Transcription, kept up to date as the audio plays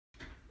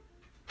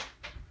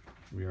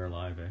We are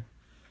live, eh?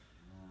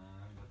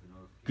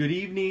 Good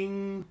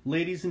evening,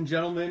 ladies and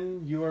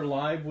gentlemen. You are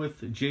live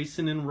with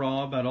Jason and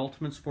Rob at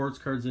Ultimate Sports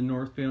Cards in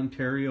North Bay,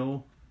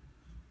 Ontario.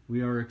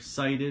 We are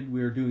excited.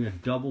 We are doing a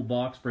double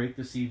box break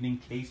this evening,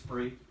 case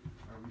break.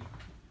 Are we?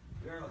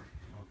 Barely. Okay.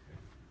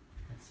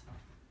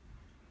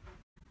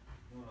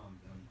 Hold on,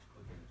 I'm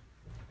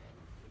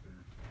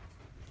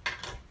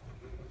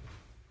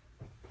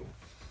clicking.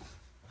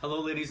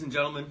 Hello, ladies and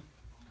gentlemen.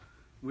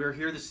 We are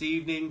here this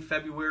evening,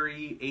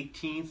 February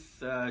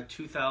 18th,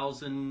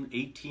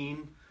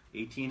 2018.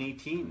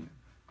 1818. Do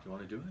you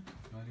want to do it?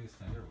 You want to do a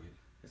standard week?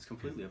 It's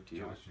completely up to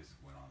you. Josh just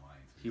went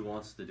online. So He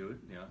wants to do it,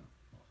 yeah.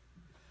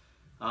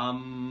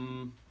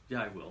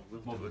 Yeah, I will.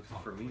 We'll do it.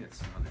 For me,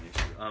 it's not an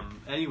issue.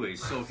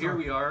 Anyways, so here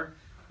we are.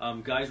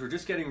 Guys, we're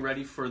just getting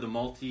ready for the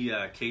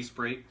multi-case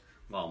break.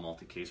 Well,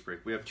 multi-case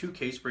break. We have two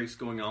case breaks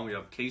going on. We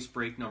have case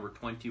break number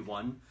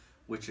 21,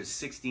 which is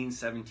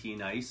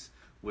 16-17 ice,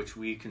 which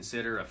we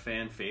consider a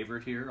fan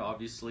favorite here,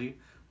 obviously.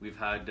 We've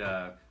had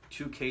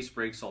two case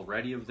breaks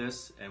already of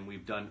this, and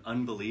we've done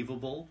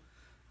unbelievable.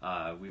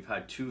 We've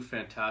had two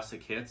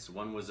fantastic hits.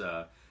 One was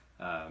an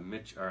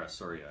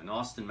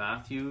Austin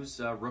Matthews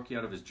rookie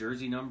out of his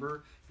jersey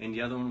number, and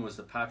the other one was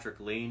the Patrick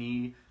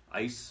Laney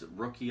ice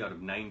rookie out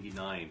of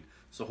 99.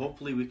 So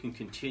hopefully we can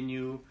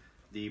continue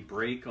the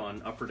break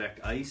on Upper Deck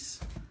Ice,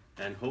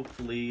 and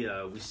hopefully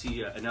we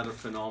see another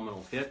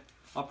phenomenal hit.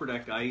 Upper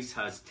Deck Ice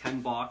has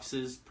 10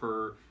 boxes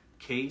per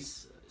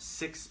case,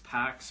 6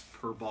 packs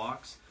per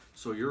box.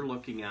 So you're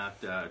looking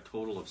at a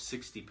total of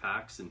 60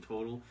 packs in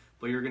total,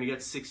 but you're going to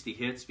get 60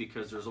 hits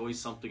because there's always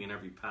something in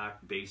every pack,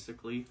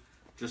 basically,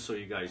 just so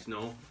you guys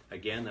know.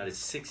 Again, that is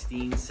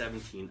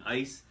 16-17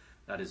 ice.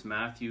 That is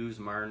Matthews,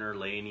 Marner,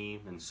 Laney,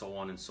 and so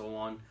on and so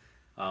on.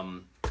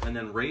 And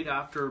then right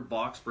after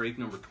box break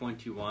number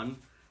 21,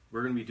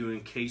 we're going to be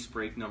doing case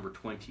break number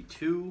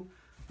 22,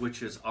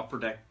 which is Upper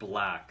Deck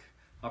Black.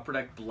 Upper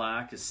Deck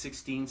Black is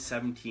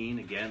 16-17.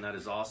 Again, that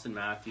is Austin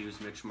Matthews,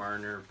 Mitch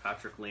Marner,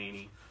 Patrick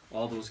Laney,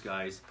 all those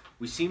guys.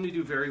 We seem to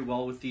do very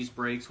well with these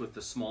breaks, with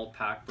the small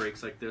pack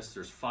breaks like this.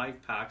 There's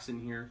 5 packs in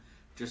here,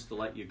 just to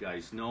let you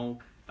guys know.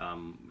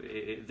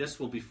 This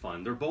will be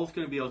fun. They're both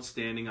going to be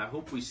outstanding. I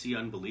hope we see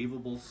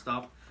unbelievable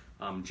stuff.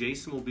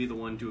 Jason will be the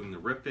one doing the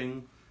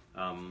ripping,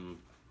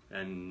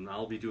 and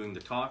I'll be doing the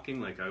talking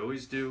like I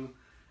always do.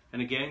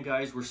 And again,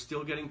 guys, we're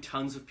still getting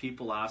tons of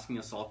people asking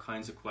us all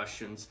kinds of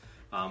questions.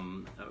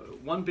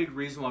 One big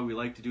reason why we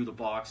like to do the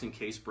box and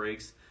case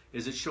breaks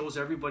is it shows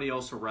everybody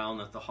else around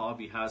that the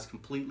hobby has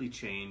completely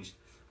changed.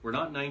 We're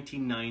not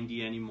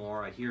 1990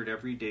 anymore. I hear it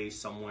every day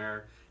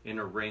somewhere in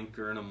a rink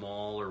or in a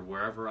mall or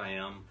wherever I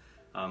am.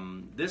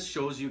 This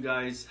shows you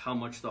guys how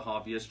much the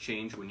hobby has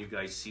changed when you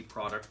guys see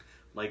product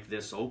like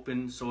this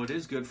open. So it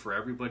is good for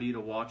everybody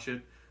to watch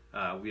it.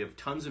 We have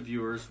tons of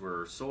viewers.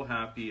 We're so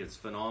happy. It's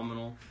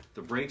phenomenal.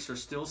 The breaks are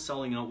still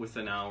selling out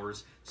within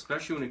hours,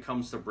 especially when it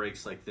comes to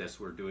breaks like this.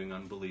 We're doing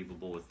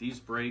unbelievable with these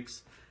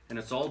breaks, and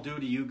it's all due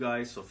to you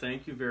guys, so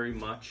thank you very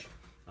much.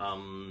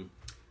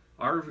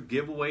 Our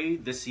giveaway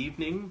this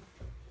evening,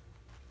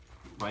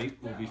 right,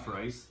 will be for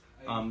ice.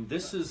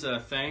 This is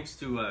thanks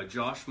to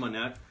Josh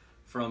Monette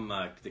from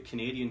the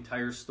Canadian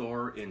Tire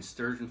Store in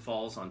Sturgeon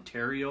Falls,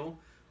 Ontario.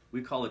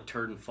 We call it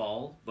Turden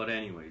Fall, but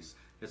anyways,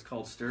 it's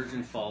called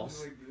Sturgeon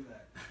Falls.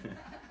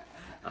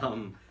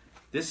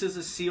 This is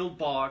a sealed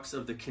box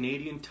of the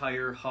Canadian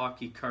Tire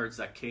hockey cards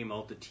that came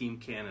out, the Team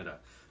Canada.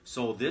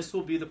 So this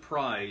will be the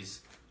prize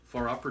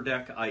for Upper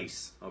Deck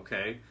Ice,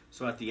 okay?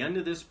 So at the end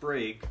of this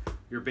break,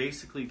 you're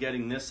basically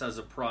getting this as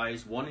a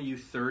prize. One of you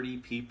 30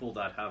 people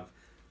that have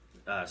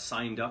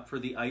signed up for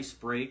the ice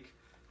break,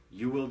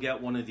 you will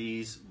get one of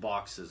these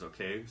boxes,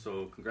 okay?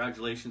 So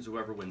congratulations,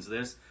 whoever wins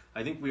this.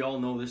 I think we all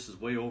know this is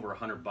way over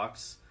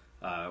 $100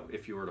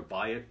 if you were to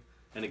buy it.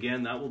 And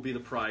again, that will be the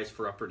prize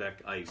for Upper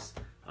Deck Ice.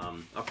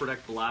 Upper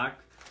Deck Black,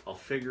 I'll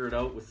figure it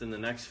out within the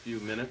next few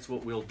minutes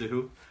what we'll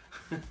do.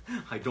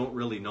 I don't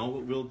really know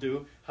what we'll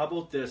do. How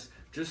about this?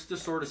 Just to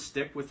sort of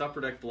stick with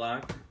Upper Deck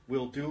Black,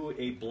 we'll do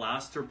a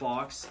blaster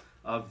box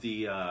of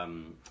the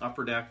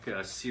Upper Deck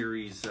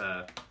Series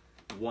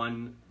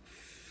 1,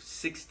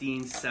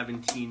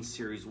 16-17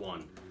 Series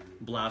 1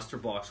 blaster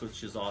box,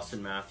 which is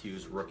Austin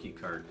Matthews rookie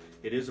card.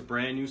 It is a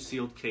brand new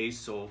sealed case,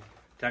 so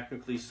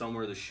technically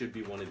somewhere there should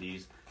be one of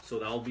these. So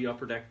that'll be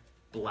Upper Deck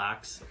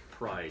Black's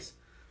prize.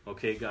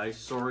 Okay, guys,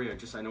 sorry, I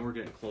know we're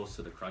getting close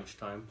to the crunch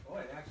time. Oh,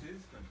 it actually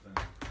is crunch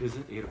time. Is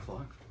it 8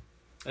 o'clock?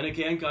 And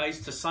again,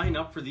 guys, to sign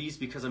up for these,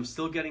 because I'm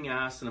still getting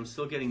asked and I'm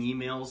still getting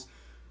emails,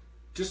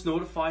 just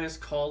notify us,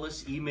 call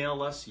us,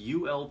 email us,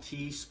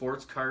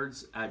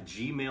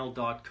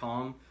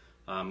 ultsportscards@gmail.com.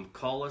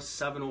 Call us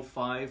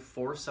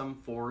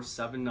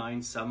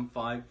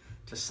 705-474-7975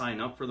 to sign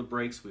up for the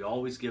breaks. We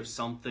always give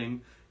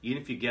something. Even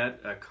if you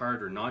get a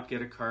card or not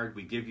get a card,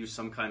 we give you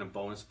some kind of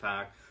bonus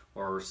pack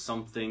or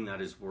something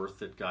that is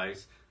worth it,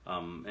 guys.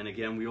 And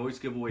again, we always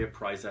give away a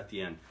prize at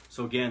the end.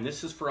 So again,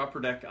 this is for Upper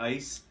Deck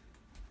Ice,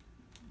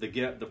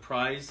 the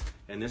prize,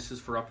 and this is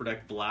for Upper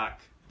Deck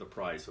Black, the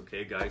prize.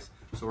 Okay, guys?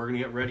 So we're going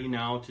to get ready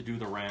now to do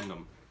the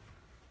random.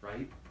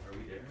 Right? Are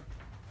we there?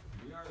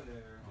 are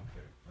there?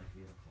 Okay, like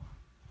 8 o'clock.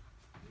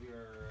 We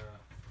are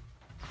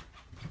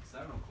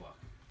 7 o'clock.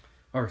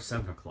 Or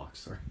 7 o'clock,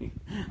 sorry.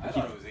 I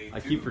thought it was 8. I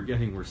keep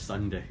forgetting we're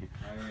Sunday.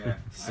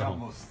 I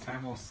almost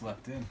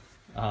slept in.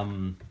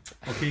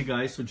 Okay,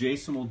 guys, so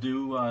Jason will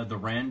do the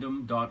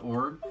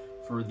random.org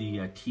for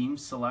the team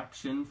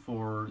selection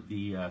for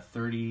the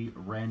 30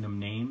 random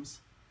names.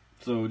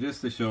 So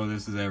just to show,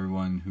 this is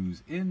everyone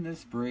who's in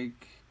this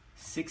break.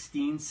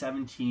 16,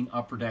 17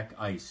 Upper Deck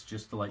Ice,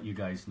 just to let you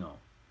guys know.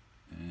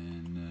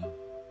 And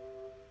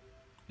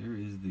there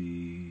is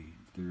the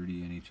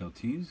 30 NHL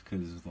teams,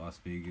 because Las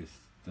Vegas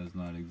does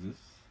not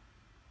exist.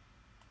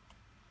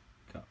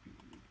 Copy.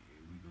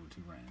 We go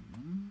to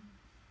random.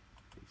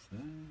 Paste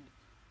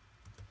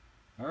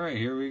that. Alright,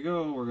 here we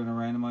go. We're going to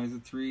randomize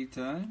it 3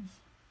 times.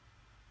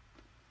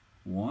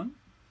 1,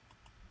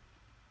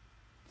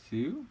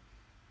 2,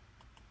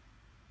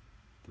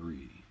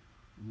 3.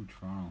 Ooh,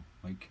 Toronto.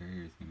 Mike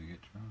Carrier is going to get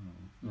Toronto.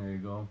 There you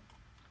go.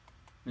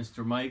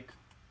 Mr. Mike,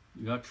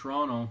 you got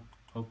Toronto.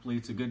 Hopefully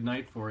it's a good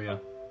night for you.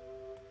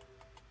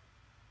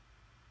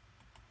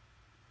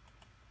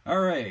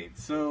 Alright,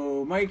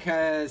 so Mike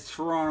has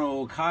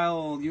Toronto.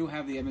 Kyle, you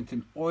have the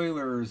Edmonton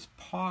Oilers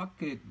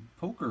pocket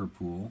poker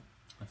pool.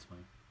 That's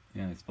fine.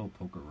 Yeah, I spelled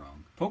poker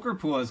wrong. Poker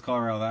pool has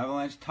Colorado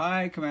Avalanche.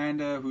 Ty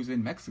Commanda, who's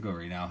in Mexico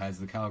right now, has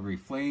the Calgary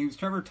Flames.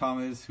 Trevor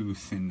Thomas,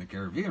 who's in the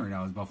Caribbean right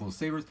now, has Buffalo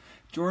Sabres.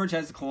 George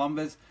has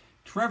Columbus.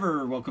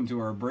 Trevor, welcome to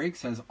our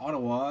breaks, has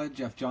Ottawa.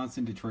 Jeff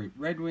Johnson, Detroit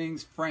Red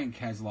Wings. Frank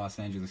has Los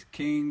Angeles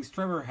Kings.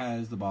 Trevor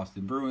has the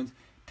Boston Bruins.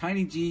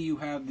 Tiny G, you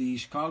have the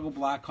Chicago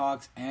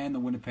Blackhawks and the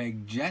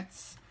Winnipeg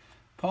Jets.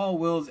 Paul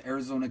Wills,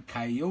 Arizona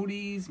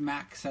Coyotes.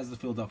 Max has the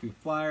Philadelphia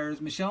Flyers.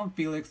 Michelle and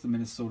Felix, the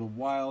Minnesota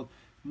Wild.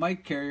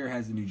 Mike Carrier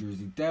has the New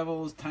Jersey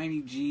Devils.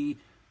 Tiny G,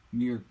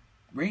 New York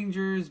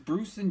Rangers.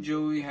 Bruce and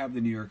Joey have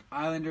the New York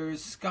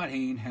Islanders. Scott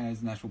Hain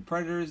has Nashville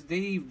Predators.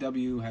 Dave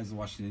W has the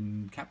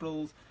Washington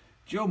Capitals.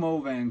 Joe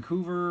Mo,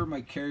 Vancouver.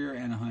 Mike Carrier,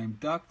 Anaheim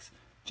Ducks.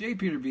 J.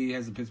 Peter B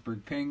has the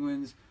Pittsburgh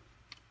Penguins.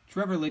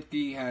 Trevor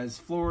Litke has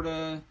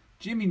Florida.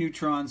 Jimmy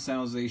Neutron, San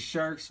Jose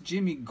Sharks.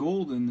 Jimmy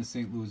Golden, the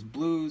St. Louis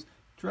Blues.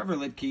 Trevor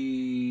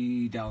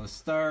Litke, Dallas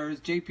Stars.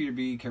 J. Peter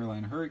B,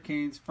 Carolina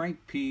Hurricanes.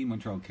 Frank P,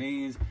 Montreal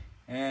Canadiens.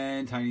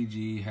 And Tiny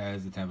G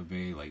has the Tampa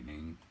Bay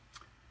Lightning.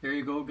 There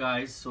you go,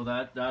 guys. So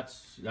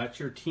that's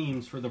your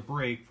teams for the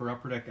break for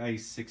Upper Deck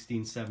Ice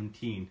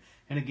 16-17.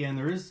 And again,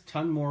 there is a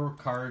ton more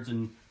cards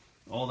and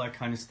all that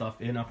kind of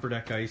stuff in Upper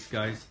Deck Ice,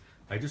 guys.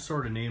 I just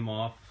sort of name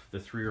off the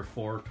 3 or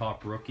 4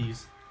 top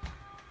rookies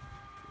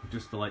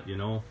just to let you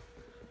know.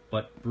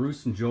 But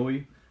Bruce and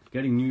Joey,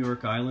 getting New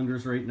York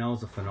Islanders right now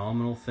is a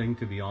phenomenal thing,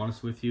 to be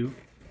honest with you.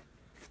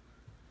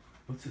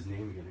 What's his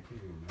name again? I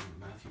can't even remember.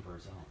 Matthew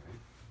Barzal, right?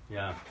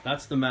 Yeah,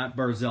 that's the Matt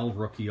Barzal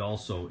rookie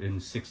also in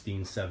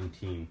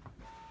 16-17.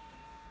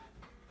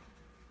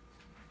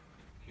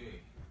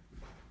 Okay.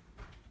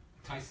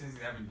 Ty says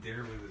he's having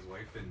dinner with his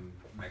wife in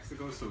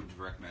Mexico, so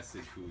direct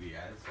message who he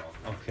has.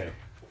 Okay.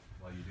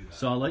 While you do that.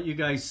 So I'll let you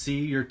guys see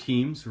your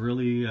teams,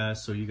 really,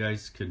 so you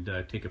guys could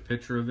take a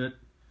picture of it.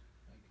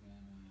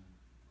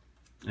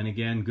 And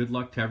again, good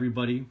luck to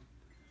everybody.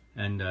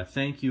 And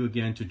thank you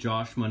again to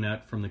Josh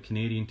Monette from the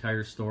Canadian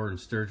Tire Store in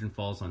Sturgeon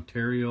Falls,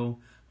 Ontario,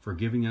 for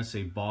giving us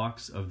a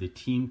box of the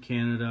Team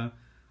Canada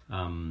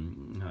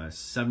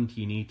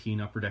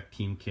 17-18 Upper Deck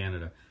Team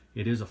Canada.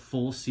 It is a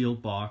full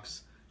sealed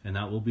box, and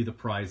that will be the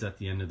prize at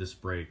the end of this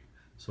break.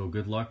 So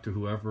good luck to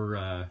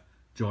whoever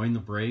joined the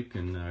break,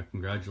 and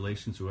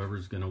congratulations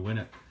whoever's going to win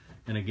it.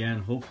 And again,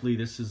 hopefully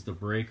this is the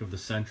break of the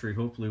century.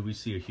 Hopefully we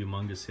see a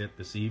humongous hit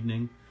this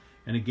evening.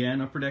 And again,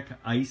 Upper Deck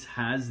Ice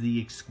has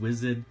the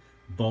exquisite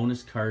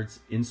bonus cards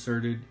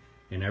inserted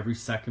in every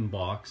second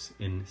box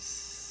in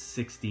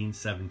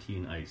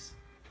 16-17 Ice.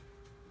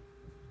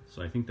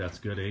 So I think that's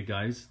good,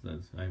 guys?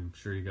 I'm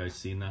sure you guys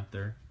seen that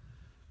there.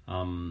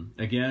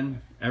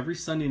 Again, every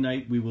Sunday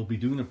night we will be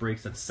doing the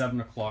breaks at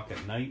 7 o'clock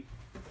at night.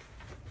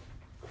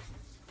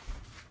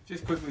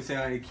 Just quickly say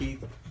hi to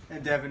Keith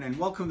and Devin, and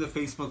welcome to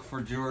Facebook for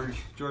George.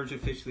 George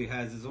officially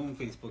has his own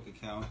Facebook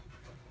account.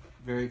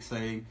 Very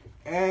exciting.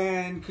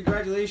 And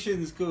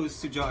congratulations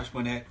goes to Josh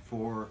Monette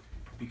for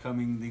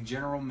becoming the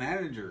general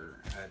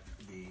manager at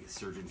the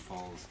Sturgeon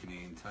Falls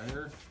Canadian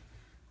Tire.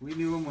 We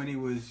knew him when he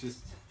was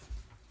just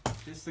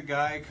a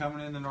guy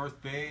coming in the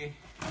North Bay.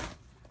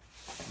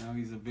 Now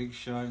he's a big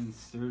shot in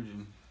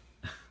Sturgeon.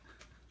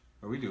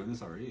 Are we doing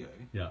this already, eh?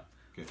 Yeah.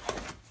 Good.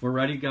 We're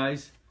ready,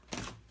 guys.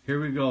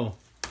 Here we go.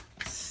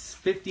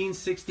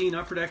 15-16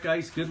 Upper Deck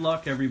Ice. Good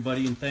luck,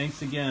 everybody, and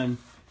thanks again.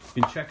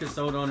 You can check us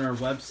out on our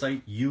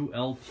website,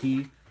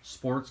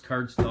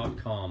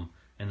 ultsportscards.com,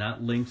 and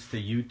that links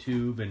to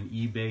YouTube and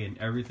eBay and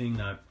everything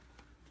that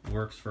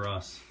works for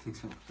us.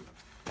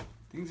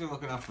 Things are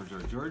looking up for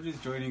George. George is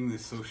joining the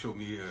social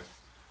media.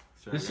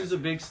 This is a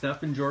big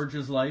step in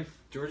George's life.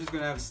 George is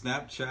going to have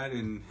Snapchat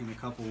in a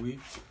couple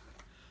weeks.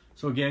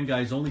 So again,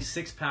 guys, only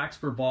 6 packs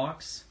per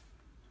box,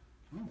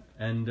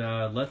 and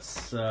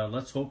let's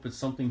hope it's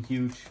something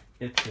huge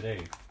hit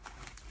today.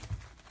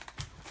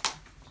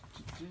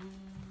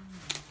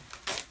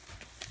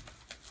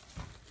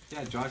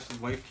 Yeah, Josh's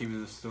wife came to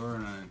the store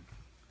and I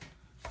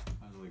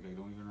was like, I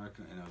don't even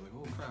recognize. And I was like,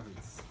 oh crap!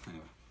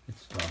 Anyway.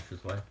 It's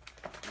Josh's wife.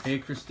 Hey,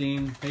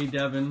 Christine. Hey,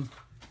 Devin.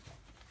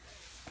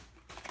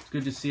 It's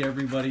good to see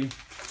everybody.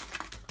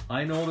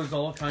 I know there's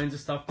all kinds of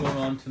stuff going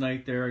on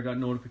tonight there. I got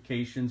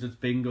notifications. It's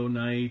bingo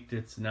night.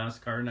 It's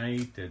NASCAR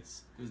night.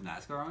 It's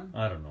NASCAR on?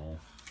 I don't know.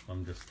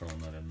 I'm just throwing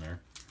that in there.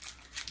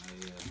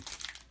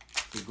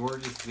 It's a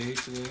gorgeous day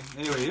today.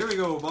 Anyway, here we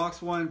go.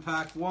 Box 1,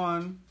 pack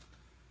 1.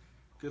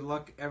 Good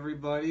luck,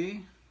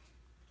 everybody.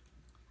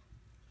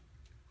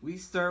 We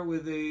start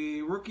with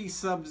a rookie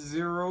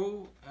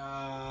Sub-Zero,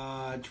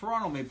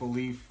 Toronto Maple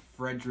Leaf,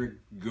 Frederick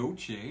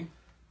Gauthier.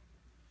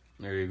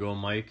 There you go,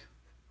 Mike.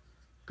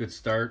 Good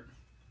start.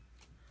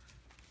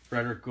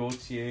 Frederick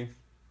Gauthier.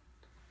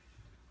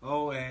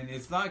 Oh, and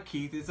it's not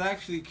Keith. It's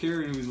actually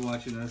Kieran who's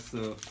watching us.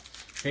 So,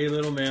 hey,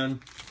 little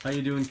man. How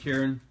you doing,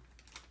 Kieran?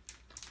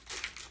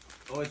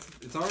 oh,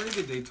 it's already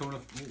the Daytona.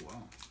 Oh,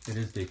 wow. It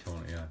is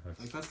Daytona, yeah.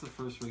 That's the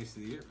first race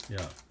of the year.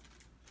 Yeah.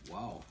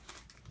 Wow.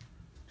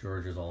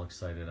 George is all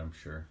excited, I'm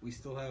sure. We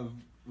still have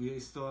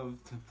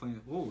to play.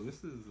 Oh,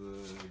 this is.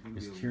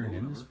 Is Kieran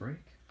in this break?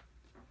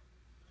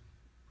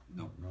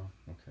 No. No.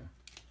 Okay.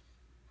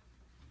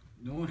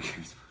 No one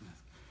cares about this.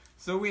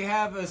 So we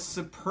have a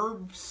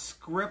superb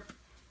script,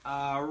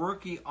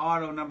 rookie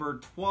auto number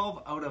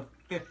 12 out of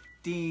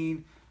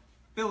 15,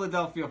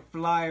 Philadelphia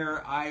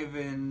Flyer,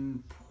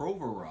 Ivan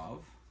Provorov.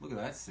 Look at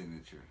that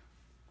signature.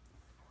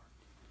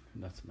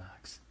 That's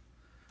Max.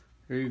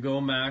 Here you go,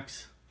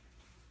 Max.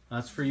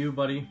 That's for you,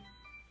 buddy.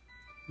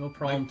 No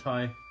problem,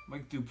 Ty.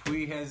 Mike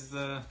Dupuis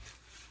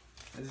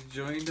has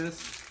joined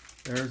us.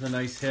 There's a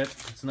nice hit.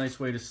 It's a nice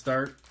way to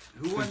start.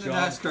 Who won the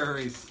NASCAR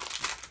race?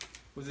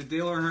 Was it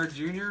Dale Earnhardt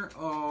Jr.?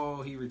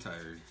 Oh, he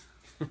retired.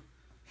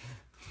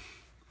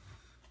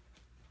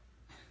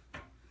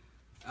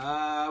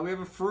 We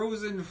have a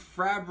frozen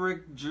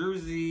fabric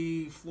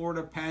jersey,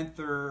 Florida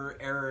Panther,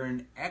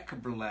 Aaron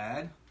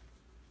Ekblad.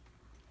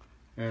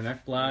 Aaron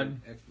Ekblad.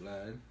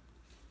 Ekblad.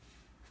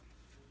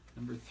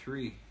 Number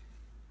 3. I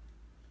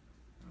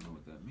don't know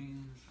what that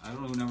means. I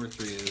don't know who number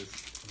 3 is.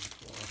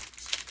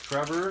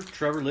 Trevor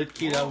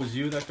Litke, that was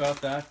you that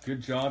got that.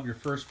 Good job. Your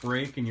first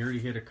break, and you already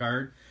hit a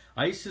card.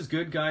 Ice is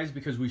good, guys,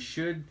 because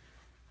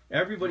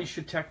everybody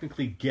should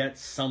technically get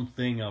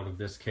something out of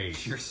this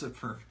case. You're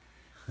superb.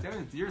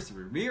 You're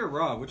superb. Me or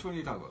Rob? Which one are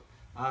you talking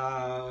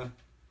about?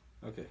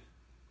 Okay.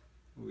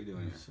 What are we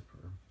doing here?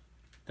 Superb.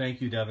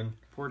 Thank you, Devin.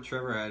 Poor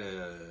Trevor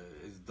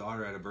his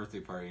daughter had a birthday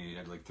party and he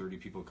had like 30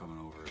 people coming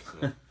over.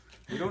 So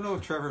we don't know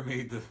if Trevor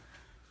made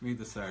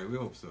the Saturday. We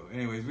hope so.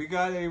 Anyways, we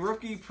got a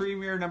rookie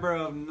premier number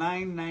of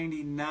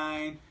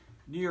 999,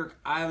 New York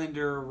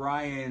Islander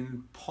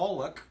Ryan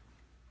Pollock.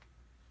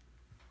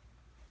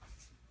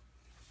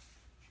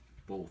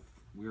 Both.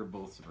 We are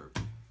both superb.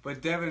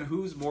 But Devin,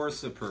 who's more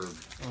superb?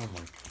 Oh my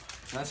God.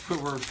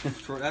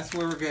 That's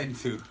where we're getting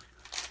to.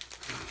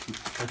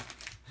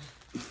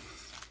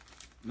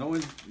 No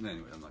one.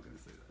 Anyway, I'm not going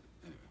to say that.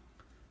 Anyway.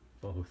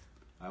 Both.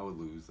 I would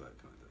lose that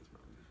contest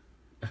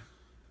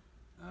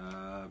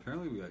probably.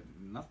 Apparently we got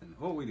nothing.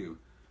 Oh, we do.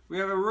 We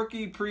have a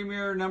rookie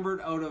premier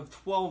numbered out of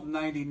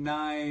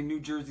 1299, New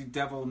Jersey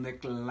Devil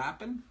Nick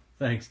Lappin.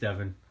 Thanks,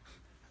 Devin.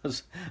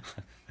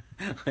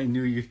 I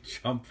knew you'd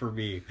jump for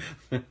me.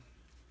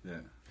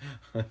 Yeah.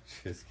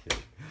 Just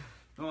kidding.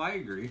 Oh, I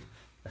agree.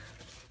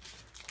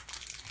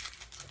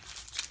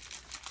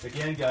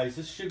 Again, guys,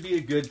 this should be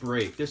a good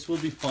break. This will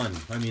be fun.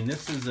 I mean,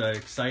 this is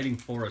exciting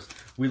for us.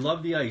 We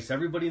love the ice.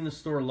 Everybody in the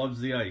store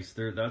loves the ice.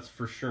 That's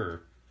for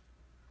sure.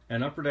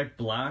 And Upper Deck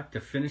Black,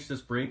 to finish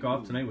this break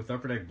off tonight with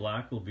Upper Deck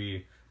Black, will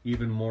be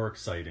even more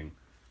exciting.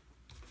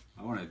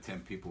 I want to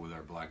tempt people with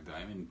our Black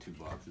Diamond 2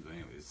 boxes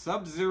anyways.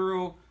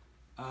 Sub-Zero,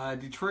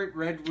 Detroit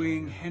Red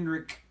Wing,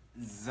 Henrik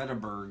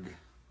Zetterberg.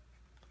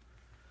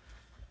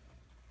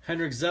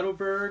 Henrik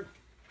Zetterberg,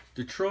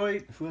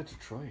 Detroit. Who had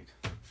Detroit?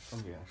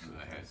 Somebody actually.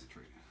 I had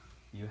Detroit.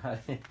 You had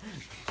it.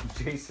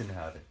 Jason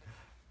had it.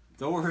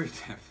 Don't worry,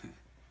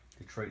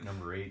 Detroit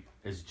number 8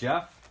 is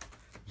Jeff.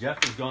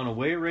 Jeff has gone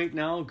away right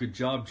now. Good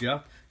job,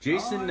 Jeff.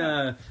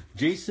 Jason.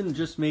 Jason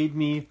just made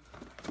me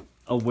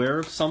aware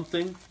of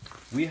something.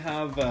 We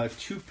have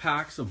 2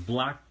 packs of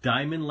Black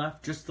Diamond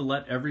left, just to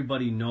let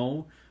everybody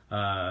know.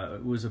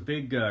 It was a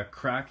big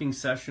cracking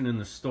session in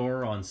the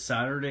store on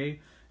Saturday,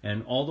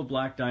 and all the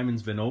Black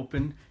Diamond's been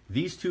opened.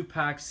 These 2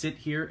 packs sit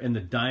here, and the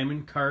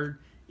Diamond card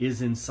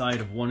is inside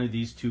of one of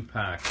these 2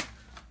 packs.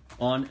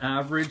 On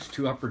average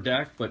to Upper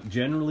Deck, but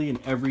generally in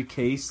every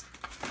case,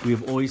 we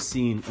have always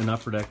seen an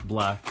Upper Deck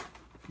Black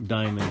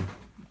Diamond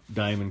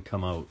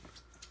come out.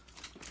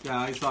 Yeah,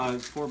 I saw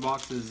 4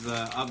 boxes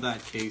of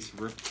that case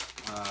ripped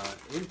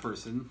in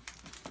person.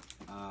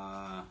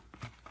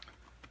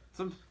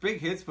 Some big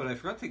hits, but I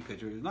forgot to take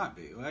pictures. Not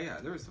big. Well, yeah,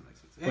 there was some nice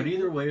hits. But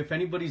either way, if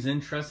anybody's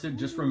interested,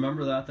 just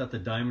remember that the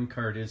Diamond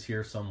card is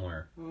here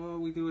somewhere. Well,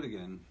 we do it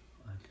again.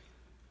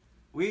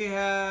 We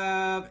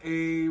have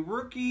a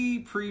rookie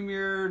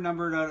premier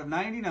numbered out of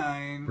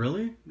 99.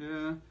 Really?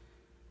 Yeah.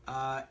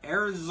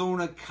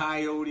 Arizona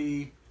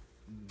Coyote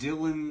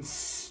Dylan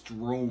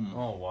Strome.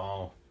 Oh,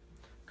 wow.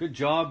 Good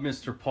job,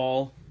 Mr.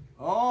 Paul.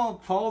 Oh,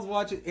 Paul's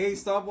watching. Hey,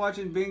 stop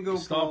watching bingo,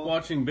 Stop Paul.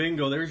 watching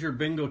bingo. There's your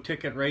bingo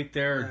ticket right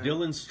there. Yeah.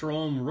 Dylan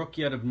Strome,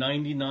 rookie out of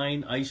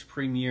 99, Ice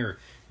Premier.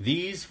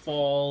 These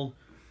fall,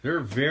 they're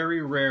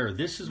very rare.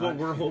 This is what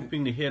we're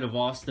hoping to hit of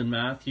Austin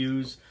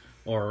Matthews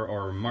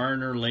or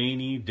Marner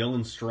Laney,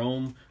 Dylan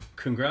Strome.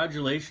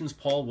 Congratulations,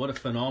 Paul. What a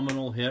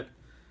phenomenal hit.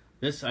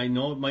 This, I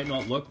know it might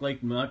not look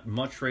like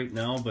much right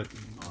now, but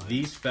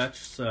these fetch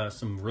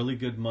some really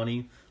good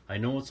money. I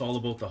know it's all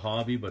about the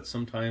hobby, but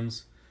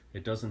sometimes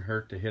it doesn't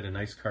hurt to hit a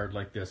nice card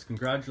like this.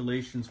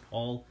 Congratulations,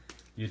 Paul.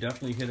 You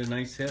definitely hit a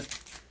nice hit.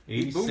 86.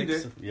 He boomed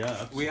it. Yeah,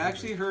 absolutely. We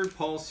actually heard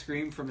Paul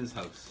scream from his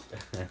house.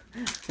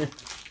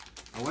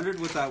 I wondered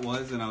what that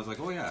was, and I was like,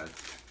 oh yeah,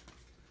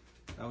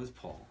 that was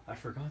Paul. I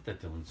forgot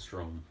that Dylan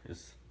Strome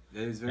is...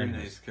 It is a very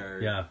nice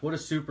card. Yeah, what a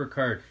super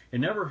card. It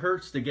never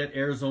hurts to get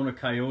Arizona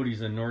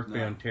Coyotes in North Bay,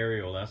 No.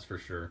 Ontario, that's for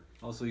sure.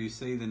 Also, you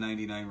say the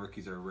 99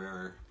 rookies are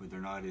rare, but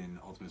they're not in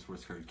Ultimate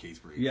Sports Card case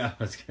breaks. Yeah,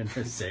 I was going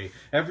to say.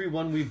 Every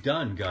one we've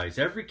done, guys.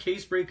 Every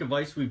case break of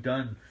ice we've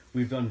done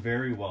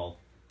very well.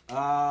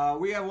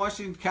 We have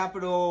Washington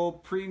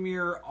Capital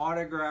Premier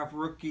Autograph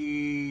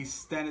Rookie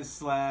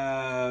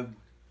Stanislav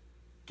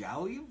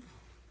Galiev.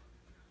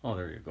 Oh,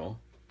 there you go.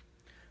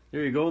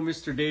 There you go,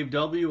 Mr. Dave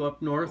W.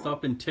 up north,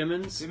 up in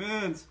Timmins.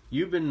 Simmons.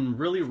 You've been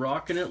really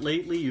rocking it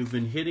lately. You've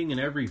been hitting in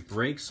every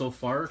break so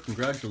far.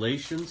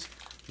 Congratulations.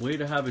 Way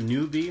to have a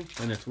newbie,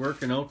 and it's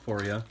working out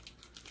for you.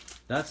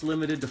 That's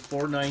limited to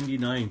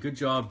 $4.99. Good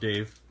job,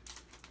 Dave.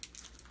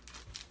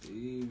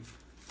 Dave.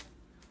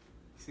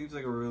 Seems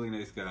like a really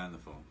nice guy on the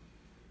phone.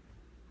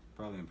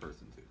 Probably in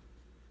person, too.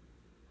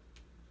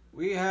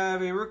 We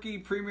have a rookie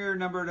premier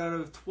numbered out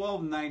of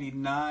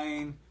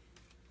 $12.99.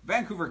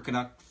 Vancouver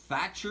Canuck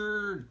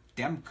Thatcher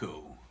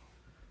Demko.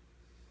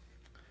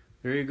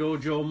 There you go,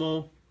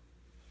 Jomo.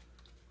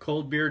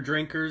 Cold beer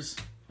drinkers.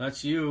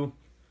 That's you.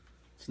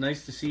 It's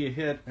nice to see you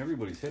hit.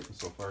 Everybody's hitting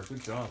so far.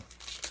 Good job.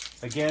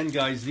 Again,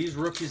 guys, these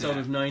rookies out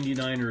of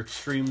 99 are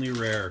extremely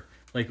rare.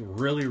 Like,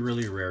 really,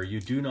 really rare.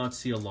 You do not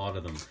see a lot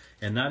of them.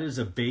 And that is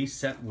a base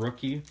set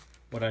rookie.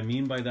 What I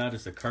mean by that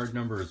is the card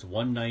number is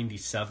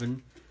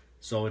 197.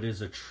 So it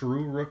is a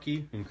true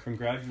rookie. And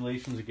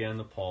congratulations again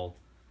to Paul.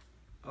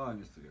 Oh, I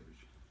missed the garbage.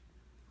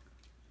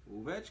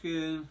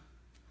 Ovechkin.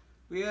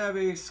 We have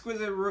a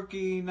exquisite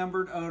rookie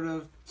numbered out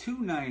of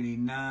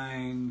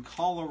 299.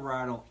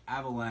 Colorado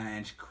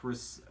Avalanche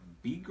Chris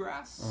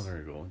Bigras. Oh, there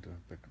you go.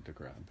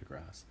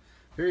 DeGrasse.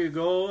 There you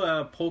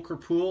go. Poker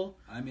pool.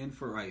 I'm in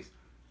for ice.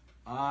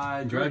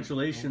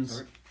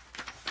 Congratulations.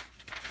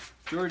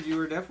 George, you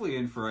were definitely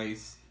in for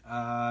ice.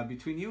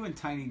 Between you and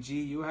Tiny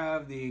G, you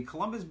have the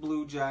Columbus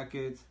Blue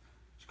Jackets,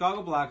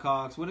 Chicago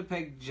Blackhawks,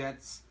 Winnipeg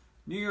Jets,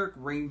 New York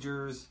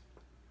Rangers,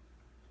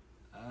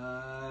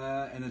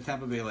 and the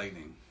Tampa Bay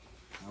Lightning.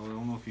 I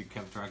don't know if you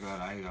kept track of that.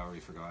 I already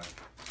forgot.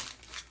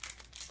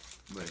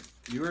 But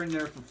you were in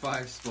there for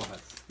 5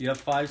 spots. You have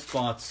 5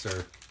 spots,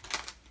 sir.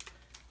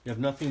 You have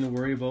nothing to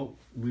worry about.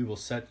 We will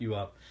set you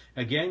up.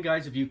 Again,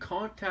 guys, if you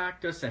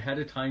contact us ahead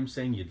of time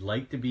saying you'd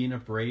like to be in a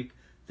break,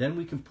 then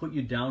we can put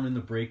you down in the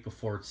break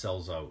before it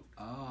sells out.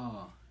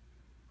 Oh,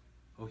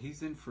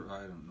 he's in for... I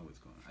don't know what's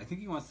going on. I think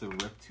he wants to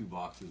rip 2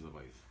 boxes of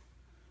ice.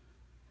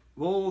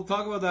 We'll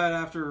talk about that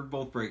after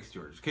both breaks,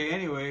 George. Okay,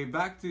 anyway,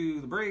 back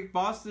to the break.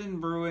 Boston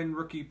Bruin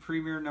rookie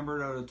premier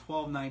numbered out of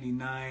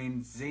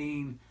 $12.99.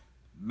 Zane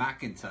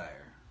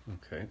McIntyre.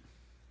 Okay.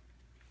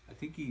 I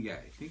think he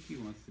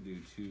wants to do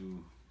 2.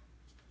 Do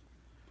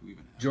we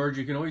even have? George,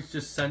 you can always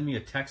just send me a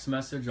text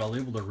message. I'll be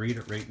able to read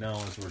it right now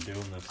as we're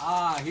doing this.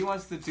 He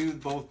wants to do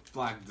both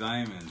Black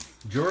Diamonds.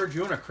 George,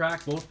 you want to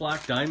crack both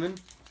Black Diamond?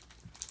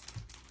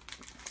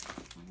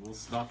 We'll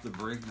stop the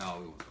break now.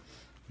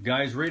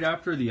 Guys, right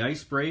after the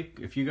ice break,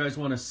 if you guys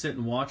want to sit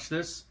and watch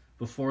this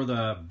before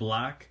the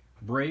black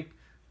break,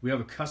 we have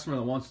a customer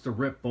that wants to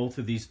rip both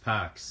of these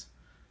packs.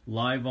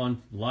 Live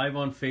on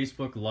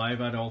Facebook,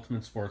 live at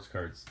Ultimate Sports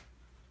Cards.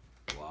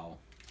 Wow.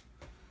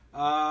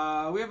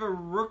 We have a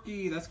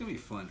rookie. That's going to be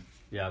fun.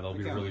 Yeah, that'll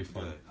be really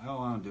fun. I don't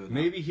want to do it.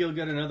 Maybe he'll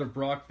get another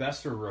Brock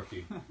Besser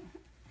rookie.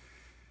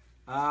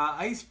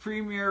 Ice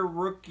Premier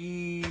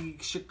rookie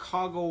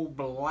Chicago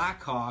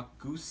Blackhawk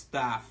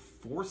Gustav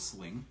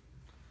Forsling.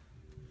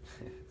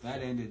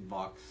 That ended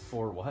box.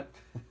 For what?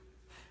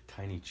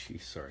 Tiny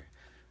cheese, sorry.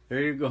 There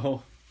you go.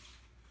 What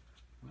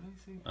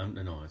did I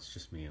say? No, it's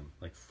just me. I'm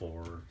like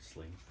 4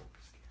 sling.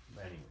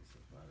 Anyways,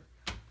 it doesn't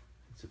matter.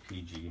 It's a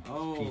PG.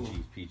 Oh,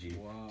 PG.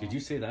 wow. Did you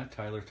say that,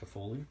 Tyler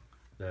Toffoli?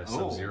 The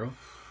Sub-Zero?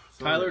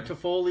 Sorry. Tyler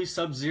Toffoli,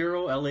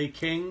 Sub-Zero, LA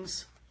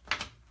Kings.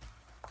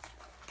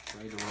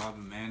 Tried to rob a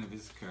man of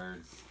his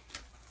cards.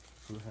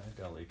 Who had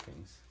LA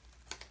Kings?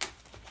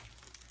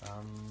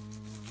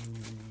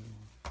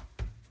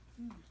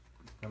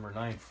 Number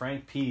 9,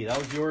 Frank P. That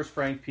was yours,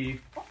 Frank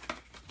P.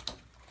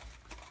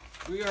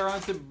 We are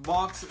on to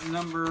box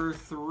number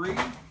 3.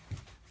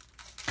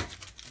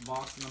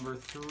 Box number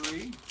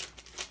 3.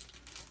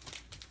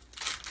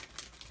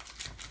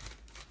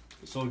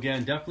 So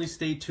again, definitely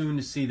stay tuned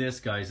to see this,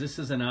 guys. This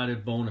is an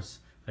added bonus.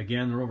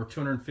 Again, they're over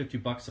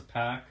 $250 a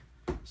pack.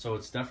 So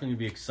it's definitely going to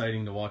be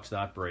exciting to watch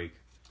that break.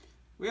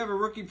 We have a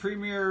rookie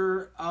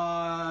premier,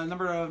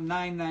 number of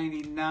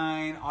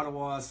 999,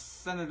 Ottawa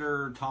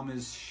Senator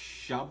Thomas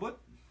Chabot.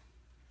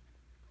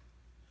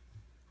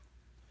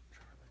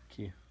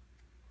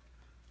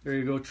 There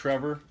you go,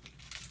 Trevor.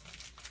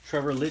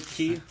 Trevor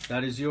Litke,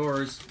 that is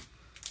yours.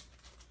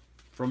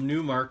 From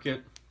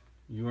Newmarket.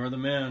 You are the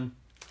man.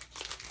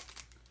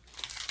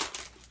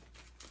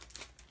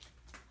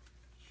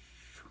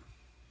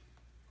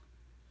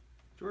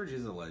 George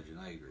is a legend,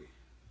 I agree.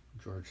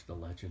 George the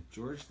legend.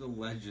 George the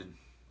legend.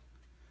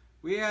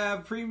 We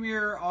have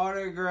premier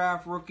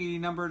autograph rookie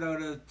numbered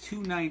out of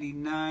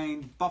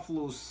 299,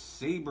 Buffalo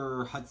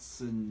Sabre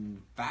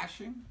Hudson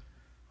Fasching.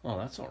 Oh,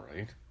 that's all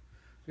right.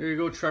 There you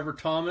go, Trevor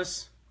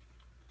Thomas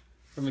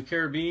from the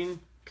Caribbeans.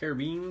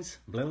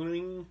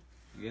 Bling.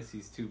 I guess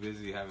he's too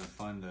busy having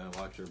fun to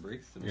watch our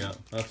breaks tonight. Yeah,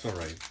 that's all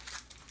right.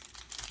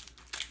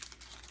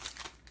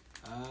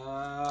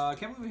 I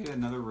can't believe we hit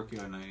another rookie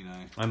on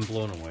 99. I'm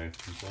blown away.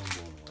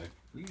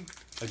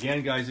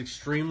 Again, guys,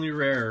 extremely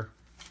rare.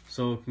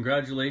 So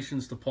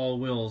congratulations to Paul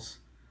Wills.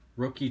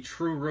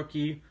 True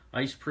rookie,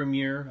 Ice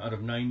Premier out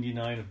of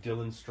 99 of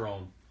Dylan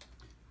Strome.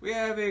 We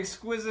have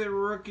exquisite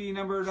rookie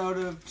numbered out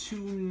of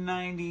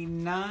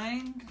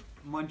 299,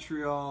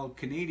 Montreal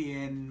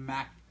Canadian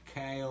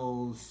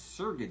Mikhail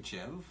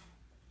Sergachev.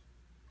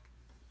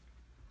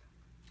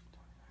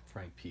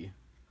 Frank P.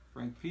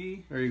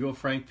 There you go,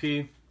 Frank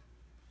P.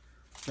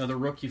 Another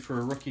rookie for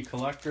a rookie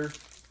collector.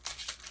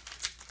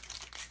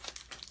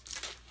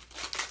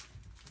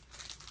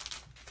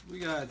 We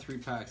got 3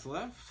 packs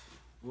left.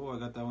 Oh, I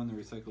got that one in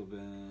the recycle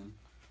bin.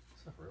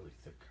 It's a really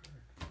thick card.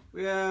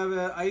 We have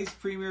an Ice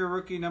Premier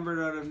rookie numbered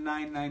out of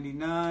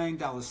 999,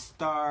 Dallas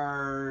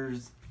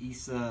Stars,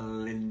 Issa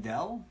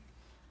Lindell.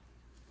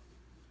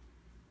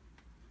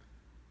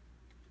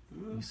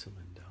 Issa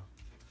Lindell.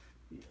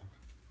 Yeah.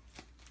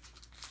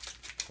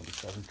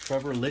 27.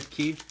 Trevor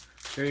Litke.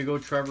 There you go,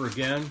 Trevor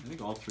again. I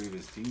think all 3 of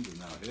his teams have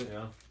now hit.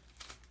 Yeah.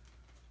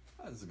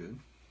 That's good.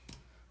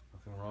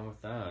 Nothing wrong with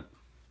that.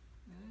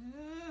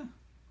 Yeah.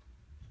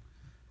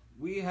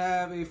 We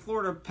have a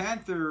Florida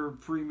Panther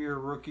Premier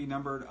rookie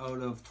numbered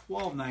out of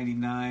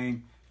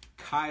 1299,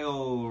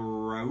 Kyle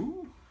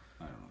Rowe.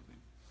 I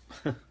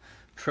don't know.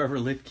 Trevor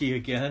Litke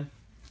again.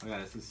 Oh yeah,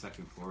 this is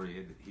second floor. He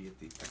hit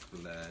the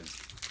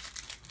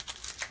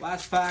Ekblad.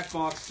 Last pack,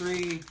 box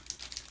 3,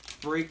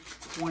 break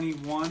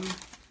 21.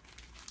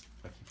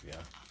 Yeah.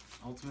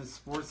 Ultimate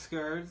Sports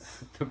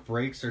Cards. The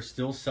breaks are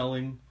still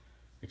selling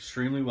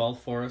extremely well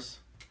for us.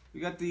 We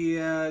got the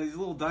these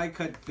little die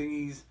cut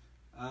thingies.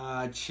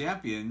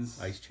 Champions.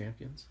 Ice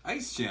Champions.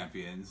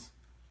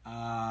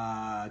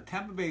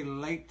 Tampa Bay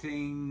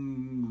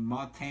Lightning,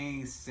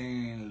 Martin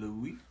St.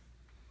 Louis.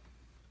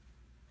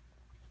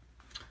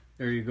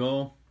 There you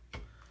go.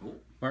 Oh.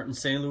 Martin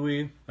St.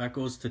 Louis. That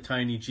goes to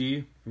Tiny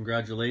G.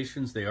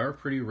 Congratulations. They are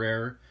pretty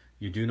rare.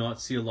 You do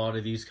not see a lot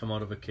of these come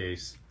out of a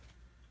case.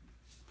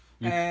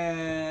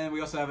 And we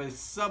also have a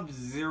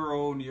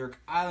Sub-Zero New York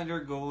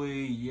Islander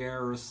goalie,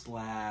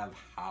 Yaroslav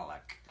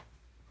Halak.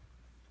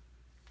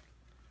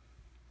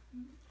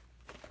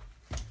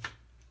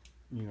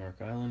 New York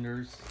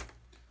Islanders.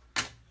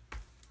 So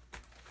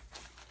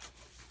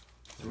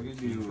we're going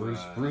to do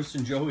Bruce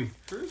and Joey.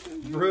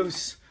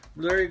 Bruce.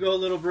 There you go,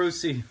 little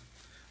Brucey.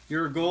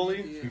 You're a goalie?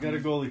 Yeah, you got a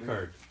goalie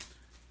card.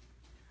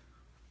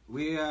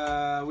 We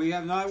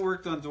have not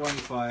worked on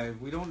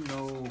 25. We don't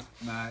know,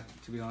 Matt,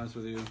 to be honest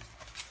with you.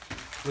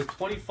 With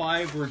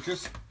 25, we're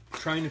just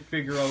trying to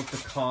figure out the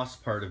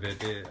cost part of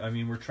it. I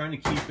mean, we're trying to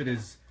keep it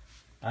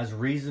as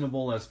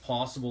reasonable as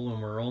possible,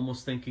 and we're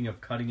almost thinking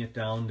of cutting it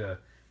down to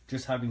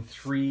just having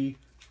 3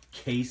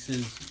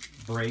 cases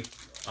break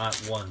at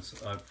once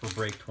for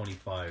break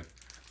 25.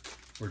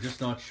 We're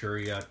just not sure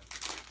yet.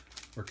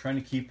 We're trying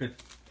to keep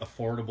it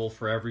affordable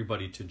for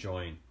everybody to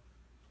join.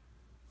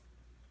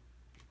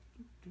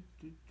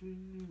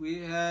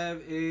 We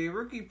have a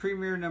rookie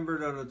premier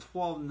numbered out of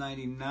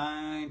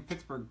 1299,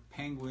 Pittsburgh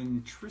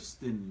Penguin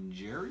Tristan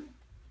Jarry.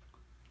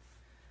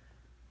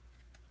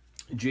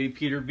 J.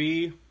 Peter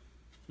B.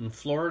 in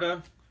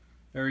Florida.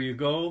 There you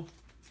go.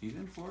 He's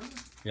in Florida?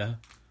 Yeah.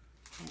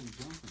 Oh,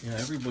 Yeah,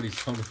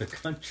 everybody's out of the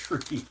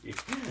country.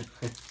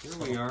 Here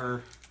we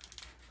are.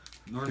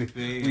 North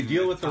Bay. We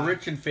deal with the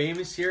rich and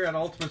famous here at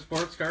Ultimate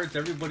Sports Cards.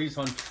 Everybody's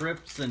on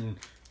trips and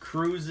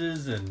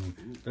cruises,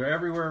 and they're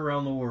everywhere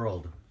around the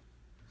world.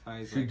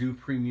 Should do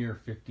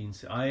Premier 15.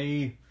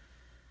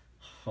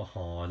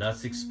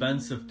 That's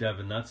expensive,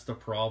 Devin. That's the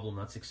problem.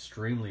 That's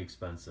extremely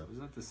expensive. Isn't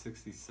that the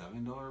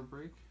 $67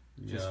 break?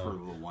 Yeah. Just for the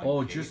one.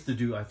 Oh, case? just to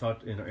do. I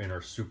thought in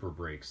our super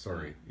break.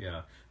 Sorry.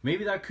 Yeah.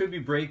 Maybe that could be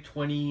break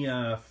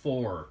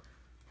 24.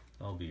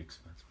 That'll be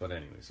expensive, but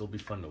anyways, it'll be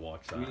fun to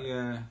watch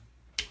that.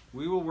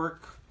 We will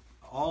work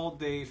all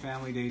day,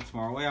 family day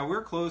tomorrow. Yeah,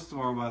 we're closed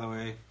tomorrow, by the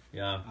way.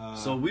 Yeah.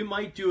 So we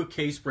might do a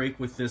case break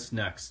with this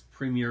next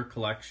Premier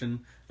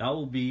Collection. That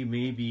will be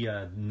maybe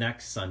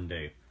next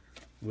Sunday.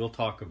 We'll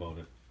talk about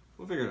it.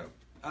 We'll figure it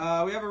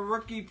out. We have a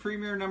rookie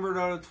premier numbered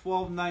out of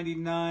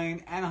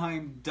 1299,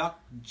 Anaheim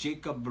Duck,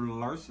 Jacob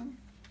Larson.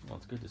 Well,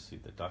 it's good to see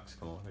the Ducks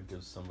come out. It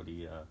gives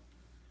somebody.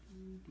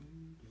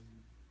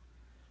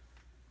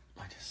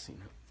 I just seen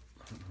it.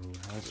 I don't know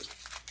who has it.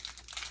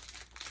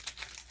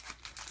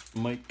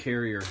 Mike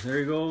Carrier. There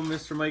you go,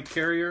 Mr. Mike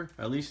Carrier.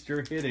 At least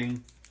you're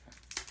hitting.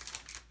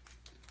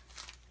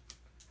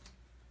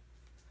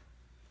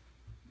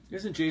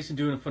 Isn't Jason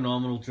doing a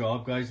phenomenal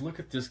job, guys? Look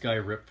at this guy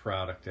rip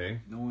product, eh?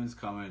 No one's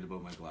commented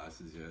about my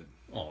glasses yet.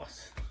 Oh.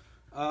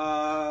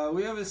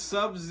 We have a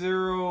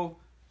Sub-Zero.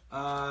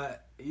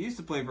 He used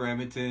to play for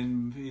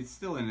Edmonton. He's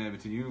still in an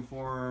Edmonton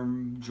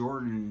uniform.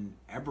 Jordan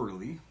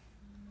Eberle.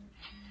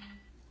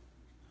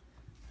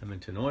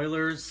 Edmonton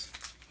Oilers.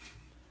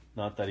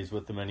 Not that he's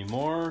with them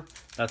anymore.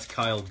 That's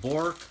Kyle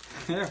Bork.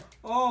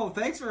 Oh,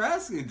 thanks for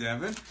asking,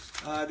 Devin.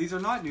 These are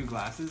not new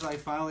glasses. I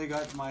finally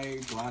got my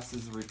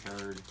glasses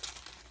repaired.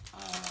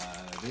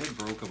 They had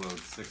broke about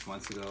 6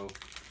 months ago.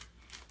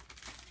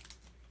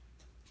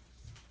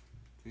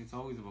 It's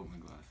always about my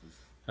glasses.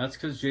 That's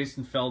because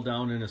Jason fell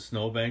down in a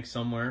snowbank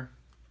somewhere.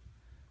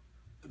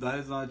 That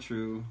is not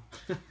true.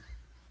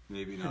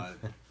 Maybe not.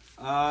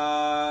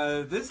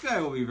 This guy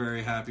will be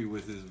very happy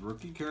with his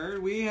rookie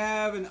card. We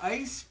have an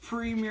Ice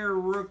Premier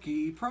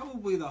rookie,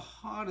 probably the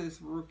hottest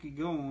rookie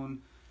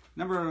going.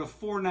 Number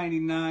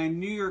 499,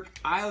 New York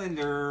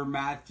Islander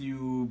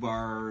Matthew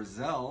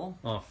Barzal.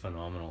 Oh,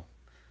 phenomenal.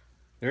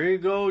 There you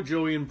go,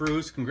 Joey and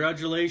Bruce.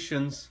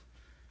 Congratulations.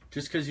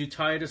 Just because you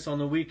tied us on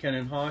the weekend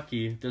in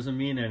hockey doesn't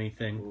mean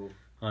anything. Ooh.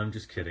 I'm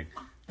just kidding.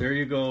 There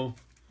you go.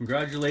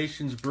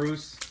 Congratulations,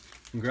 Bruce.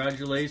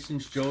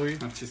 Congratulations, Joey.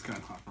 I'm just going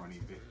to hop on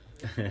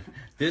eBay.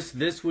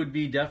 This would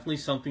be definitely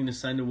something to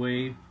send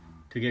away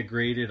to get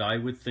graded, I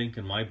would think,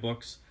 in my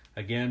books.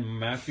 Again,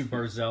 Matthew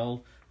Barzal,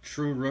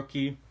 true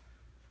rookie,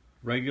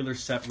 regular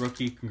set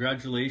rookie.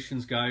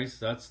 Congratulations, guys.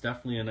 That's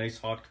definitely a nice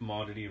hot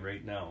commodity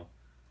right now.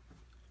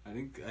 I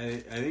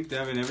think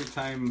Devin, every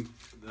time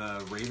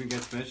Raven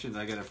gets mentioned,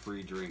 I get a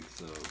free drink.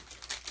 So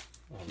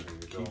There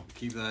you go.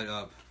 keep that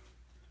up.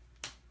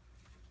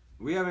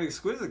 We have an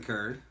exquisite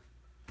card.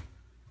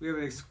 We have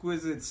an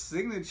exquisite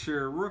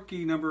signature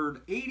rookie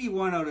numbered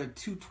 81 out of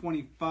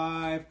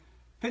 225.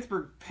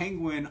 Pittsburgh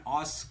Penguin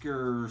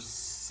Oscar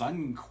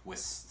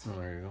Sundqvist. Oh,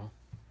 there you go.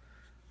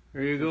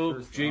 There you go,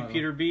 First J. auto.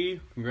 Peter B.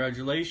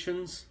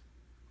 Congratulations.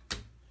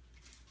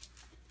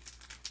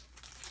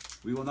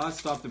 We will not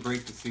stop the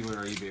break to see what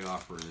our eBay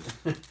offer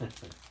is.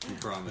 We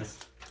promise.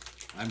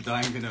 I'm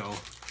dying to know.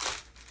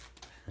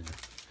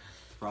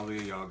 Probably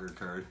a Yager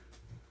card.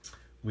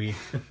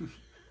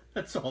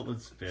 That's all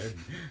it's been.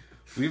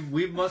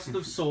 We must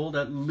have sold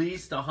at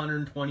least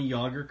 120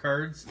 Yager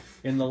cards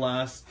in the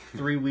last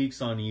 3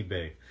 weeks on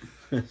eBay.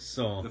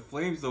 So The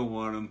Flames don't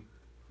want them,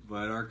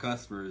 but our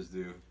customers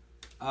do.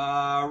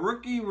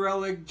 Rookie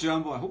Relic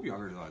Jumbo. I hope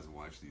Yager doesn't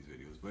watch these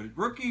videos, but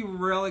Rookie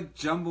Relic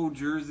Jumbo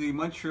Jersey,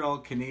 Montreal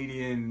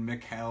Canadian,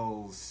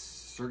 Mikhail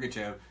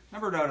Sergachev,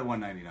 numbered out of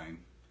 199.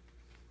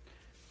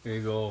 there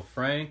you go,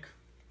 Frank.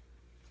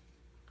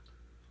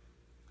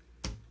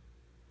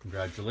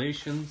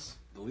 Congratulations.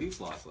 The Leafs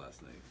lost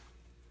last night.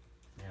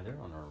 Yeah, they're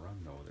on our run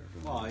though. They're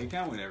doing Well, well. you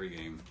can't win every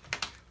game.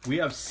 We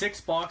have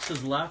 6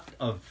 boxes left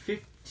of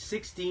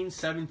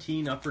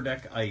 16-17 Upper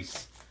Deck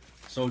Ice.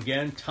 So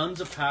again, tons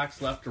of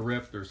packs left to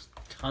rip. There's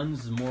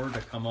tons more to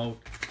come out.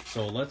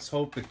 So let's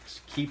hope it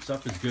keeps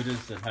up as good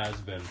as it has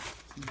been.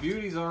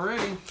 Beauties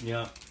already.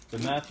 Yeah. The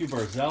Matthew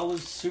Barzal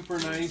is super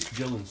nice.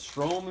 Dylan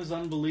Strome is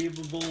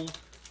unbelievable.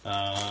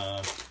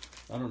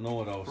 I don't know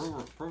what else.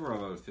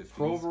 Provorov out of 15.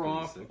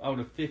 Provorov out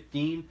of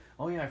 15.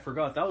 Oh yeah, I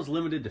forgot. That was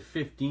limited to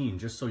 15,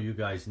 just so you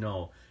guys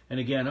know. And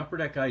again, Upper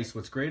Deck Ice,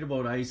 what's great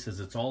about Ice is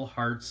it's all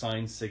hard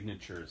signed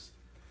signatures.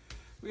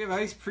 We have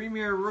Ice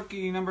Premier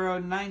rookie number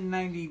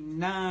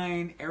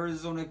 999,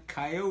 Arizona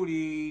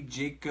Coyote,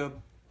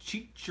 Jacob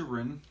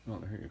Chicharin. Oh,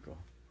 there you go.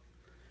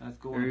 That's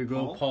going There you to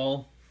go,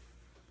 Paul.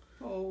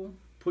 Oh,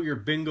 Put your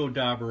bingo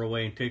dabber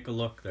away and take a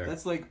look there.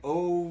 that's like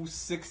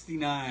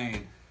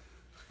 069.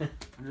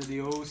 Under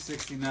the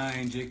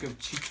 069, Jacob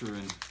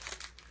Chicharin.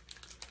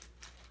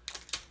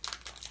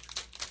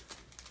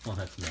 Well,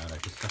 that's not.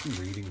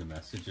 I'm reading the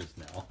messages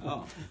now.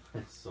 Oh,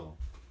 So,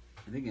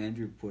 I think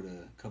Andrew put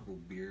a couple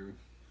beer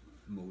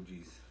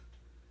emojis.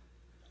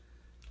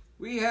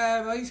 We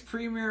have Ice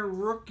Premier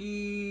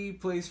rookie,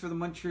 plays for the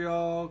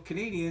Montreal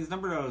Canadiens,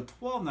 numbered out of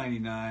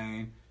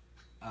 12.99.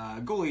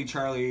 Goalie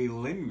Charlie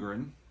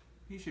Lindgren.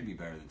 He should be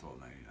better than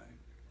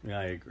 12.99. yeah,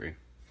 I agree.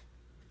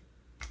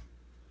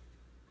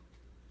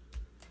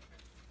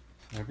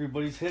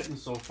 Everybody's hitting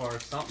so far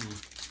something.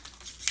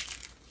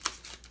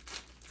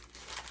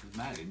 Is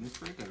Matt in this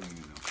break? I don't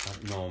even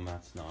know. No,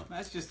 Matt's not.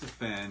 Matt's just a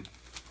fan.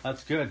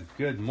 That's good.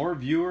 Good. More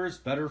viewers,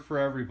 better for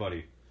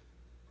everybody.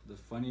 The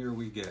funnier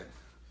we get.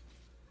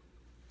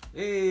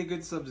 Hey,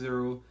 good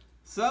Sub-Zero.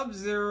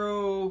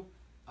 Sub-Zero,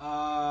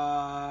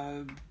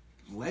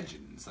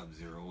 legend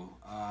Sub-Zero.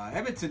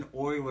 Edmonton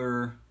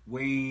Oiler,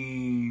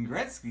 Wayne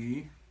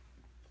Gretzky.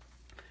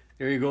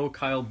 There you go,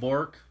 Kyle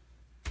Bork.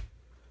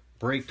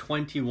 Break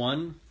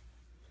 21.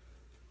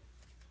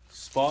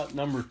 Spot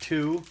number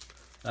 2.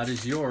 That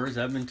is yours,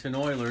 Edmonton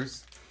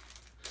Oilers.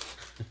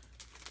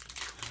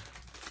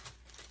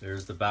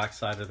 There's the back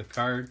side of the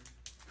card.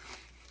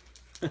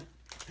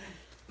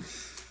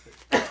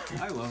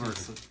 I love our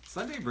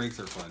Sunday breaks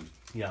are fun.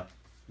 Yeah,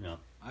 yeah.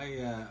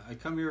 I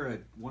come here at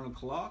 1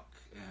 o'clock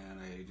and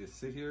I just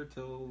sit here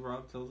till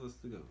Rob tells us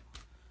to go.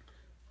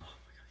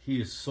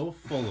 He is so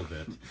full of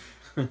it.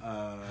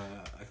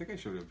 I think I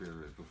showed up here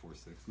right before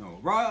 6. No,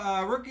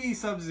 rookie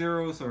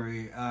Sub-Zero.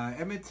 Sorry,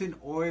 Edmonton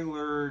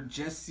Oiler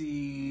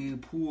Jesse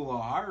Poole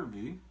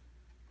Harvey.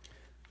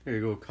 There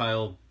you go,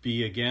 Kyle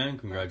B again.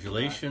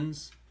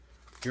 Congratulations.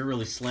 You're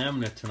really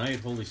slamming it tonight.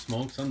 Holy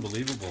smokes,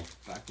 unbelievable.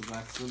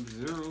 Back-to-back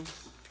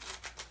Sub-Zeros.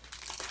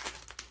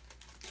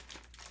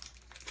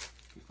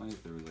 It'd be funny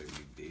if there was like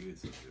a David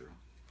Sub-Zero.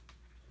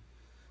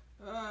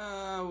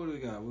 What do we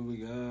got? What do we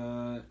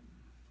got?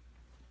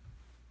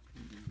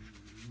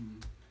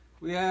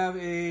 We have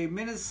a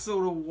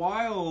Minnesota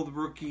Wild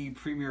rookie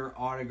premier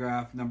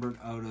autograph numbered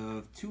out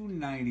of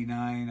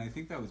 299. I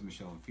think that was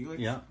Michelle and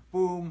Felix. Yeah.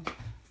 Boom.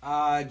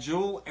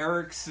 Joel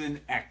Eriksson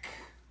Ek.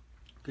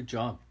 Good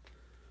job.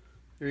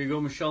 There you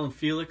go, Michelle and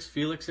Felix.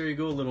 Felix, there you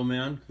go, little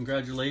man.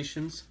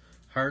 Congratulations.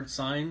 Hard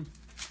sign.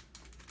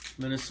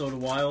 Minnesota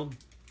Wild.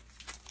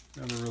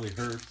 Never really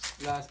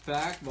hurts. Last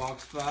pack,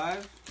 box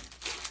 5.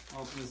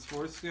 Ultimate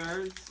Sports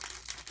Cards.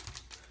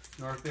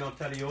 Northville,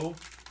 Ontario.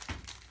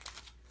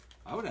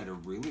 I would have had a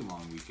really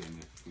long weekend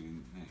if we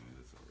didn't. Anyway,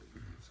 that's already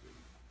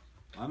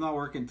good. I'm not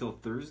working till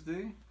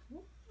Thursday.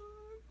 What?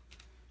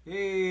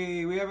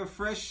 Hey, we have a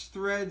Fresh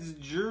Threads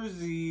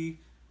jersey.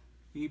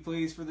 He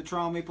plays for the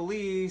Toronto Maple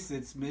Leafs.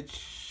 It's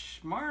Mitch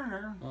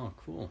Marner. Oh,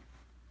 cool.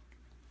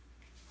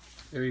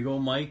 There you go,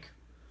 Mike.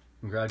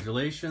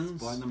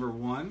 Congratulations. Spot number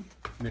 1.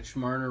 Mitch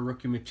Marner,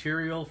 rookie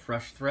material,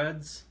 Fresh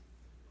Threads.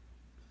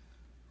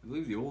 I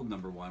believe the old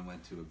number 1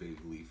 went to a big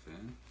Leaf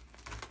fan.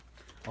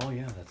 Oh,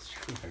 yeah, that's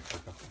true. I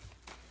forgot.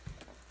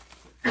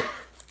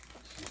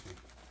 Excuse me.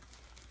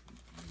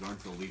 These aren't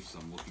the Leafs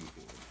I'm looking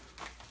for.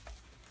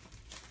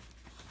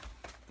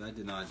 That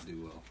did not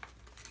do well.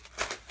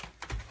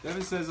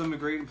 Devin says I'm a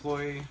great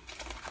employee.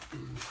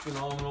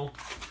 Phenomenal.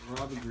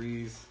 Rob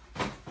agrees.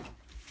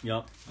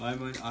 Yep.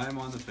 I'm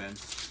on the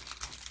fence.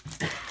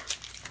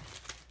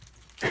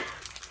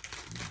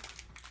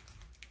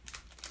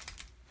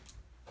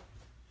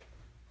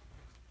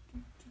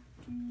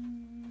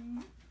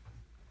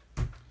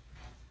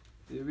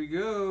 Here we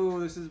go.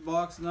 This is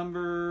box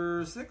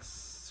number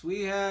 6.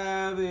 We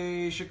have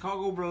a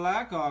Chicago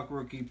Blackhawk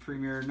rookie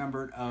premier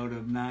numbered out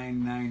of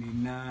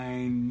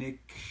 999. Nick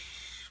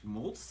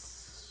Schmaltz.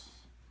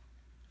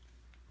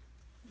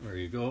 There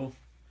you go.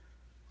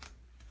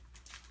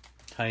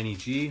 Tiny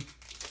G.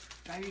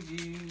 Tiny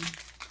G.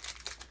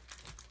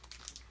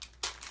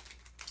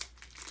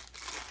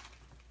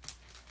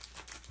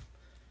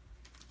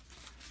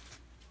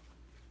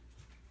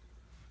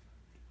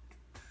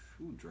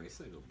 Ooh,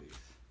 Draisaitl base.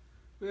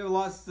 We have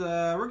lost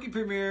rookie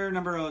premier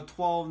number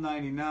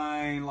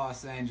 1299.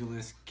 Los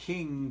Angeles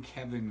King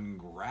Kevin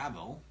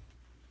Gravel.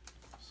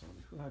 So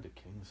who had the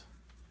Kings?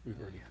 We've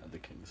already had the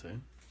Kings, eh?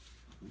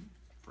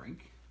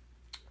 Frank.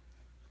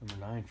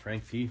 Number 9,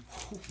 Frank P.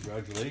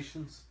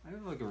 Congratulations. I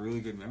have like a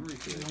really good memory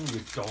for No, it.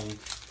 you don't.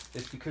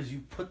 It's because you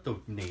put the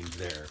names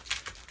there.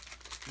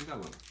 Look at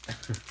look.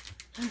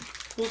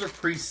 Those are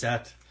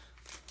preset.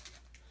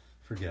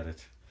 Forget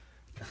it.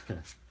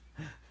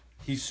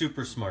 He's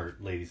super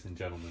smart, ladies and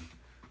gentlemen.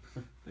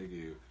 Thank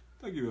you.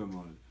 Thank you,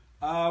 Emily.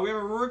 We have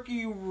a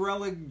rookie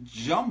relic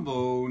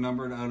jumbo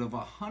numbered out of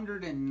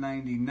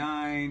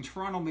 199.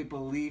 Toronto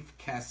Maple Leaf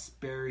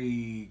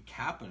Kasperi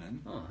Kapanen.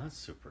 Oh, that's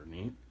super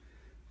neat.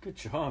 Good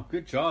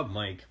job,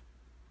 Mike.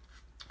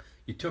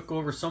 You took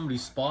over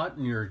somebody's spot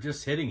and you're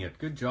just hitting it.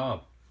 Good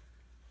job.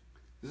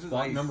 This is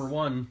Spot ice. number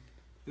 1.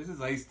 This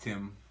is ice,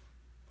 Tim.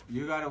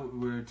 You gotta.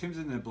 Where Tim's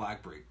in the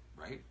black break,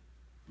 right?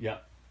 Yeah,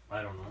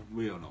 I don't know.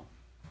 We don't know.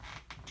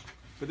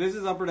 But this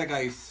is Upper Deck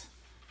Ice.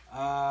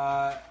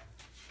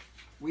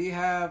 We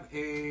have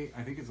a.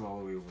 I think it's all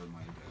the way over my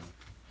desk.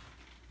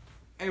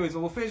 Anyway, so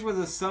we'll finish with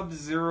a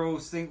Sub-Zero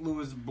St.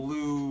 Louis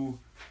Blue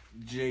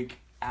Jake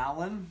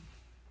Allen.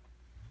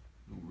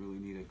 Don't really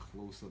need a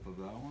close-up of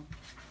that one.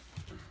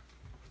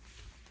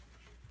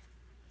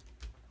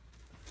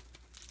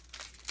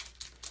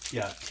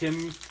 Yeah,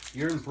 Tim,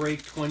 you're in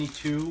break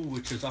 22,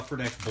 which is Upper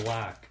Deck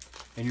Black,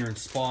 and you're in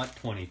spot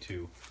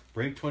 22.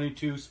 Break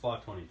 22,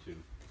 spot 22.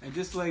 And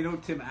just to let you know,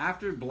 Tim,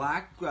 after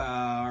Black,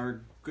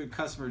 our good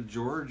customer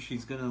George,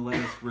 he's going to let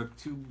us rip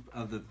 2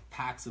 of the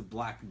packs of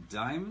Black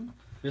Diamond.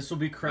 This will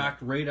be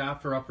cracked right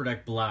after Upper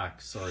Deck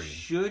Black, sorry.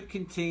 Should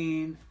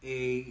contain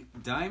a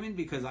diamond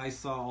because I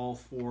saw all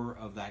 4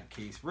 of that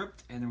case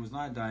ripped and there was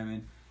not a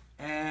diamond.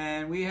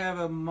 And we have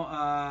a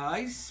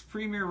Ice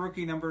Premier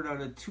rookie numbered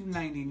out of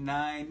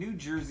 299, New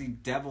Jersey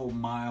Devil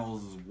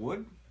Miles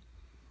Wood.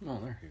 Oh,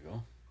 there you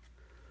go.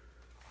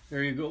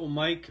 There you go,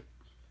 Mike.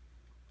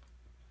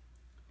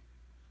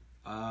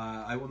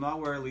 I will not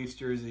wear a Leafs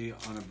jersey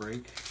on a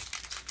break.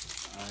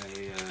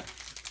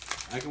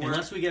 I can wear.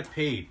 Unless we get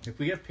paid. If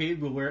we get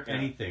paid, we'll wear Yeah.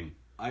 anything.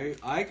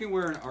 I can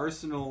wear an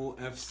Arsenal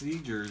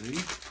FC jersey.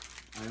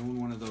 I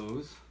own one of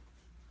those.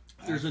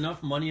 If there's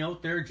enough money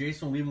out there,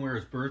 Jason will even wear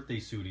his birthday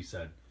suit, he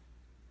said.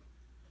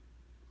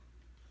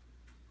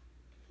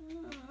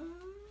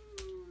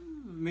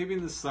 Maybe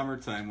in the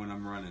summertime when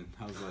I'm running.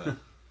 How's that?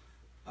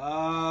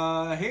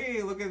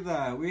 Hey, look at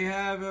that. We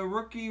have a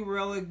rookie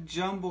relic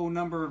jumbo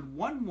numbered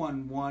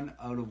 111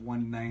 out of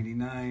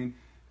 199.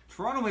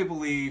 Toronto Maple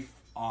Leaf,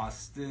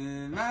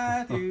 Austin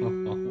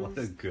Matthews. What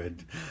a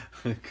good.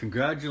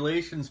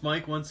 Congratulations,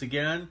 Mike, once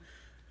again.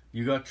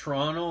 You got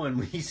Toronto, and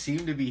we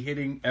seem to be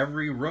hitting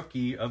every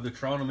rookie of the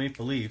Toronto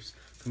Maple Leafs.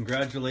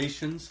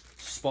 Congratulations.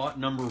 Spot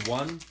number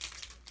 1.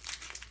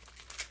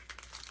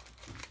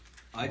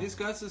 I just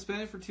got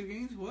suspended for 2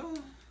 games? Well,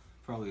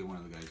 probably one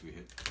of the guys we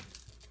hit.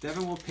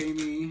 Devin will pay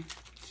me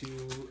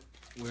to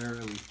wear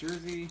a Leaf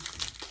jersey.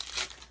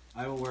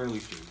 I will wear a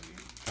Leaf jersey.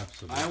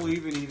 Absolutely. I will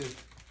even eat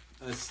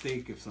a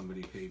steak if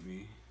somebody paid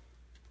me.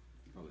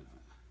 Probably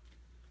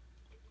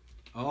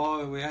not.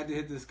 Oh, we had to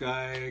hit this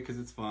guy because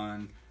it's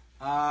fun.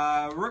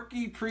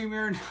 Rookie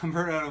premier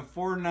number out of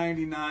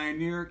 499,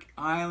 New York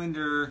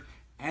Islander,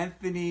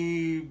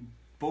 Anthony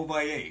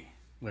Beauvillier.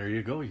 There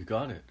you go. You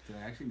got it. Did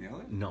I actually nail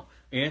it? No.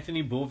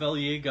 Anthony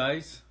Beauvillier,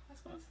 guys.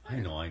 That's what I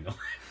said. I know.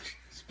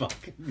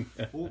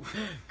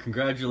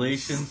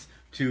 Congratulations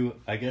to,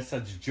 I guess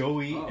that's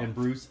Joey and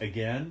Bruce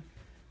again.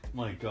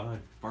 My God.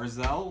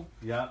 Barzell?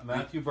 Yeah,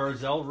 Matthew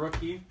Barzell,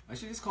 rookie. I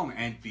should just call him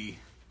Ant B.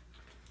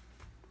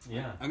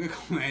 Yeah. I'm going to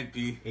call him Ant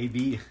B.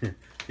 AB.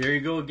 There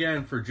you go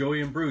again for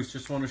Joey and Bruce.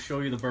 Just want to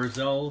show you the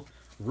Barzell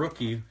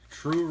rookie.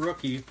 True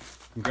rookie.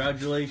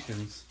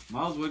 Congratulations.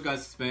 Miles Wood got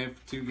suspended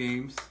for 2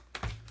 games.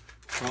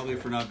 Probably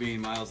for not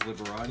being Miles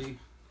Liberati.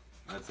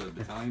 That's a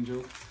battalion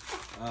joke.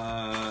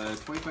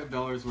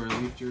 $25 wear a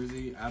Leaf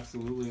jersey.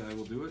 Absolutely, I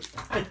will do it.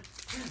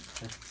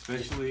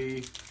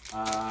 Especially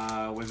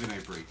Wednesday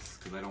night breaks,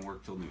 because I don't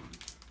work till noon.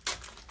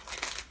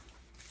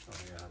 Oh,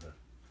 yeah.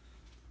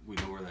 We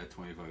know where that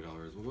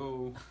 $25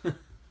 will go.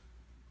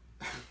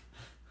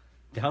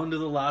 Down to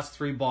the last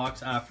 3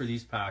 box after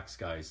these packs,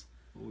 guys.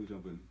 Holy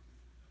jumping.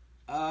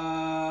 We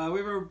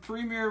have a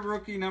premier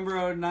rookie number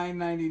out of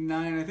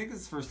 999. I think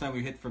this is the first time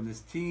we hit from this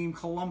team.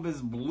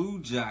 Columbus Blue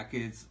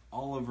Jackets,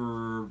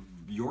 Oliver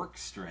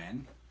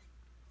Bjorkstrand.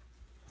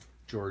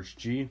 George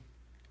G.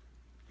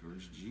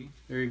 George G.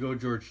 There you go,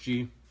 George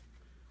G.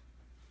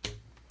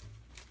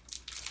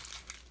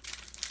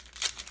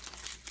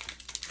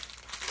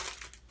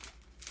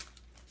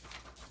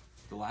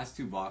 The last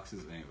 2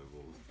 boxes, anyway,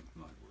 we'll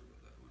not worry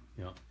about that one.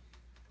 Yeah.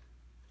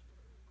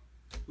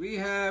 We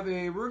have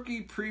a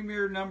rookie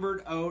premier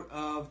numbered out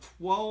of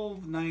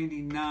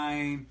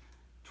 1299.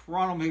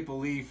 Toronto Maple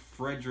Leaf,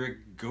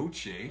 Frederick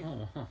Gauthier.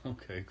 Oh,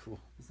 okay, cool.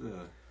 It's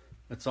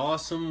That's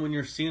awesome when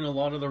you're seeing a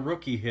lot of the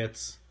rookie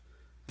hits.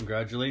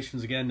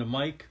 Congratulations again to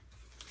Mike.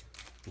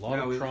 A lot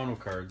of Toronto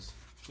cards.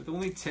 With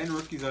only 10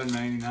 rookies out of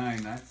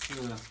 99, that's...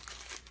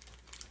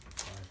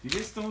 you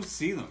just don't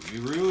see them.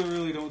 You really,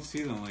 really don't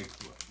see them. Like,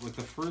 with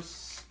the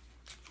first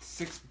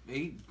 6,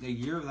 8, a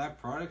year of that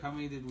product, how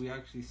many did we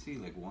actually see?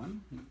 Like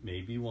 1?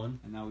 Maybe 1.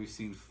 And now we've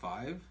seen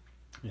 5?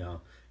 Yeah.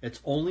 It's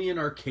only in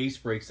our case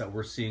breaks that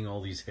we're seeing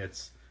all these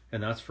hits.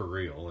 And that's for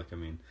real. Like, I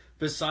mean,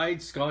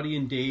 besides Scotty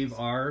and Dave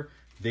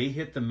they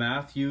hit the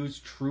Matthews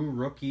True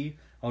Rookie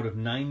out of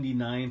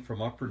 99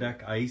 from Upper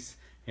Deck Ice.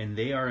 And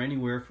they are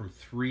anywhere from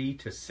 $3,000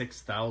 to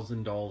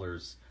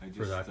 $6,000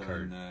 for that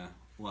card.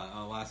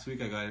 Last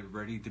week I got it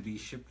ready to be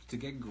shipped to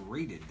get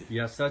graded.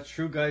 Yes, that's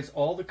true, guys.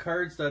 All the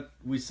cards that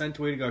we sent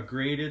away got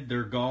graded.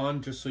 They're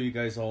gone, just so you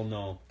guys all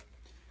know.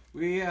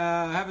 We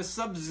have a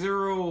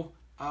Sub-Zero.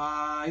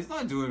 He's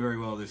not doing very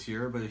well this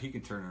year, but he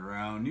can turn it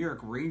around. New York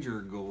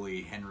Ranger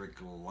goalie Henrik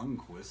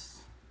Lundqvist.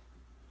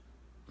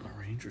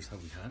 Rangers.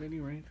 Have we had any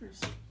Rangers?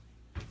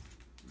 I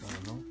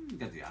don't know. We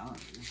got the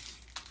Islanders.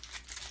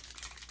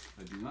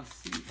 I do not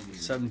see any.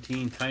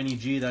 17. Tiny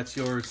G, that's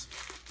yours.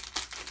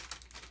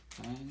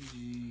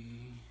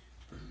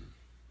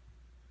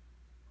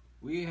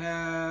 We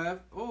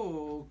have,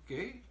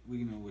 okay,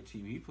 we know what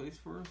team he plays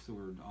for, so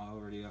we're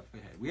already up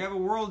ahead. We have a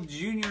World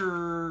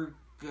Junior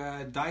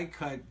die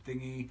cut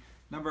thingy,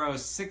 number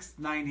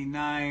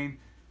 699,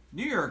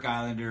 New York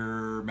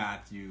Islander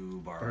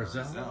Matthew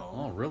Barzell.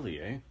 Oh, really,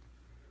 eh?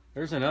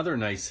 There's another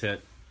nice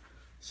hit.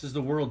 This is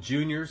the World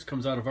Juniors,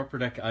 comes out of Upper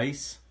Deck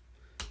Ice.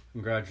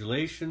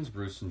 Congratulations,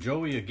 Bruce and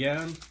Joey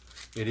again.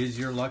 It is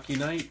your lucky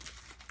night.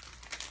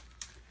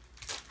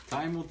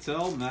 Time will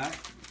tell, Matt.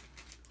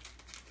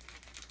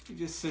 You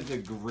just sent a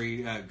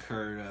great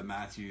card,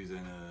 Matthews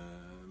and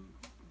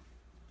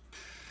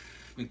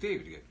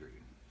McDavid to get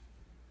graded.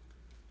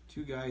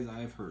 2 guys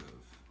I've heard of.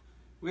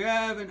 We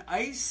have an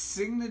Ice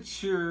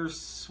Signature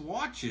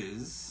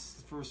Swatches.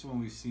 The first one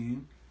we've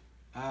seen.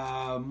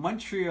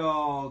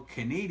 Montreal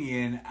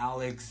Canadian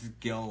Alex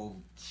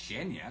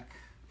Galchenyuk.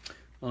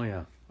 Oh,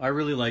 yeah. I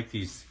really like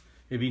these.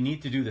 It'd be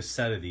neat to do the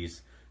set of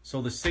these.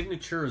 So the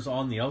signature is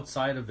on the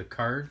outside of the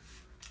card,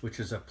 which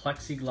is a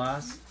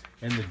plexiglass,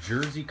 and the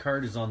jersey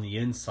card is on the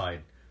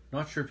inside.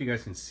 Not sure if you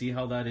guys can see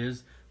how that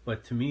is,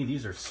 but to me,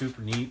 these are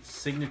super neat.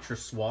 Signature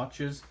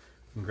swatches.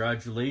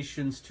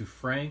 Congratulations to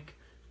Frank.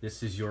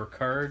 This is your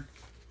card.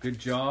 Good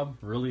job.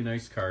 Really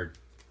nice card.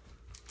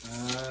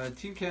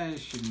 Team Canada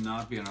should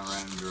not be on a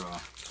random draw.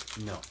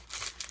 No.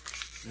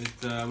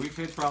 We've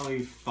hit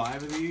probably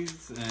 5 of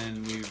these,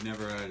 and we've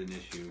never had an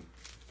issue.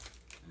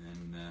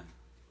 And I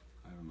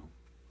don't know.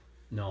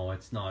 No,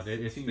 it's not.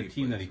 It's the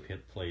team that he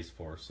plays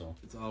for. So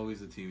it's always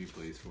the team he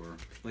plays for.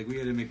 Like we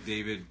had a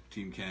McDavid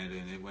Team Canada,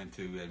 and it went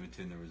to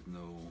Edmonton.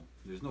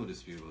 There's no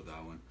dispute about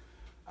that one.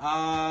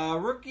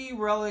 Rookie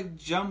relic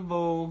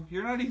jumbo.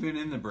 You're not even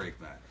in the break,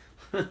 Matt.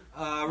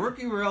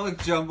 Rookie relic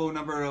jumbo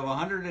number of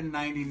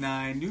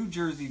 199. New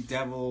Jersey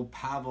Devil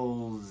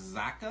Pavel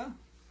Zacha.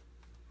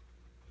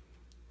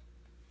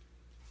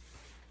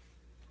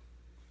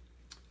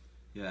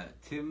 Yeah,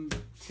 Tim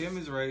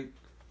is right.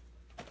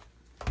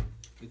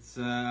 It's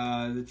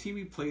the team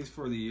he plays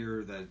for the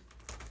year that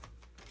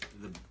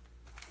the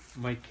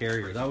Mike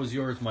Carrier. That was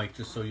yours, Mike,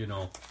 just so you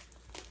know.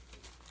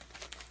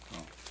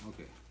 Oh,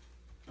 okay.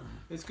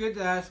 It's good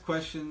to ask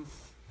questions.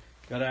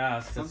 Gotta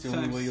ask. That's the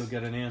only way you'll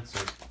get an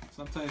answer.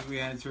 Sometimes we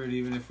answer it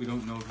even if we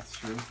don't know if it's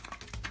true.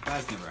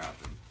 That's never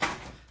happened.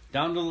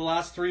 Down to the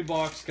last 3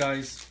 boxes,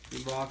 guys.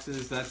 3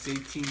 boxes, that's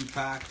 18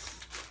 packs.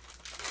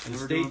 And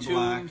stay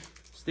tuned.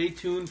 Stay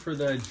tuned for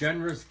the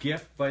generous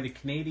gift by the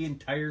Canadian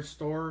Tire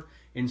Store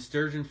in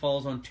Sturgeon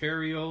Falls,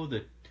 Ontario.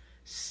 The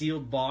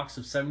sealed box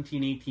of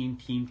 1718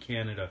 Team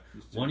Canada.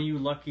 One of you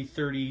lucky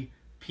 30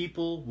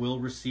 people will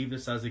receive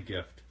this as a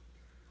gift.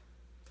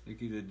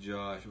 Thank you to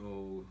Josh.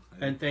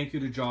 And thank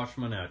you to Josh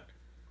Monette.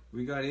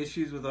 We got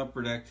issues with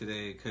Upper Deck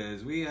today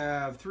because we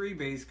have 3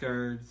 base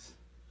cards.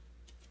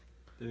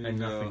 There and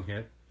you nothing go.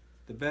 hit.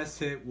 The best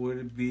hit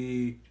would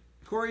be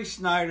Corey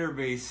Schneider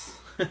base.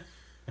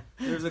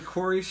 There's a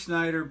Corey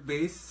Schneider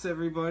base,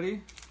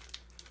 everybody.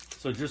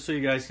 So just so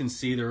you guys can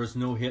see, there was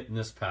no hit in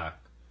this pack.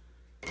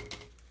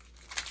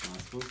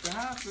 Not supposed to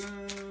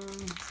happen.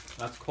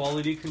 That's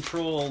quality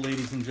control,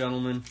 ladies and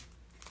gentlemen.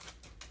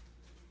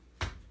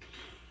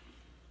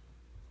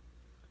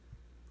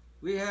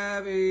 We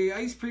have a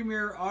Ice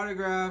Premier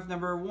autograph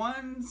number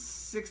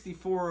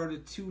 164 out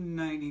of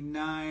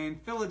 299.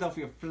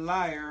 Philadelphia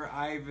Flyer,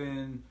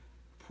 Ivan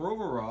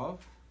Provorov.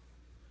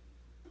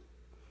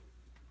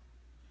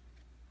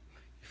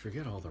 You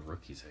forget all the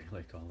rookies, eh?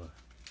 Like all the...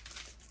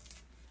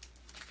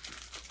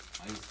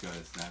 I just got a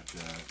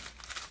Snapchat.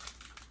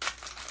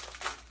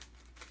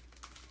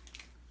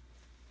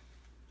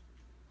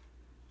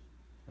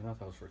 I thought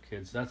that was for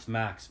kids. That's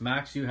Max.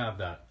 Max, you have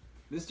that.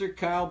 Mr.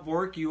 Kyle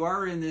Bork, you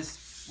are in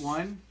this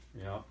one.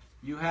 Yeah.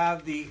 You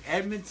have the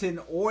Edmonton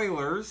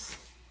Oilers.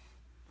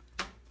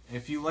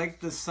 If you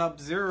like the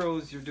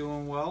Sub-Zeros, you're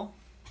doing well.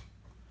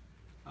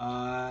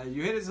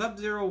 You hit a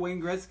Sub-Zero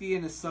Wayne Gretzky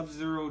and a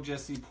Sub-Zero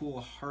Jesse Poole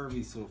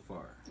Harvey so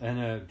far. And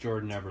a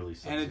Jordan Eberle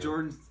Sub-Zero. And a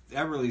Jordan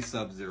Eberle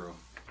Sub-Zero.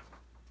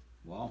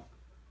 Wow.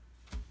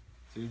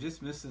 So you're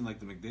just missing like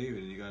the McDavid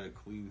and you got a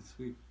clean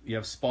sweep. You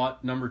have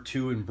spot number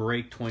 2 in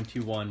break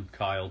 21,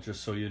 Kyle,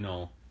 just so you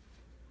know.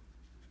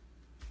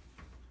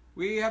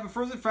 We have a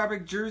Frozen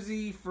Fabric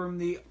jersey from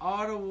the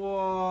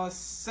Ottawa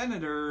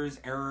Senators,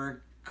 Erik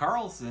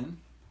Karlsson.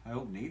 I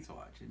hope Nate's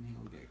watching.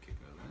 He'll get a kick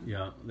out of that.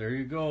 Yeah, there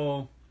you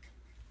go.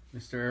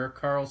 Mr. Erik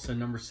Karlsson,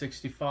 number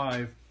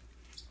 65.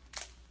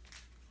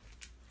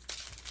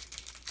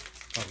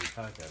 Probably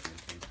pack that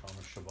in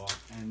Thomas Chabot.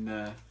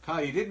 And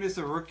Kyle, you did miss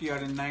a rookie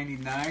out of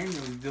 99. It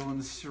was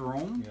Dylan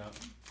Strome. Yeah.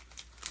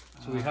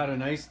 So we had a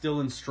nice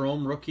Dylan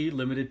Strome rookie,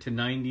 limited to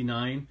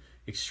 99.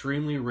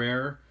 Extremely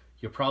rare.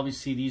 You'll probably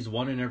see these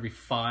 1 in every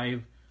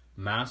 5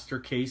 master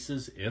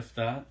cases, if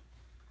that.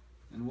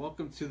 And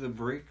welcome to the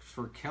break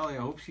for Kelly.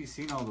 I hope she's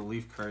seen all the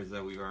Leaf cards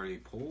that we've already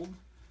pulled.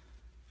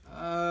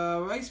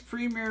 Ice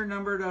Premier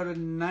numbered out of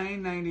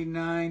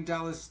 999.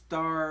 Dallas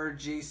Star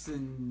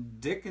Jason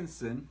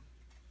Dickinson.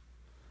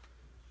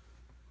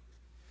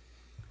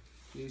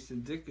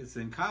 Jason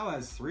Dickinson. Kyle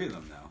has 3 of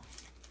them now.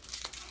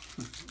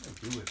 I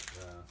do it.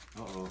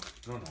 Uh-oh.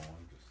 No,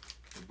 I'm just...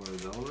 The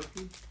Barzell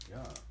rookie?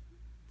 Yeah.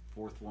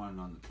 4th one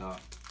on the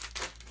top.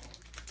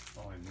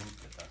 Oh, I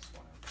moved it. That's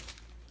why.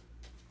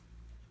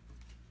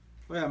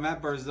 Oh yeah, Matt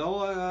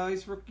Barzell,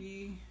 Ice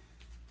rookie.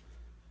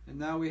 And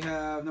now we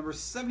have number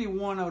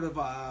 71 out of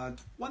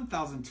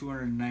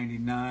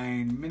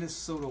 1,299.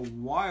 Minnesota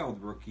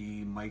Wild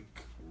rookie,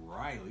 Mike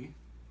Riley.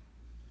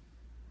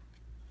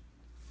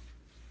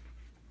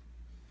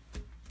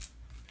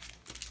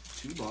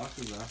 Two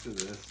boxes after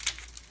this.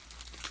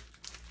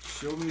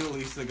 Show me the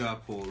least that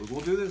got pulled.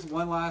 We'll do this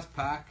one last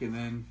pack and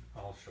then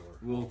I'll show her.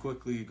 we'll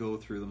quickly go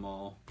through them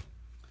all.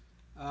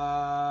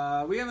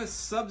 We have a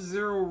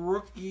Sub-Zero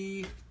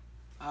rookie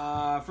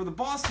for the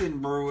Boston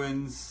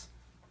Bruins,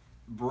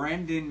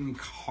 Brandon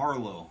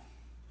Carlo.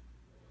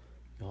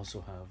 You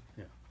also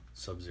have,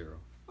 Sub-Zero.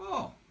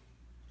 Oh.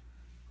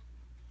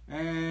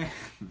 And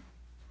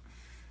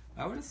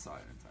I would have saw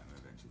it in time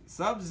eventually.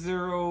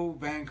 Sub-Zero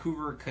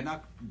Vancouver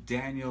Canuck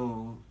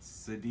Daniel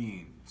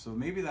Sedin. So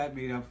maybe that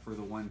made up for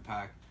the one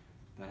pack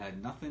that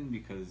had nothing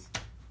because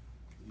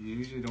you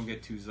usually don't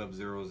get 2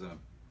 Sub-Zeros in a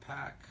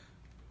pack.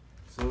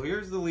 So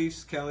here's the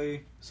Leafs,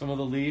 Kelly. Some of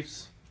the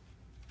Leafs.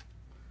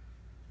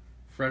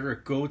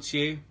 Frederick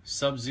Gauthier,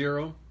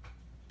 Sub-Zero.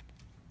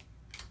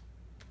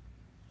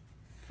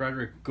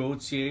 Frederick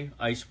Gauthier,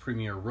 Ice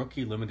Premier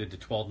Rookie, limited to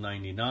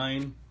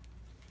 $12.99.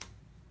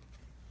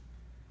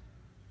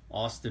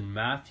 Austin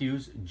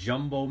Matthews,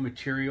 Jumbo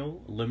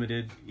Material,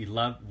 limited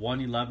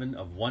 111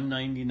 of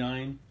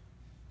 $199.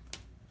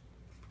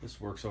 This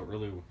works out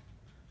really well.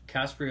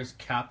 Kasperius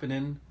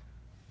Kapanen,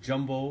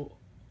 Jumbo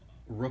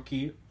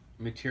Rookie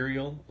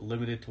Material,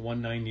 limited to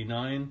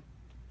 $199.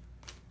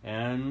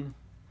 And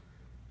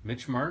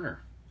Mitch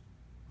Marner,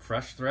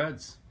 Fresh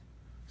Threads.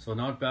 So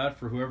not bad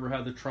for whoever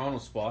had the Toronto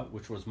spot,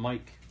 which was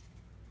Mike.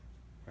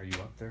 Are you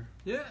up there?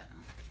 Yeah.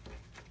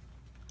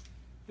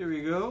 Here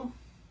we go.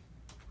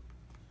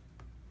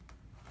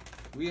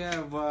 We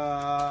have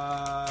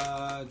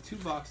 2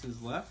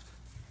 boxes left.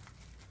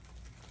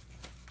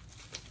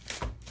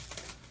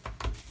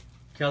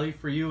 Kelly,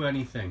 for you,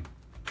 anything?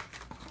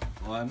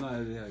 Well, I'm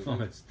not.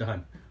 Oh, it's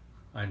done.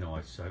 I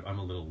know. I'm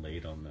a little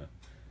late on the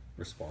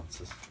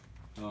responses.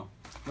 Oh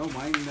no,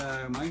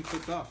 mine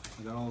clicked off.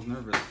 I got all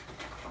nervous.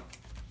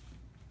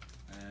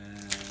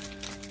 And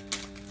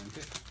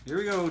okay. Here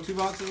we go. 2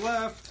 boxes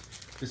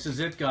left. This is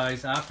it,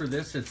 guys. After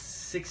this, it's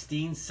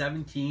 16,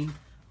 17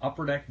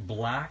 Upper Deck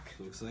Black.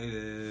 So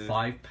excited.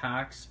 5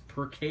 packs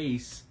per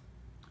case.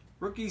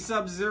 Rookie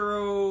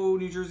Sub-Zero,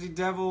 New Jersey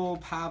Devil,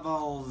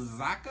 Pavel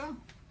Zacha.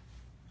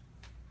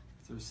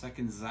 Is there a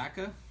second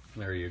Zacha?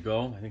 There you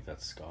go. I think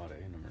that's Scott,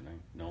 eh? Number 9.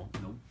 No.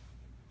 Nope.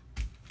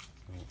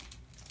 No.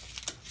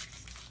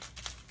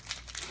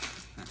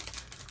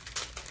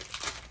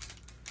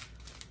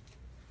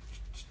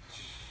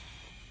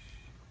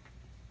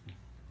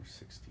 Or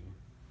 16.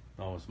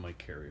 Oh, it was Mike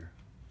Carrier.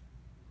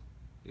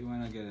 Hey, why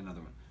not get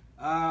another one?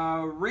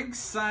 Rink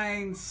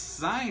sign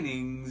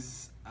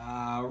signings.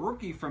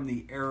 Rookie from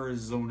the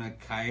Arizona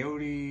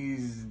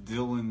Coyotes,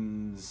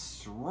 Dylan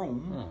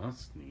Strome. Oh,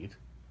 that's neat.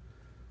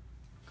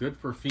 Good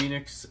for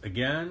Phoenix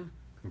again.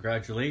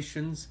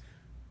 Congratulations.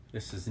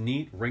 This is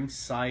neat.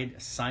 Rinkside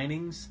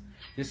signings.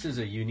 This is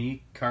a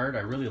unique card. I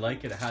really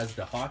like it. It has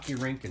the hockey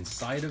rink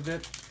inside of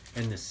it,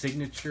 and the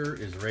signature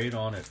is right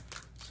on it.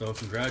 So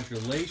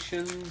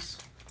congratulations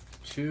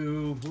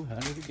to, who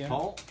had it again?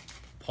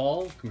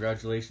 Paul.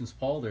 Congratulations,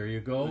 Paul. There you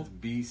go. That's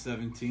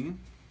B17.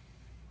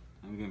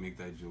 I'm going to make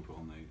that joke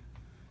all night.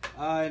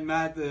 And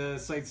Matt, the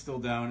site's still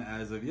down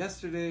as of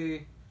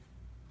yesterday.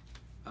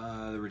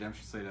 The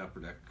redemption site Upper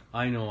Deck.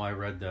 I know. I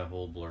read that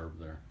whole blurb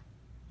there.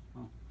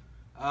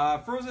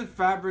 Frozen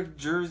fabric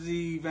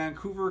jersey,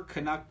 Vancouver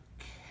Canuck,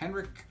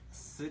 Henrik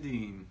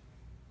Sedin.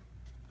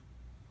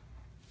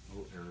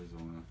 Oh,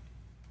 Arizona.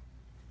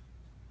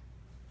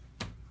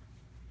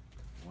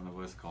 One of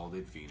us called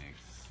it Phoenix.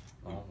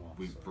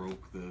 We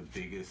broke the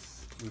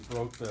biggest. We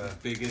broke the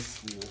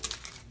biggest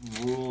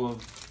rule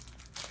of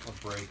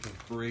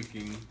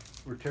breaking.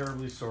 We're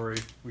terribly sorry.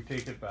 We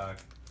take it back.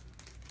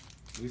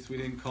 At least we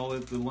didn't call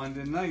it the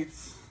London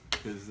Knights,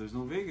 because there's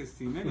no Vegas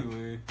team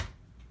anyway.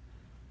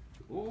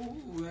 Oh,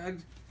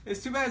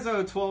 it's too bad it's out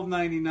of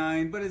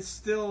 $12.99, but it's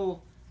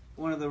still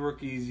one of the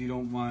rookies you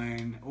don't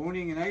mind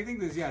owning. And I think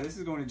this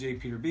is going to J.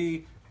 Peter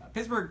B.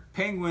 Pittsburgh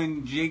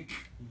Penguin Jake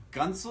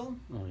Gunsel.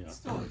 Oh yeah,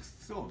 still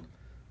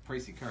a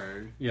pricey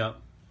card. Yeah,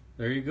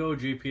 there you go,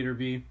 J. Peter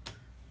B.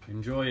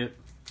 Enjoy it.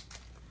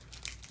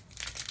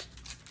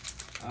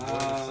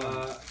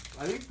 I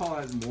think Paul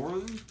has more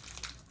than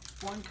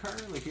one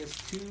card. Like he has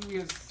 2, he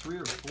has 3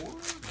 or 4. Yeah.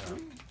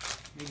 3?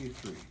 Maybe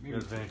 3. He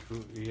has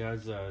Vancouver. He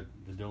has the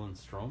Dylan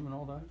Strome and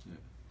all that. Yeah.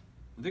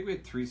 I think we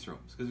had 3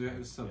 Stromes because we had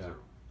a Sub-Zero.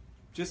 Yeah.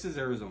 Just as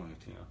Arizona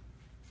team.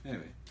 Yeah.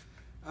 Anyway.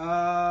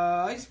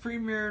 Ice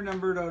Premier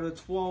numbered out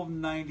of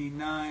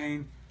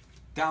 $12.99.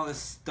 Dallas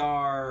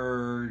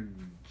Star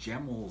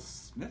Gemel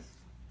Smith.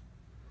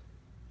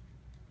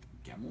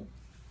 Gemel?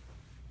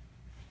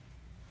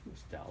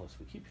 Who's Dallas?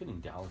 We keep hitting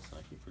Dallas and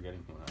I keep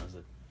forgetting who has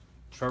it.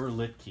 Trevor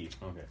Litke.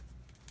 Okay.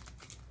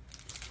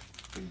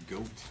 The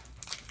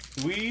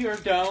GOAT. We are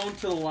down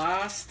to the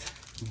last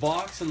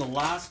box and the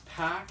last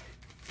pack.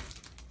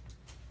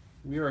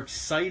 We are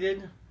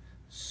excited.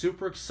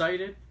 Super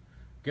excited.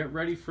 Get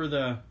ready for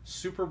the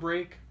super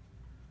break.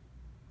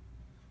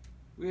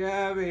 We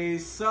have a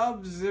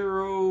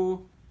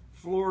Sub-Zero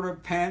Florida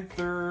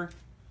Panther.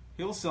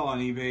 He'll sell on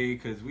eBay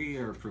because we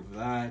are proof of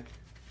that.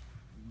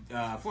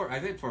 I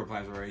think Florida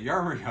Plans were right.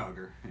 Yarmer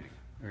Yager.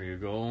 There you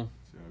go.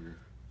 Yager.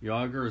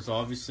 Yager is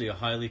obviously a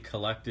highly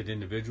collected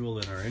individual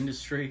in our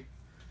industry.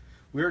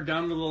 We're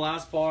down to the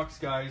last box,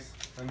 guys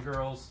and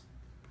girls.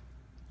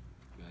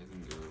 Guys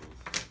and girls.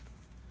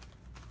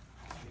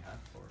 We have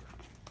Florida.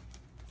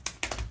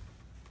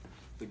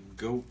 The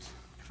GOAT.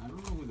 I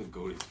don't know who the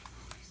GOAT is.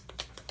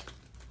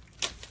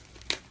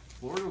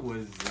 Florida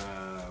was,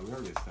 we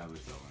already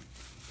established that one.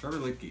 Trevor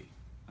Litke.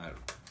 I don't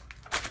know.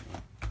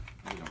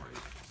 I think I'm right.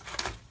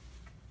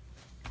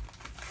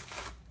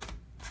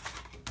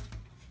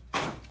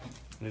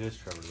 It is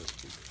Trevor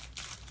Litke.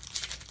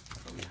 I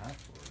thought we had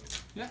Florida.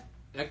 Yeah.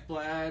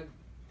 Ekblad.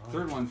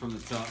 Third one from the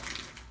top.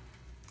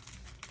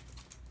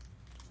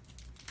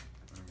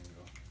 There we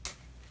go.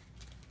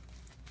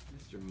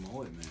 Mr.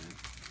 Mullet, man.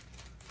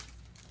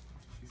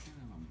 She's gonna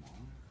have a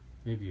mullet?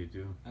 Maybe you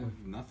do. I have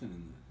nothing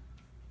in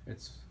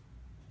It's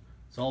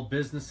It's all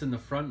business in the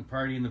front and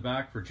party in the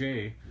back for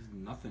Jay. There's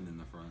nothing in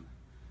the front.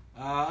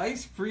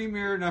 Ice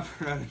Premier number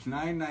out of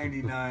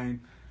 999.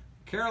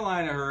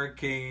 Carolina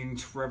Hurricane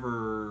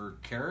Trevor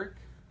Carrick.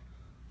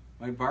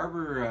 My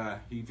barber,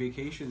 he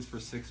vacations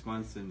for 6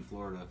 months in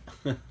Florida.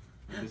 I'm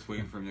just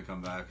waiting for him to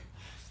come back.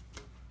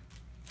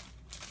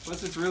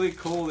 Plus, it's really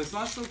cold. It's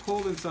not so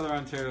cold in Southern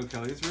Ontario,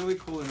 Kelly. It's really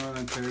cold in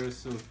Northern Ontario,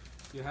 so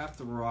you have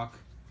to rock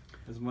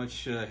as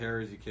much hair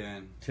as you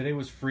can. Today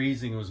was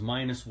freezing. It was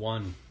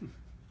 -1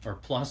 or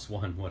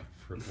 +1,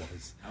 whatever it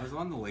was. I was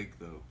on the lake,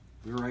 though.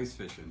 We were ice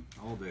fishing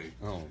all day.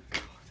 Oh,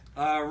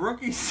 God.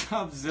 Rookie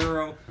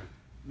Sub-Zero,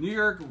 New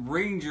York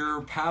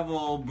Ranger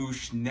Pavel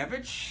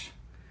Buchnevich.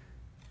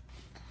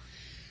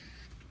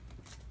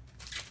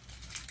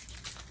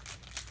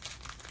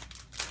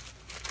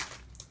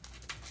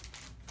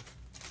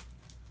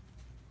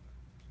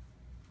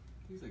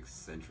 He's like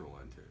Central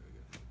Ontario,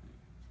 I guess.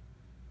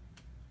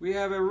 We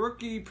have a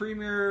rookie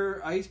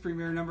Premier Ice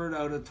Premier numbered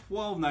out of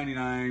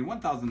 1299,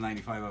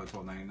 1095 out of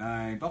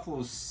 1299.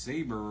 Buffalo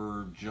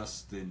Sabre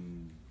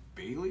Justin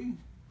Bailey.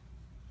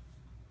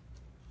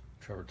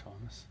 Trevor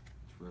Thomas.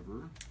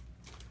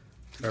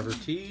 Trevor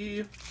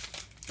T.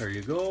 There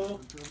you go.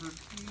 Trevor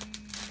T.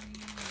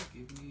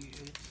 Give me a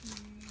T.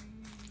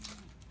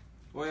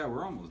 Oh yeah,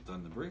 we're almost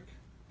done the break.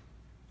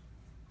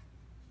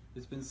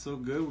 It's been so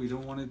good, we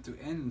don't want it to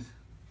end.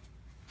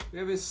 We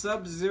have a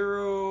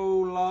Sub-Zero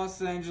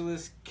Los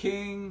Angeles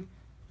King,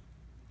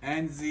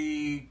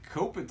 Anze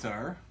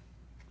Kopitar.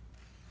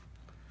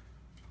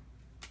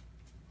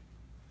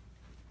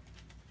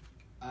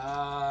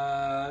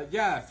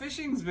 Yeah,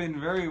 fishing's been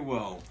very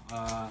well.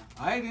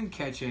 I didn't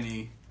catch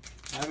any.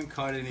 I haven't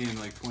caught any in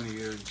like 20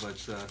 years, but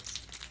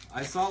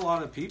I saw a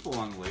lot of people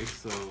on the lake,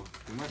 so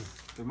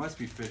there must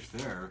be fish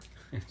there.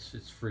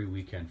 It's free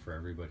weekend for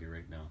everybody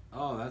right now.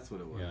 Oh, that's what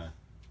it was. Yeah.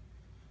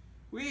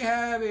 We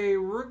have a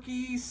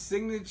rookie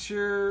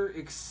signature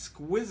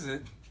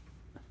exquisite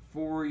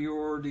for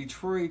your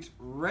Detroit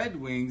Red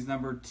Wings,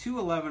 number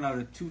 211 out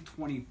of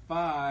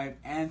 225,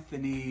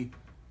 Anthony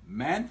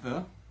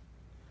Mantha.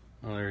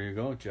 Oh, there you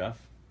go,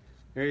 Jeff.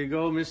 There you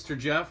go, Mr.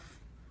 Jeff.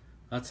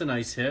 That's a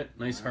nice hit.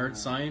 Nice hard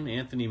sign.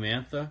 Anthony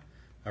Mantha,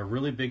 a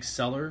really big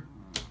seller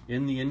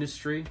in the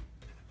industry.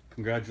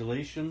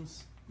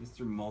 Congratulations.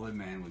 Mr. Mullet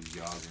Man was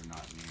Yager,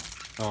 not me.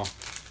 Oh,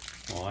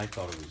 well, I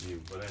thought it was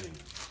you, but anyway.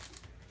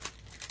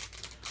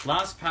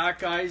 Last pack,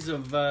 guys,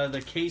 of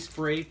the case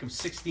break of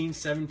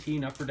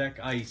 16-17 Upper Deck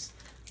Ice.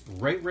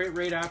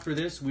 Right after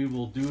this, we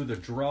will do the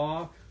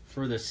draw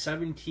for the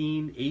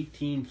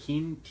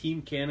 17-18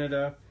 Team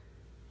Canada.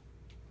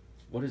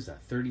 What is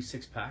that,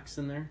 36 packs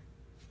in there?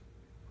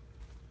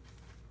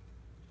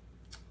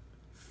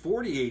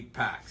 48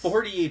 packs.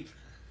 48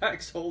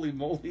 packs, holy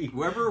moly.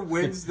 Whoever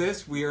wins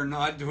this, we are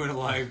not doing a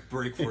live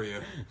break for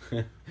you.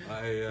 If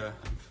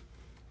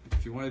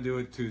you want to do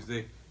it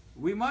Tuesday.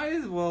 We might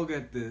as well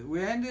get this.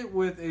 We end it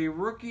with a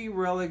rookie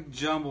relic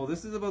jumble.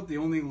 This is about the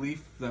only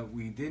Leaf that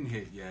we didn't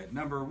hit yet.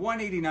 Number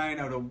 189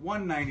 out of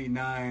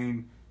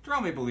 199.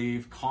 Toronto Maple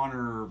Leaf,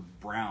 Connor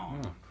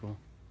Brown. Oh, cool.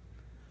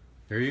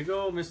 There you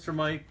go, Mr.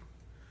 Mike.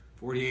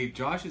 48.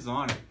 Josh is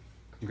on it.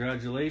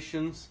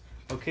 Congratulations.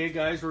 Okay,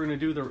 guys, we're going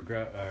to do the...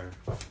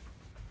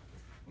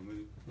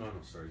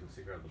 sorry. Let's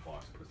grab the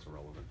box, but it's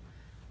irrelevant.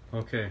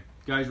 Okay,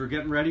 guys, we're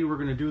getting ready. We're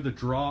going to do the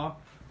draw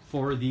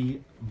for the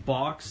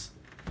box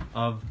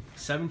of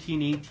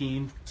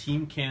 17-18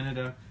 Team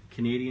Canada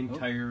Canadian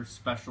Tire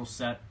Special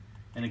Set.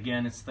 And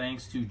again, it's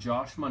thanks to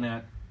Josh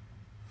Monette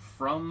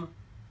from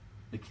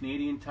the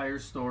Canadian Tire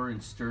Store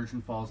in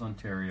Sturgeon Falls,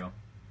 Ontario.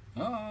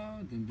 Oh,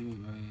 didn't do it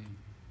right.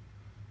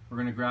 We're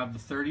going to grab the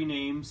 30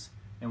 names,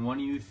 and one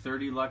of you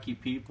 30 lucky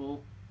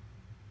people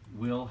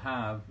will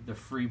have the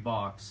free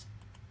box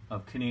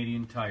of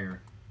Canadian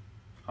Tire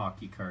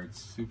hockey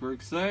cards. Super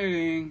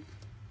exciting.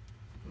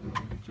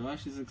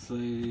 Josh is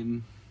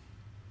excited.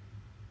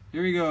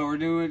 Here we go. We're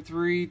doing it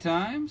 3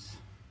 times.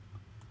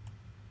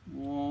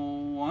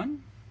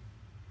 1,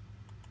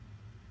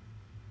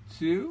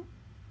 2.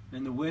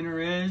 And the winner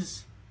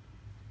is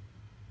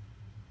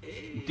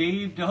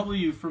Dave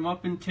W. from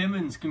up in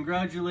Timmins.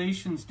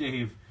 Congratulations,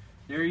 Dave.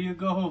 There you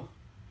go.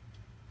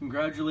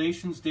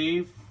 Congratulations,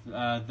 Dave.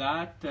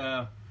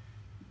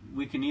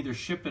 We can either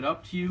ship it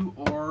up to you,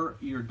 or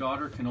your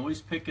daughter can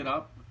always pick it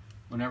up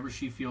whenever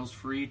she feels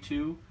free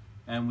to,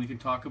 and we can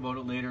talk about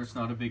it later. It's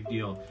not a big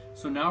deal.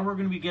 So now we're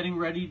going to be getting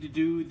ready to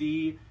do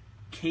the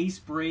case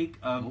break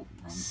of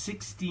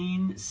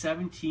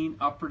 16-17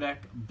 Upper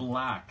Deck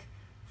Black.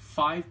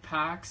 5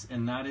 packs,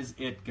 and that is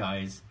it,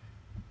 guys.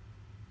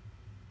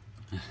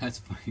 That's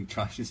funny.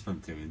 Josh is from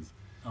Timmins.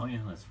 Oh, yeah,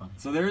 that's funny.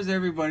 So there's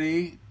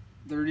everybody.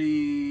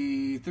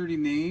 30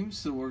 names.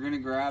 So we're going to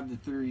grab the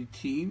 30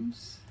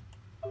 teams,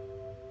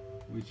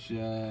 which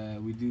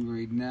we do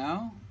right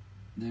now.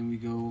 Then we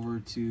go over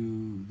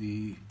to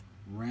the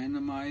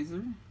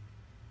randomizer.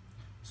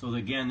 So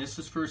again, this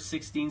is for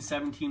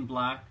 16-17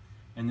 Black,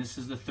 and this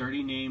is the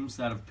 30 names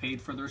that have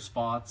paid for their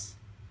spots.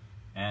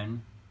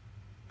 And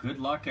good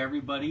luck,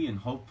 everybody, and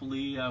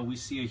hopefully we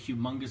see a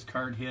humongous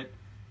card hit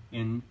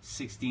in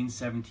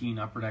 16-17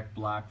 Upper Deck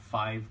Black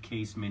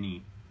 5-case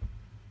mini.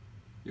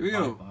 Here we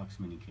go. 5-box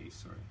mini case,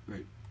 sorry.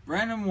 Right.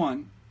 Random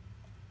 1.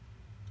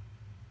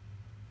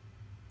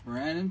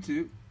 Random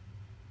 2.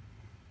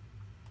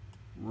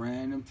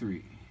 Random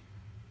 3.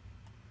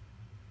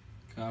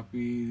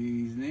 Copy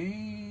these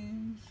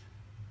names.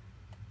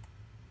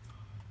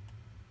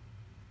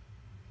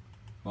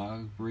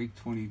 Break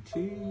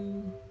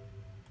 22.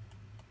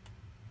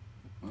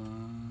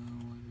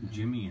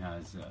 Jimmy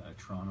has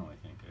Toronto, I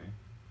think, eh?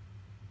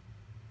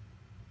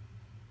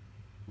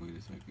 Wait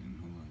a second.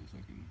 Hold on a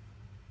second.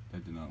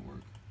 That did not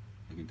work.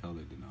 I can tell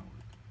that did not work.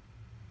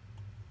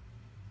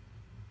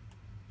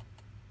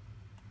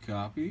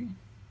 Copy.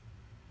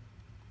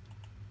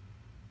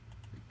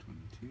 Break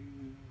 22.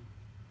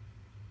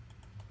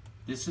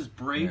 This is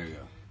break There you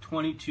go.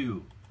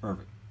 22.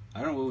 Perfect.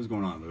 I don't know what was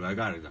going on, but I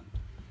got it done.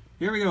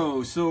 Here we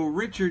go. So,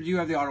 Richard, you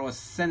have the Ottawa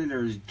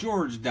Senators,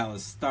 George,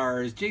 Dallas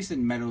Stars,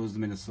 Jason Meadows, the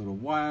Minnesota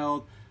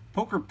Wild,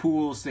 Poker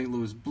Pool, St.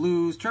 Louis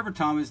Blues, Trevor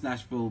Thomas,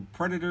 Nashville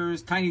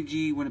Predators, Tiny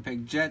G,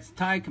 Winnipeg Jets,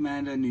 Ty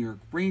Commanda, New York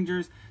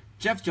Rangers,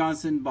 Jeff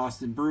Johnson,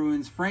 Boston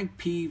Bruins, Frank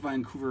P,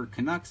 Vancouver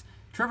Canucks,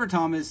 Trevor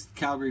Thomas,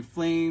 Calgary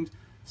Flames,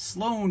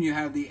 Sloan, you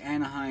have the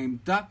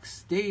Anaheim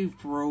Ducks, Dave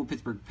Perot,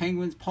 Pittsburgh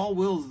Penguins, Paul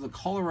Wills, the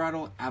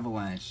Colorado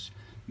Avalanche,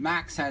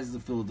 Max has the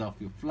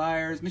Philadelphia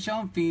Flyers,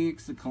 Michelle and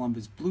Phoenix, the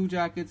Columbus Blue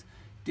Jackets,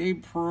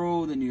 Dave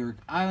Perot, the New York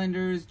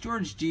Islanders,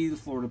 George G, the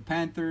Florida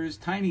Panthers,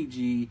 Tiny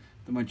G,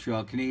 the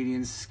Montreal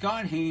Canadiens,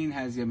 Scott Hain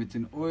has the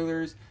Edmonton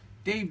Oilers,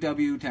 Dave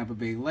W, Tampa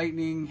Bay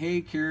Lightning,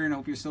 hey Kieran, I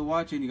hope you're still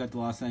watching, you got the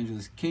Los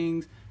Angeles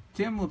Kings,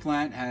 Tim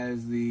LaPlante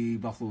has the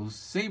Buffalo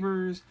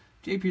Sabres,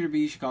 J. Peter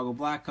B, Chicago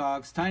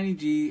Blackhawks, Tiny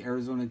G,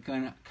 Arizona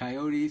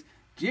Coyotes,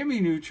 Jimmy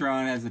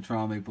Neutron has the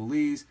Toronto Maple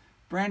Leafs,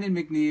 Brandon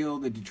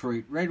McNeil, the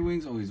Detroit Red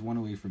Wings, always one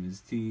away from his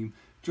team.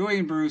 Joy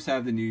and Bruce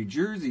have the New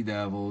Jersey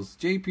Devils.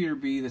 J. Peter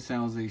B, the San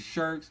Jose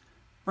Sharks.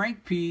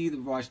 Frank P,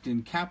 the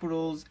Washington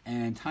Capitals.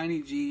 And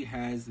Tiny G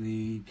has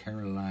the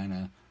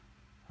Carolina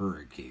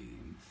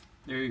Hurricanes.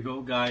 There you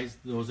go, guys.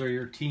 Those are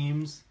your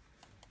teams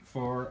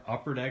for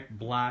Upper Deck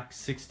Black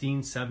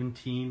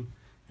 16-17.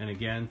 And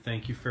again,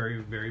 thank you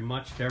very, very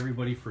much to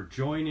everybody for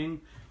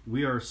joining.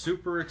 We are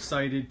super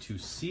excited to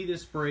see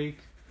this break.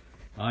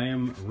 I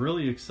am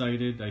really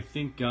excited. I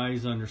think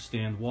guys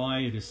understand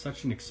why. It is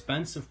such an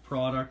expensive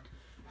product.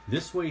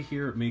 This way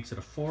here, it makes it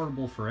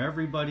affordable for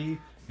everybody.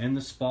 And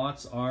the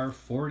spots are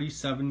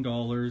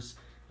 $47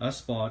 a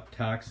spot,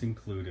 tax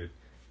included.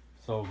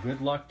 So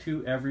good luck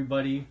to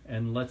everybody,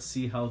 and let's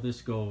see how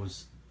this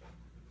goes.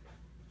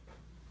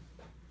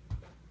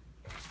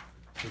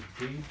 So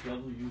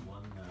JW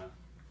won that.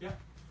 Yeah.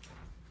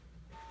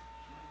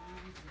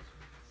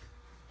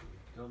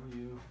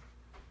 W.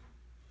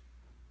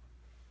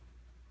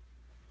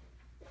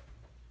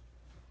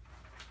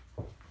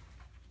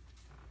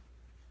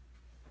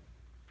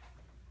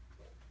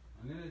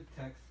 I'm going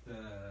to text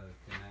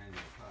Command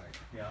Hi.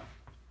 Yeah.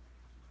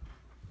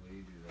 Will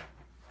you do that?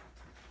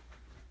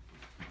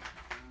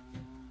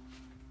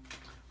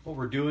 What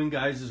we're doing,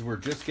 guys, is we're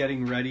just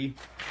getting ready.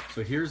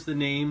 So here's the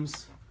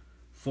names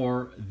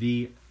for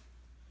the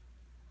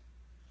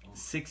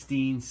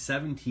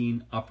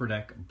 16-17 Upper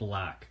Deck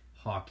Black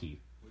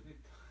hockey. What did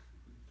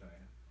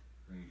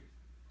Rangers?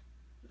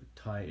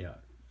 Ty, yeah.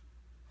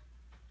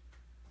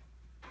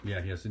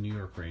 Yeah, he has the New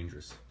York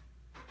Rangers.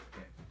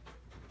 Okay.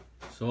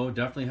 So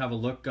definitely have a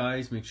look,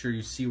 guys. Make sure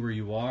you see where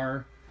you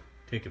are.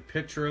 Take a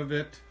picture of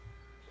it.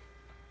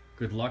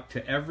 Good luck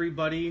to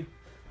everybody.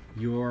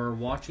 You're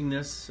watching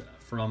this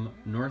from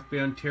North Bay,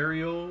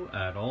 Ontario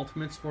at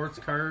Ultimate Sports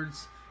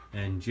Cards.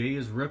 And Jay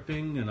is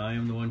ripping, and I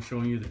am the one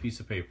showing you the piece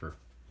of paper.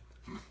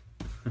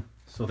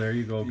 So there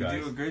you go, guys.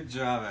 You do a good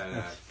job at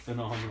that. That's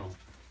phenomenal.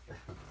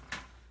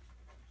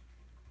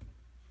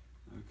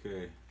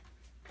 Okay.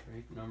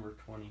 Break number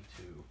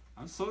 22.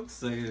 I'm so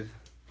excited.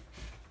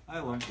 I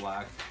love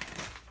black.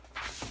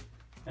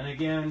 And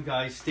again,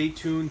 guys, stay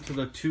tuned to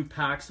the 2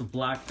 packs of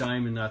Black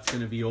Diamond. That's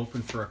going to be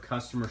open for a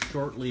customer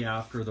shortly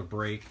after the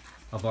break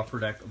of Upper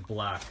Deck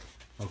Black.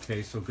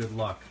 Okay, so good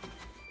luck.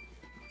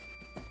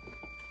 I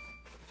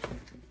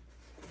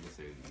guess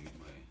I didn't need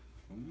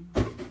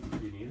my phone.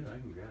 If you need it, I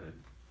can get it.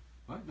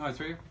 What? No, it's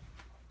right here.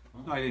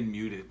 No, I didn't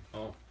mute it.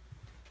 Oh.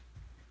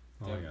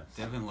 Oh, yes.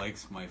 Devin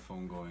likes my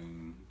phone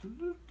going.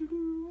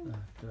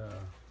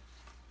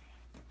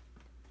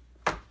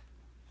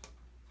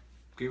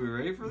 Okay, we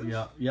ready for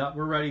this? Yeah,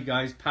 we're ready,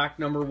 guys. Pack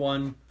number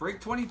 1. Break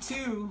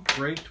 22.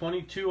 Break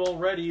 22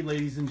 already,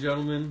 ladies and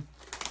gentlemen.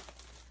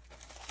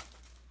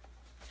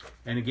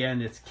 And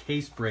again, it's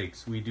case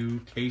breaks. We do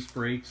case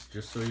breaks,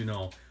 just so you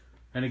know.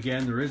 And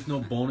again, there is no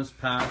bonus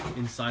pack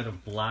inside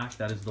of black.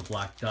 That is the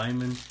Black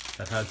Diamond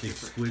that has the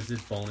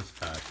exquisite bonus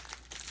pack.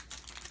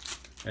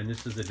 And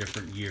this is a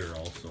different year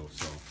also,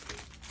 so.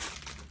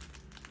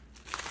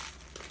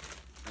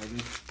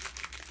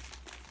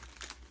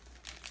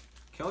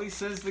 Kelly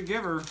says the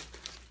giver.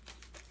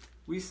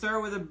 We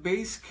start with a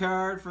base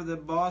card for the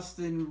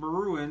Boston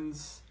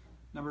Bruins,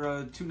 number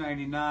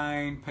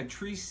 299,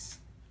 Patrice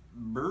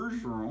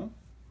Bergeron.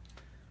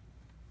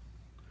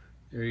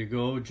 There you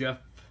go, Jeff.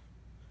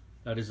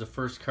 That is the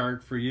first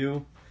card for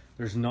you.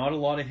 There's not a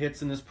lot of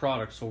hits in this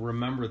product, so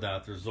remember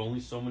that. There's only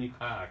so many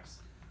packs.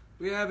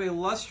 We have a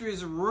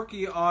illustrious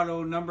rookie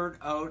auto numbered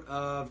out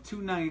of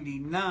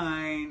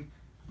 299.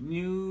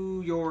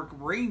 New York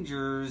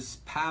Rangers,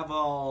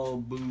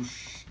 Pavel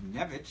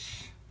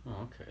Buchnevich.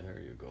 Oh, okay, there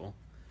you go.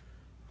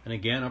 And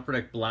again, Upper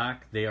Deck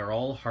Black. They are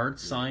all hard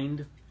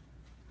signed.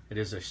 It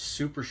is a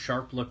super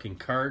sharp looking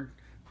card.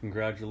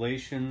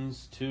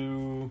 Congratulations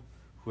to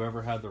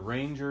whoever had the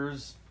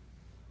Rangers.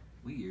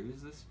 What year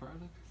is this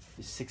product?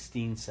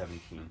 16-17.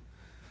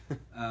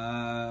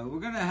 We're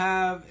gonna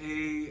have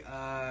a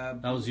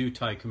That was you,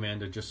 Ty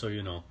Commander, just so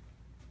you know.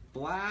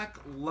 black.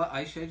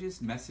 I should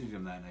just message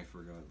him that and I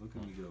forgot. Look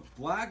at me go.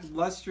 Black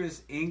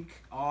lustrous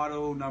ink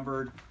auto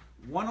numbered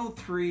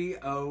 103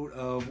 out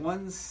of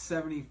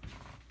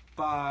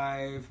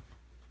 175.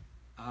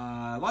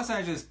 Los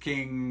Angeles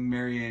King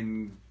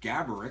Marian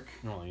Gaborik.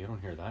 No, you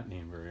don't hear that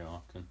name very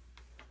often.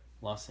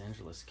 Los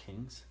Angeles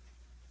Kings.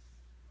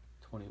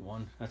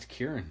 21. That's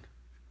Kieran.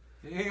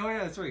 Hey, oh yeah,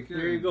 that's right.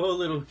 Kieran. There you go,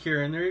 little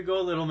Kieran. There you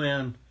go, little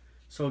man.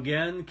 So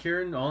again,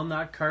 Kieran, on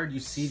that card,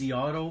 you see the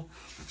auto.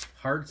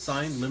 Hard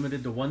signed,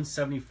 limited to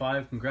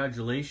 175.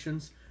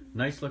 Congratulations.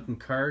 Nice looking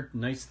card.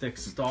 Nice thick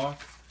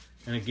stock.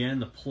 And again,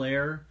 the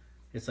player,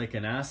 it's like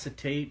an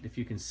acetate. If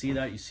you can see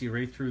that, you see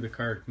right through the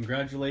card.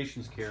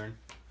 Congratulations, Kieran.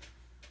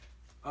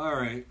 All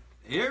right,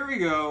 here we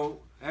go.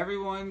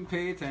 Everyone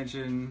pay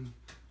attention.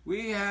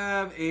 We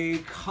have a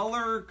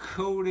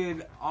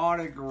color-coded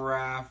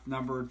autograph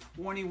number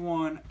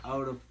 21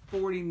 out of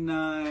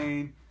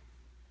 49.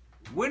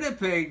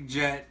 Winnipeg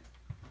Jet,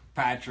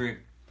 Patrick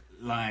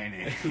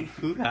Laine.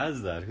 Who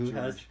has that? Who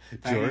has George?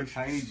 George?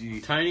 Tiny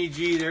G. Tiny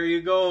G, there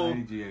you go.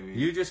 Tiny G, I mean.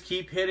 You just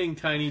keep hitting,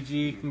 Tiny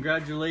G.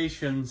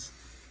 Congratulations.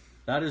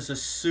 That is a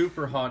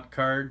super hot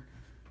card.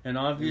 And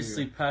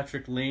obviously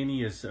Patrick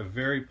Laine is a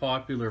very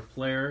popular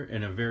player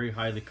and a very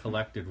highly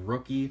collected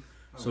rookie.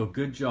 So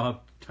good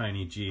job,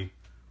 Tiny G.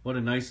 What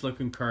a nice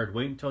looking card.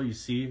 Wait until you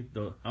see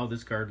how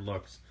this card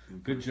looks.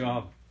 Good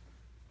job.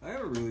 I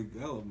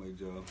love my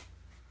job.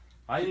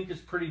 I think it's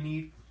pretty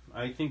neat.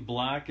 I think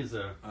black is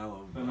a I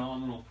love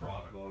phenomenal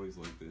product. I've always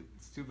liked it.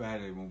 It's too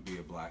bad it won't be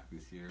a black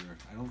this year.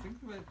 I don't think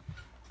of it.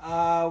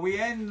 We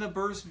end the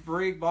burst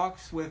break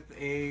box with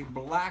a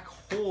black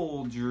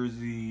hole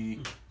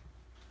jersey.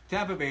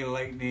 Tampa Bay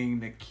Lightning,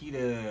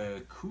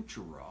 Nikita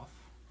Kucherov.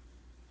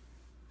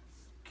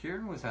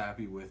 Kieran was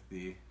happy with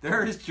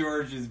there's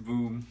George's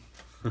boom.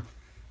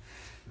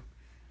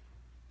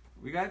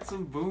 We got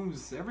some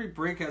booms. Every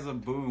break has a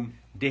boom.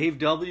 Dave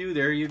W,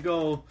 there you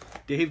go.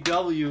 Dave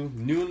W,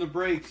 new in the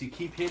breaks. You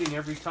keep hitting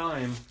every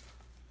time.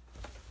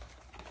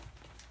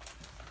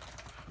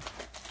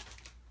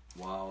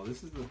 Wow,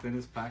 this is the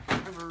thinnest pack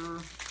ever.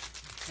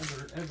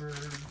 Ever.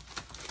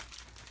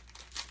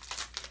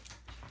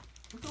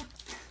 Look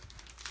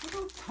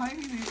how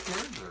tiny these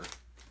cards are.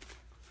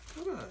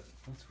 Look at that.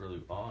 That's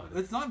really odd.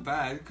 It's not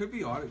bad. It could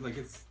be odd. Like,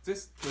 it's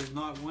just, there's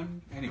not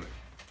one. Anyway,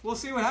 we'll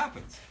see what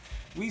happens.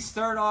 We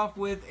start off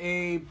with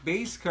a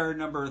base card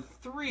number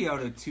 3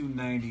 out of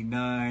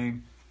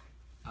 299.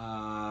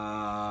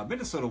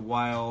 Minnesota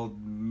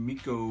Wild,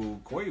 Mikko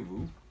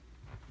Koivu.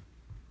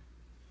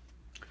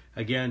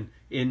 Again,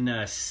 in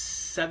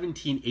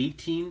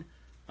 17-18,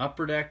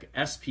 Upper Deck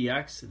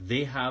SPX,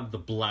 they have the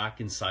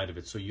black inside of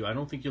it. So I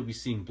don't think you'll be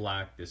seeing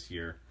black this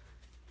year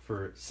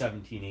for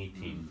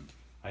 17-18.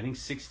 I think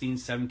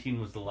 16-17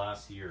 was the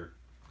last year.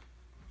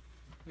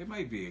 It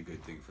might be a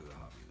good thing for the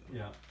hobby, though.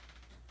 Yeah.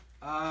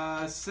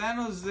 San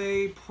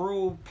Jose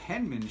Pro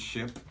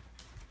Penmanship. Did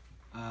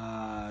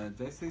I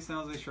say San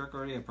Jose Shark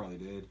already? I probably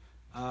did.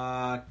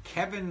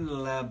 Kevin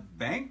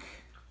LeBanc.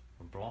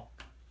 Block.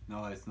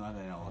 No, it's not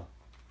an L.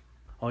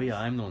 Oh yeah,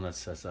 I'm the one that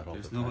says that all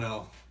There's the no time.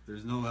 L.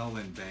 There's no L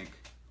in bank.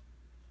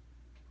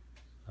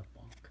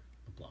 LeBlanc.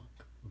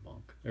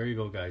 There you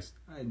go, guys.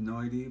 I had no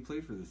idea he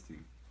played for this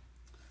team.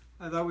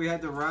 I thought we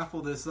had to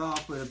raffle this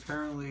off, but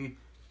apparently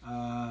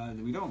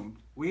we don't.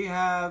 We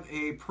have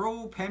a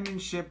Pro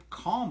Penmanship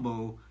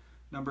combo,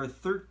 number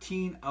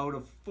 13 out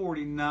of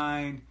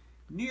 49.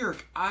 New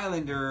York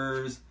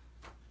Islanders,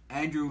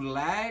 Andrew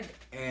Ladd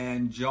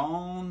and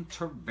John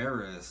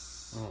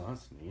Tavares. Oh,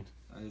 that's neat.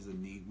 That is a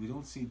neat. We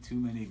don't see too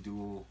many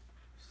dual.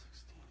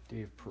 16,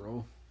 Dave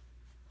Pro.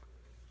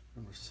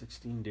 Number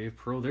 16, Dave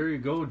Pro. There you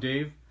go,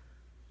 Dave.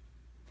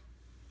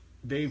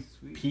 Dave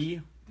Sweet.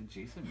 P.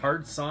 Jason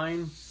Hard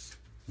sign.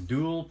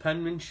 Dual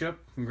penmanship.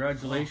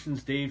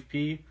 Congratulations, Dave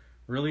P.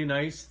 Really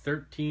nice.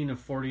 13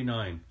 of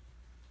 49.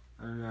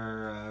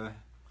 Our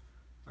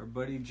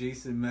buddy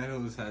Jason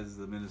Meadows has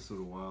the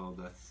Minnesota Wild.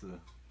 That's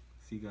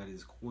he got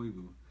his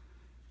Koivu.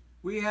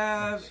 We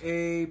have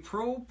a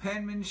Pro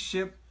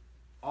Penmanship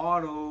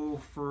auto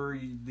for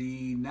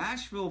the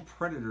Nashville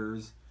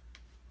Predators,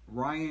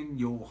 Ryan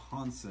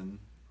Johansson.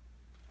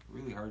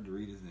 Really hard to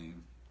read his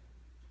name.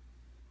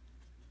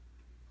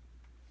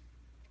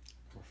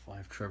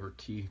 4-5, Trevor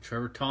T.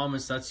 Trevor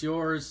Thomas, that's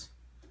yours.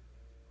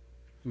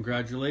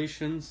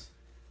 Congratulations.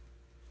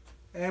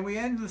 And we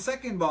end the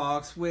second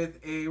box with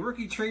a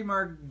rookie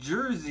trademark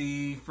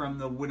jersey from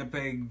the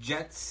Winnipeg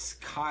Jets,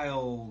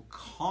 Kyle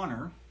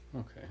Connor.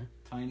 Okay.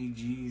 Tiny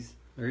G's.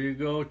 There you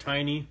go,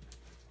 Tiny.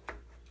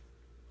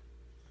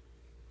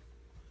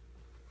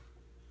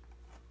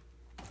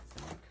 That's a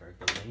neat card.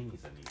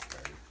 Delaney's a neat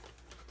card.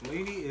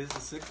 Delaney is the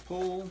 6th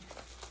pull.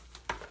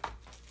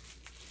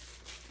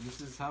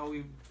 This is how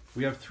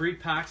We have 3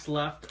 packs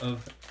left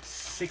of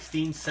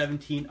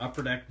 16-17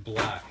 Upper Deck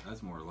Black.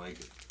 That's more like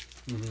it.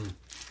 Mm-hmm.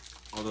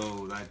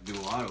 Although that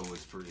dual auto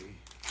was pretty.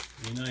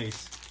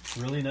 Nice.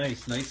 Really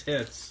nice. Nice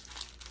hits.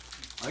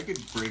 I could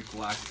break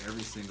black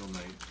every single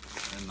night.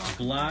 And not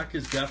Black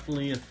is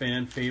definitely a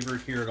fan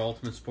favorite here at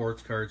Ultimate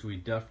Sports Cards. We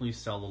definitely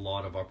sell a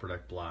lot of Upper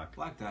Deck Black.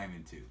 Black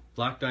Diamond too.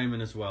 Black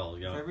Diamond as well,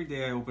 yeah. If every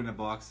day I open a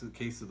box, a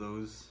case of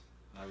those,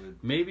 I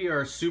would. Maybe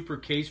our super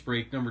case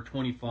break number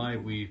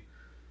 25, we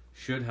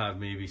should have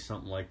maybe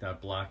something like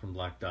that, Black and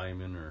Black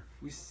Diamond. Or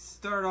We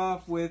start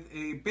off with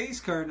a base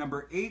card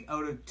number 8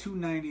 out of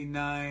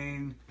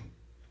 299.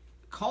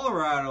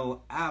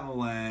 Colorado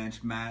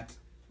Avalanche, Matt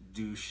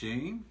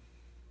Duchene.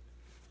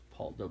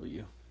 Paul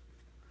W.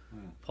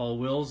 Paul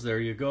Wills, there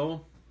you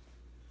go.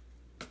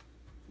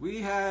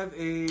 We have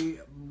a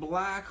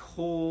black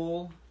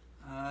hole,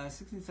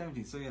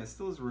 16-17. So yeah,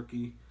 still is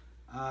rookie.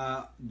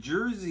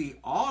 Jersey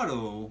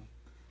auto,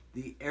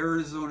 the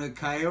Arizona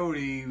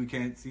Coyote. We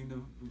can't seem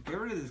to get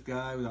rid of this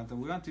guy. We want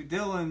to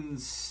Dylan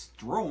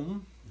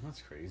Strome. That's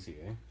crazy,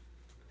 eh?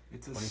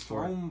 It's a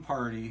 24. Strome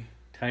party.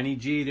 Tiny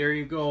G, there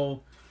you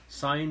go.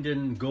 Signed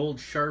in gold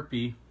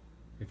Sharpie.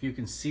 If you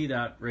can see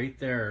that right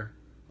there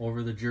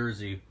over the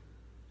jersey.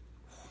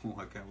 Oh,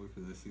 I can't wait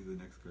for this. See the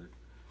next card.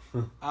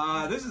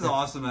 This is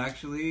awesome,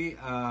 actually.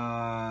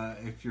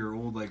 If you're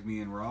old like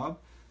me and Rob,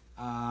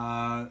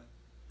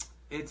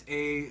 it's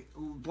a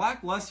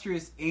black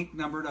lustrous ink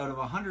numbered out of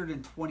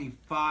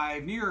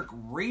 125. New York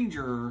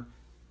Ranger,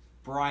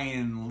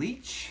 Brian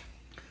Leach.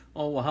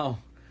 Oh, wow.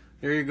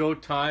 There you go,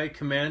 Ty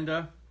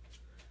Commanda.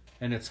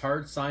 And it's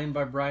hard signed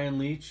by Brian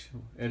Leach.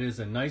 It is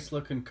a nice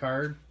looking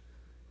card.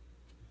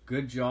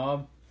 Good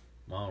job.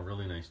 Wow,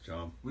 really nice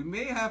job. We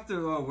may have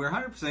to. We're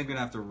 100% going to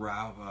have to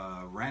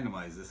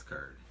randomize this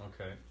card.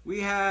 Okay.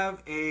 We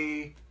have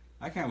a.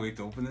 I can't wait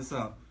to open this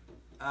up.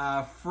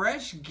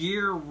 Fresh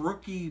Gear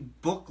rookie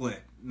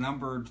booklet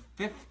numbered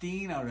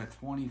 15 out of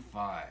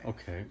 25.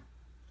 Okay.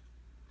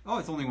 Oh,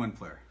 it's only one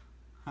player.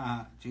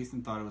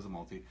 Jason thought it was a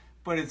multi,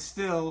 but it's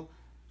still.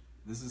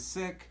 This is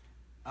sick.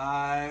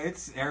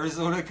 It's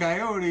Arizona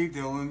Coyote,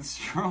 Dylan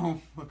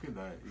Strome. Look at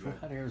that. Who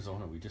had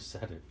Arizona? We just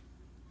said it.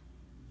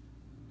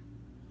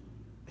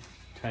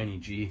 Tiny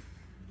G.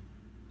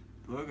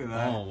 Look at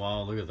that. Oh,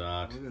 wow, look at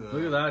that. Look at that.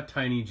 Look at that,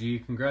 Tiny G.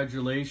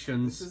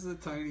 Congratulations. This is a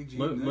Tiny G.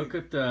 Look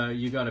at the,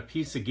 you got a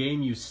piece of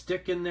Game You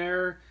Stick in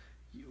there.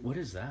 What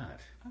is that?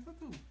 I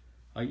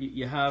thought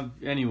You have,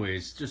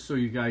 anyways, just so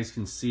you guys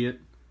can see it.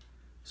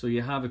 So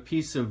you have a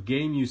piece of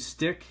Game You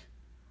Stick.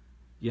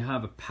 You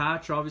have a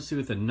patch, obviously,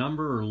 with a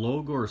number or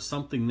logo or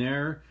something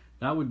there.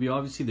 That would be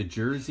obviously the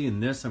jersey.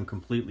 And this, I'm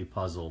completely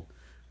puzzled.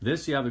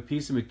 This, you have a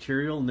piece of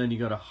material, and then you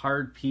got a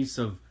hard piece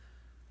of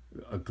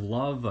a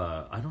glove.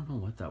 I don't know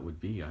what that would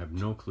be. I have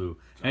no clue.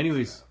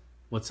 Anyways, strap.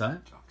 What's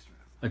that? Jock strap.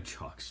 A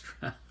chalk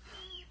strap.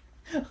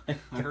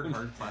 I heard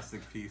hard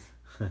plastic piece.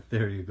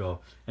 There you go.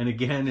 And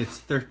again, it's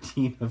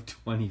 13 of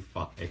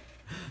 25.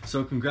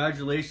 So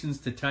congratulations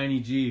to Tiny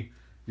G.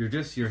 You're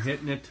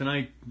hitting it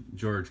tonight,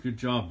 George. Good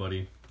job,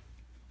 buddy.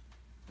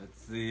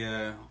 That's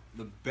the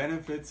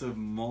benefits of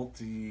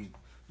multi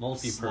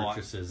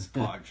Purchases.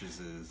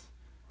 purchases.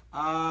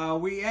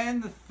 We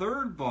end the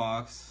third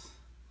box.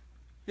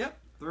 Yep,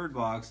 third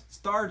box.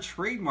 Star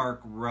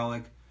trademark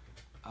relic.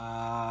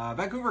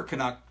 Vancouver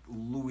Canuck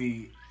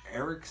Louis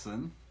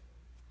Eriksson.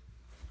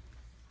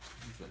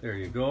 There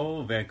you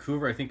go.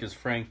 Vancouver, I think, is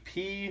Frank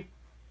P.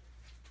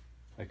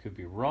 I could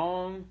be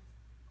wrong.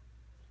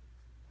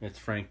 It's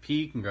Frank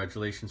P.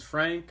 Congratulations,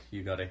 Frank.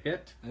 You got a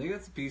hit. I think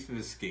that's a piece of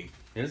his skate.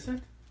 Is it?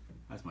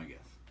 That's my guess.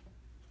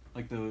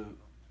 Like the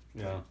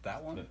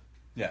that one?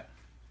 Yeah.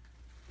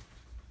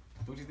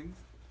 Don't you think?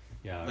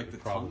 Yeah, Like it the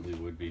probably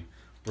would be.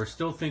 We're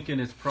still thinking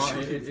it's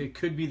it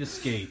could be the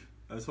skate.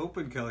 I was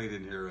hoping Kelly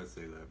didn't hear us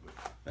say that,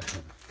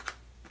 but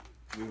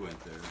we went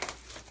there.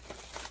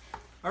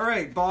 All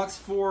right, box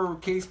 4,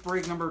 case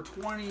break number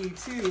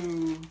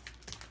 22.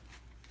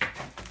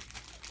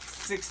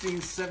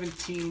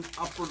 16-17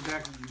 Upper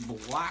Deck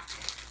Black.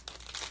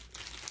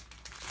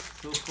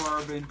 So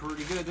far been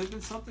pretty good. There's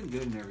been something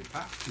good in every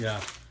pack. Yeah.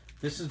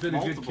 This has been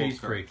a good case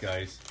break,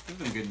 guys. It's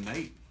been a good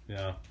night.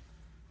 Yeah.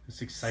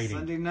 It's exciting.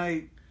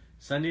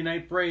 Sunday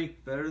night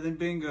break. Better than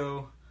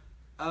bingo.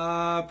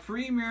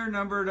 Premier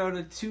numbered out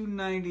of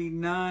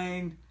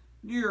 299.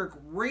 New York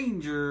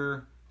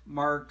Ranger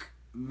Mark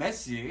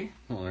Messier.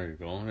 Oh, there you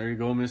go. There you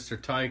go,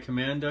 Mr. Ty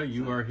Commanda.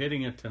 You are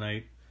hitting it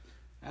tonight.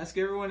 Ask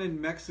everyone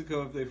in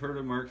Mexico if they've heard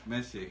of Mark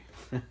Messier.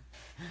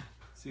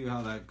 See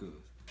how that goes.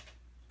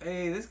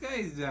 Hey, this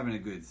guy's having a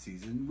good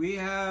season. We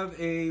have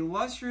a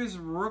lustrous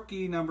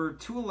rookie number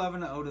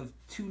 211 out of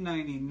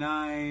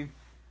 299.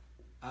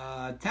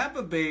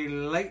 Tampa Bay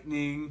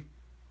Lightning,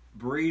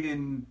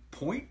 Braden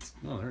Point.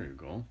 Oh, there you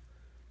go.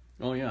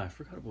 Oh, yeah, I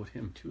forgot about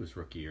him, too, his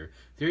rookie year.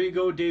 There you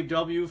go, Dave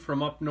W.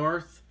 from up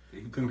north.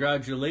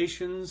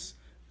 Congratulations.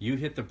 You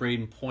hit the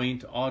Braden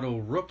Point auto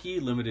rookie,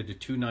 limited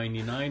to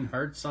 $2.99,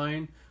 hard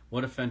sign.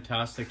 What a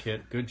fantastic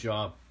hit. Good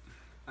job.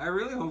 I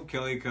really hope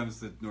Kelly comes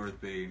to North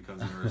Bay and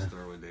comes into our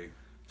store one day.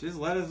 Just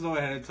let us know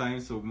ahead of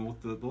time so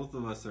both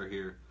of us are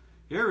here.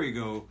 Here we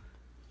go.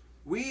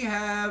 We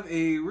have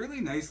a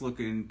really nice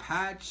looking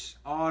patch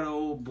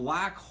auto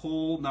black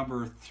hole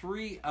number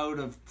 3 out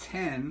of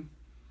 10.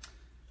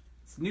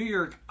 It's New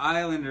York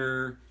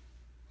Islander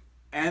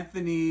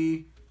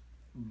Anthony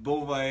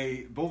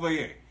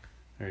Beauvillier.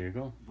 There you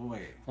go.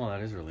 Beauvillier. Oh,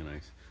 that is really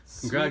nice.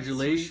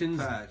 Congratulations,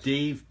 sweet patch.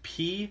 Dave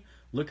P.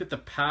 Look at the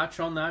patch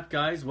on that,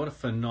 guys. What a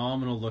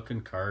phenomenal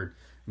looking card.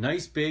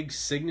 Nice big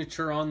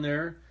signature on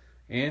there.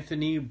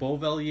 Anthony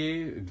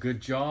Beauvillier,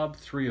 good job.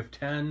 3 of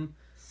 10.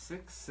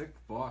 Sick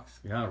box.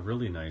 Yeah,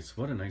 really nice.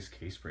 What a nice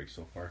case break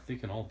so far. If they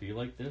can all be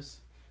like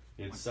this,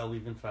 it'd sell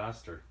even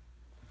faster.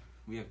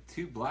 We have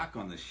 2 black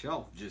on the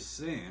shelf, just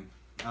saying.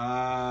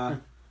 We're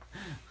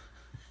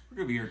going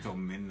to be here till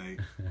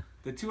midnight.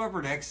 The 2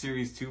 Upper Deck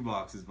Series 2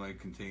 boxes might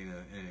contain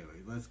a...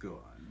 Anyway, let's go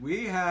on.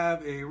 We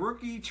have a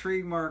rookie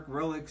trademark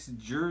relics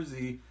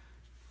jersey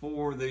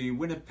for the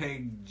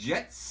Winnipeg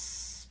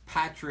Jets,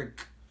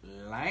 Patrick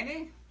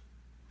Laine.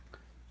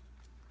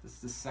 This is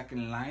the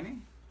second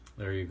Laine.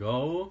 There you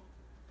go.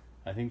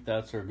 I think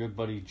that's our good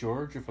buddy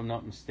George, if I'm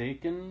not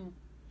mistaken.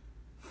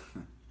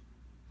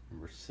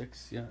 Number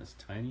 6, yeah, it's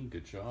tiny.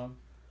 Good job.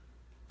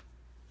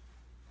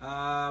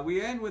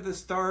 We end with a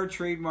star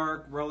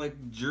trademark relic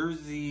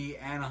jersey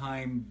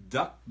Anaheim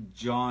Duck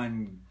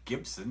John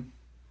Gibson.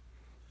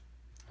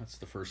 That's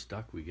the first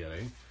duck we get,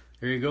 eh?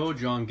 Here you go,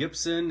 John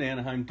Gibson,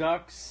 Anaheim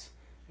Ducks.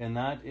 And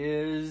that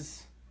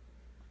is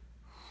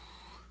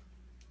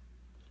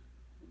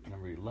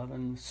number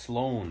 11,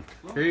 Sloan.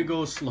 There you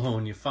go,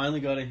 Sloan. You finally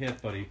got a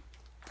hit, buddy.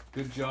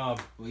 Good job.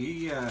 Well,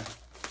 he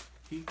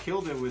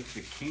killed it with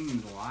the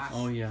Kings last.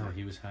 Oh yeah,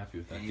 he was happy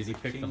with that. Did he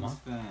pick them up?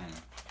 Fan.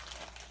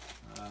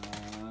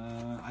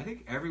 I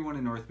think everyone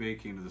in North Bay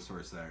came to the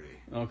store Saturday.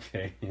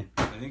 Okay.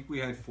 I think we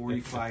had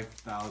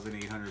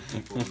 45,800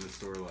 people in the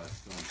store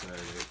last on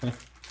Saturday.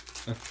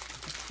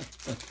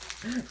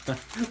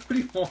 What do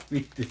you want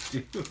me to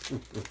do?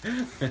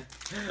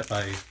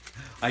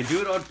 I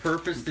do it on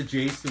purpose to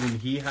Jason when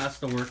he has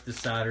to work the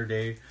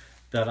Saturday,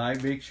 that I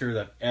make sure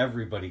that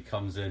everybody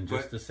comes in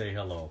just to say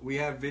hello. We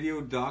have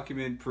video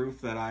document proof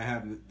that I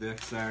have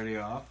next Saturday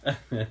off.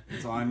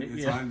 It's on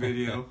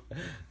video.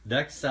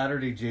 Next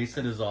Saturday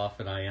Jason is off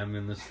and I am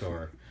in the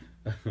store.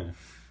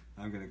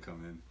 I'm gonna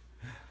come in.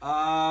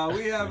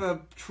 We have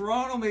a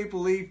Toronto Maple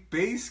Leaf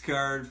base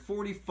card,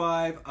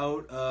 45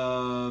 out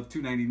of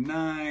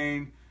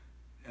 299.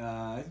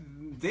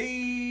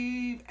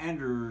 Dave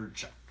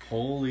Anderchuk.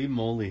 Holy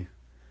moly.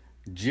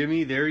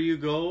 Jimmy, there you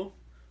go.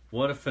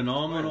 What a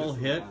phenomenal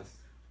hit.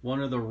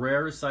 One of the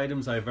rarest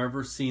items I've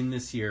ever seen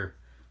this year.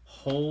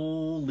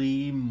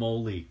 Holy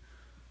moly.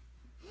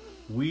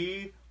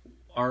 We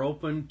are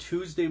open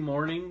Tuesday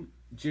morning,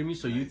 Jimmy,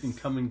 so you can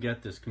come and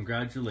get this.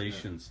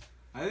 Congratulations.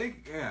 I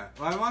think, yeah.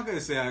 Well, I'm not going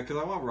to say that because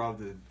I want Rob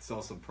to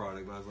sell some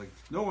product, but I was like,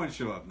 no one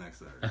show up next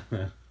Saturday.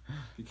 If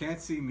you can't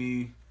see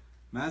me,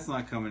 Matt's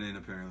not coming in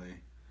apparently.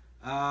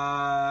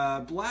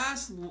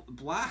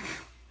 Black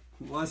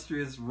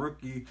Illustrious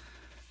Rookie,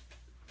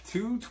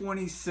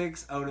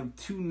 226 out of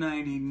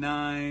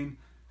 299.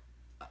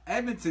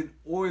 Edmonton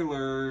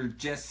Oiler,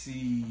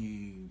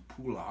 Jesse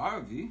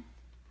Puljujarvi.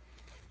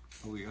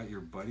 Oh, we got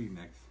your buddy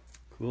next.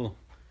 Cool.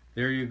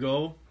 There you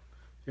go.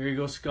 There you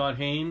go, Scott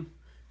Hain.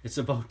 It's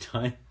about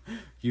time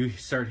you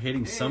start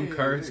hitting some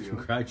cards.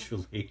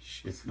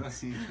 Congratulations.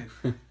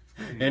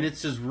 And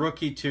it's his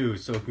rookie too,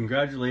 so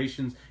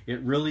congratulations.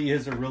 It really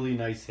is a really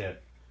nice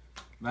hit.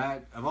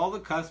 Matt, of all the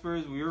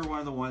customers, we were one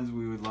of the ones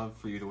we would love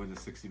for you to win the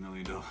 $60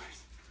 million.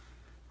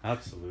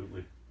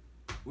 Absolutely.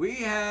 We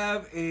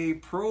have a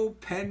pro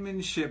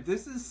penmanship.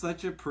 This is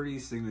such a pretty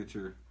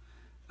signature.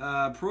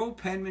 Pro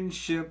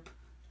penmanship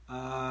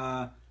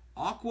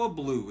aqua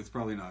blue. It's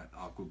probably not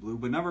aqua blue,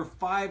 but number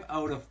 5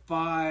 out of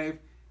 5.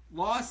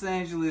 Los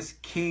Angeles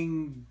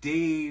King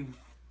Dave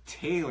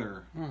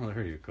Taylor. Oh,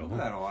 there you go. Look at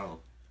that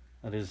auto.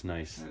 That is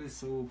nice. That is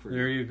so pretty.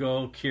 There you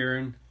go,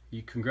 Kieran.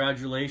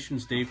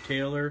 Congratulations, Dave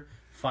Taylor.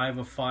 5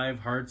 of 5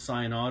 hard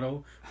sign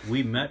auto.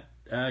 We met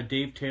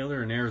Dave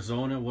Taylor in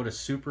Arizona. What a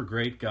super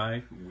great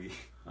guy.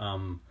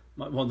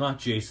 Well, not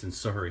Jason,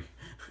 sorry.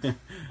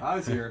 I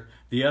was here.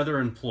 The other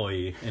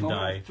employee and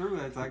True.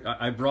 That's like...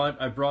 I brought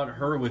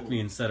her with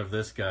me instead of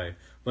this guy.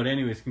 But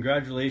anyways,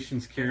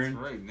 congratulations, Kieran.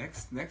 That's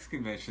right. Next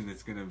convention,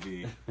 it's gonna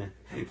be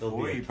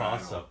it'll be a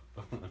toss up.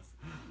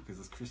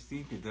 Because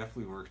Christine could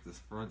definitely work this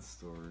front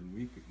store, and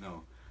we could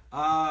no.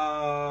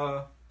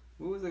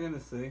 What was I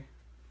gonna say?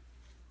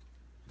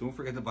 Don't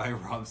forget to buy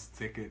Rob's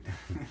ticket.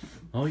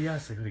 Oh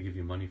yes, I gotta give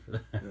you money for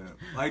that. Yeah.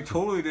 I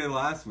totally did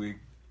last week.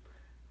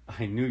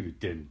 I knew you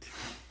didn't.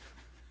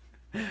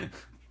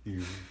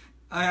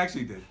 I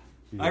actually did.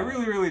 I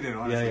really, really did,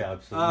 honestly. Yeah,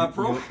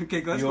 absolutely.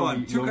 Okay, let's go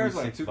on. Two cards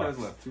left. Two cards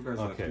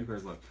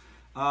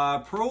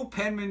left. Pro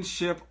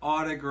penmanship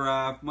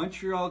autograph,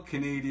 Montreal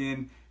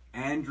Canadian,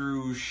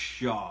 Andrew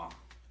Shaw.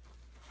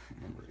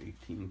 Number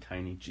 18,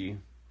 Tiny G.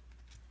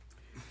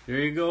 There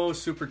you go,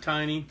 Super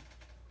Tiny.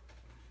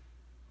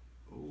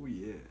 Oh,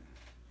 yeah.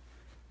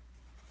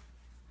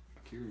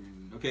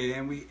 Okay,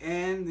 and we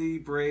end the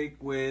break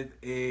with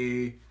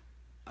a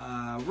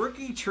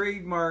rookie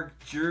trademark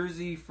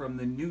jersey from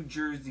the New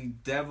Jersey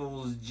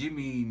Devils,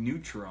 Jimmy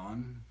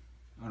Neutron.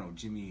 Oh, no,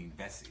 Jimmy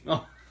Vesey.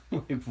 Oh,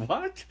 wait,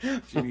 what?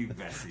 Jimmy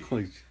Vesey.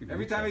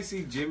 Every time I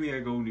see Jimmy,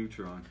 I go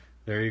Neutron.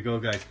 There you go,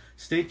 guys.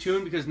 Stay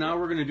tuned because now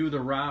we're going to do the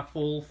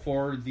raffle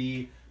for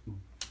the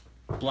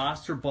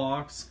blaster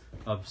box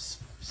of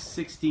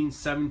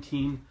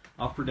 16-17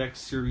 Upper Deck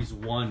Series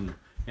 1.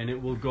 And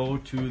it will go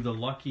to the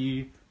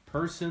lucky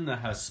person that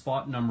has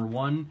spot number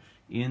 1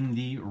 in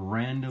the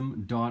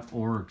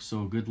random.org.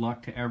 So good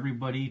luck to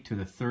everybody, to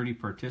the 30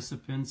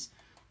 participants.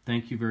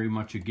 Thank you very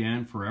much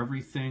again for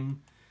everything.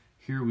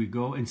 Here we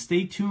go. And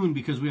stay tuned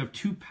because we have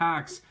 2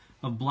 packs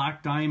of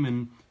Black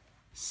Diamond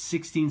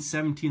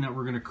 16-17 that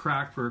we're going to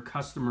crack for a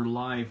customer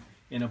live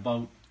in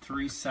about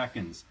 3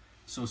 seconds.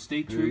 So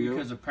stay tuned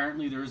because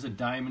apparently there is a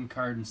diamond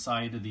card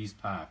inside of these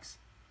packs.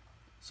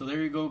 So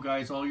there you go,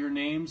 guys. All your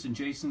names, and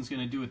Jason's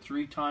going to do it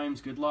 3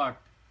 times. Good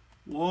luck.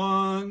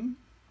 1,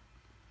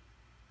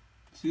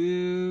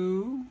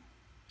 2,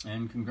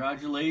 and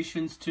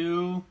congratulations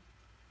to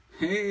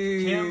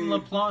hey, Tim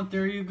LaPlante.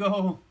 There you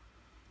go,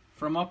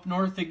 from up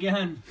north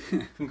again.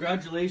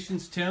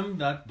 Congratulations, Tim.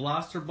 That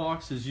blaster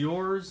box is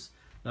yours.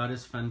 That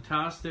is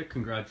fantastic.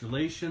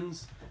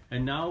 Congratulations.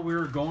 And now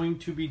we're going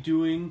to be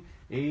doing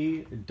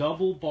a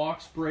double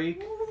box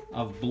break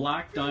of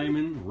Black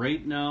Diamond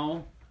right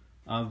now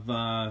of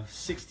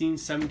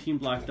 16-17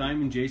 Black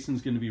Diamond.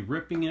 Jason's going to be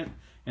ripping it.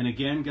 And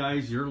again,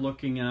 guys, you're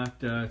looking at,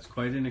 it's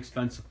quite an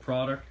expensive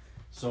product.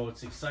 So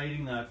it's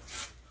exciting that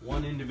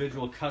one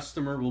individual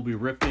customer will be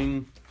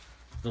ripping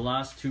the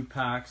last 2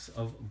 packs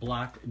of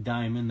Black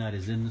Diamond that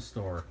is in the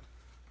store.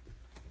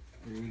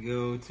 There you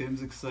go.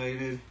 Tim's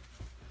excited.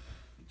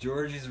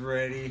 George is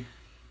ready.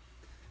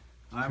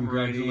 I'm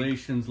ready.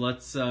 Congratulations.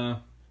 Let's,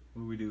 what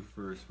do we do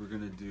first? We're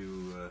going to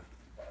do,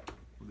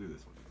 we'll do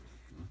this one.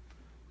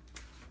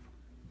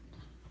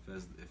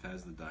 If it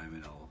has the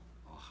diamond, I'll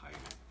hide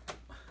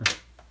it.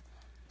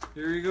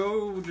 Here you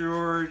go,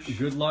 George.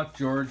 Good luck,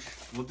 George.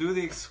 We'll do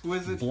the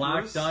exquisite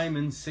Black first.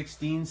 Diamond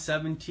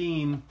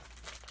 16-17.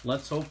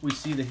 Let's hope we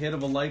see the hit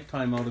of a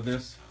lifetime out of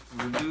this.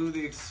 We'll do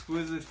the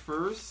exquisite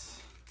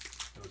first.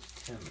 That was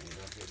Tim.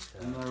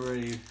 I'm not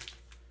ready.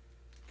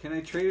 Can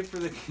I trade it for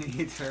the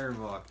Canadian Tire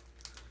box?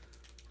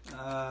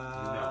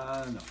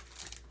 No.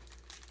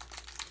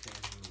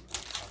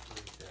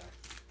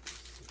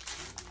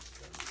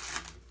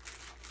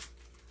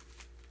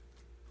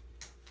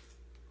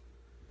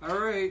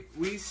 Alright,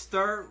 we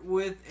start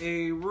with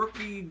a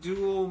rookie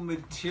dual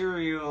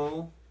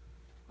material,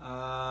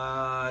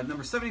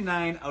 number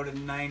 79 out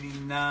of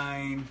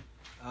 99,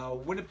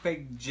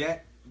 Winnipeg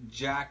Jet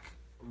Jack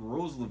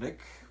Roslovic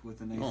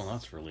with a nice, oh,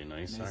 that's really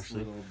nice actually.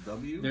 Little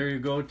W. There you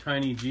go,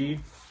 Tiny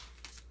G.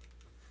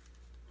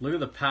 Look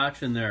at the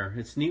patch in there.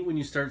 It's neat when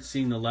you start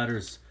seeing the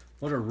letters.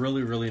 What a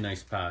really, really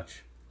nice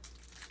patch.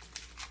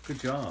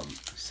 Good job.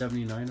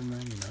 79 of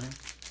 99.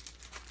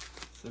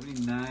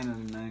 79 out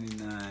of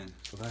 99.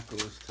 So that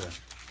goes to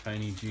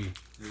Tiny G.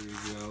 There you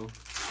go.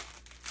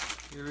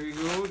 Here we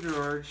go,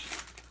 George.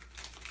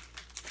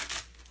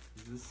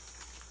 Is this...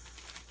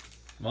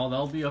 Well,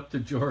 that'll be up to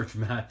George,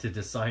 Matt, to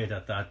decide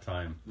at that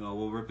time. No,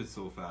 we'll rip it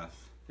so fast.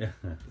 Yeah.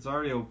 It's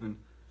already open.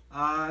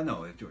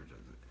 No, if George does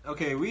it.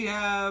 Okay, we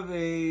have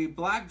a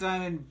Black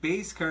Diamond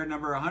base card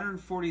number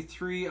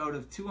 143 out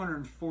of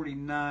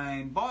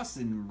 249.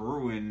 Boston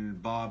Bruin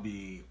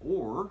Bobby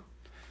Orr.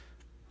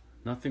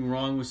 Nothing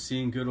wrong with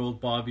seeing good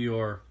old Bobby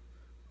Orr.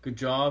 Good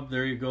job.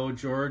 There you go,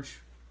 George.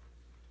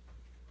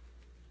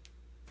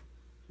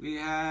 We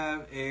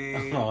have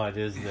a... Oh, it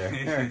is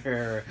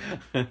there.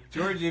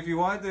 George, if you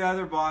want the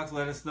other box,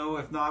 let us know.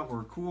 If not,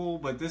 we're cool.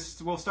 But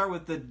this, we'll start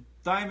with the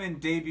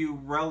Diamond Debut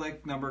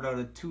Relic, numbered out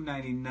of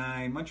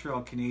 299.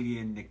 Montreal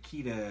Canadian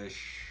Nikita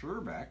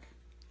Scherbak.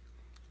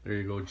 There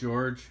you go,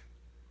 George.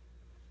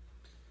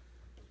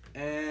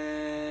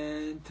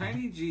 And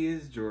Tiny G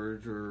is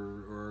George,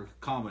 or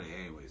comedy,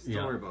 anyways.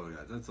 Don't worry about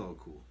that. That's all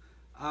cool.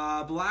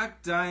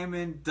 Black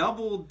Diamond,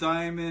 Double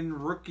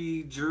Diamond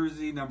Rookie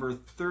Jersey, number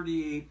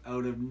 38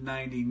 out of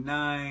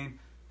 99.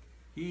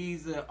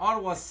 He's the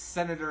Ottawa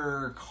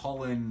Senator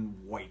Colin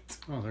White.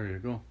 Oh, there you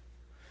go.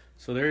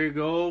 So there you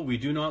go. We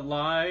do not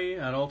lie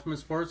at Ultimate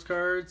Sports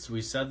Cards.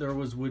 We said there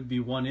would be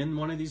one in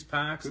one of these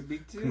packs. Could be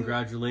two.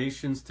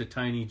 Congratulations to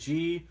Tiny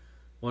G.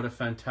 What a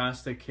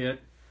fantastic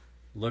hit.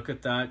 Look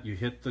at that. You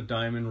hit the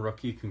Diamond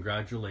Rookie.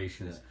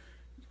 Congratulations.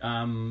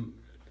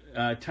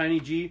 Yeah. Tiny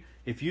G,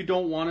 if you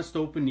don't want us to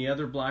open the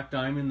other Black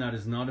Diamond, that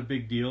is not a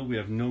big deal. We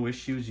have no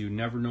issues. You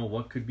never know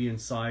what could be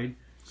inside.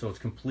 So it's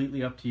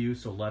completely up to you,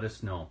 so let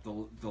us know.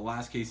 The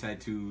last case had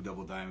 2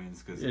 double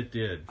diamonds because it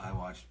did. I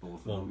watched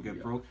both of them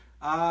get broke.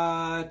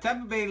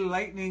 Tampa Bay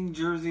Lightning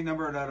jersey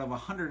numbered out of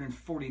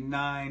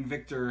 149,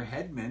 Victor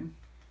Hedman.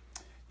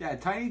 Yeah,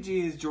 Tiny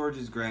G is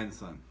George's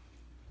grandson.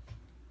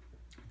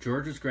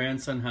 George's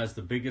grandson has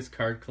the biggest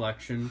card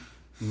collection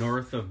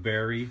north of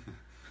Barrie.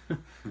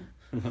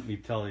 Let me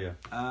tell you.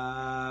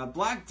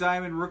 Black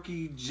Diamond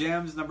rookie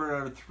gems numbered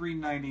out of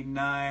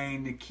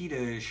 399,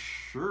 Nikita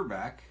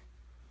Sherbak.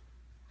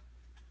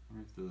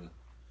 Where's the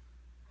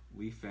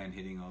Wii fan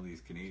hitting all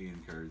these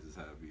Canadian cards is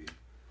happy.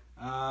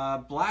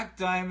 Black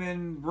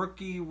Diamond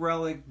rookie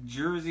relic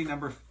jersey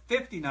number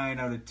 59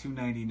 out of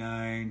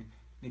 299,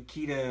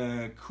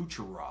 Nikita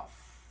Kucherov.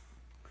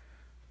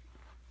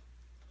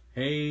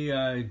 Hey,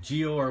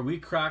 Gio, are we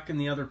cracking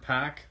the other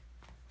pack?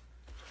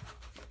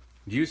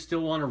 Do you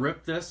still want to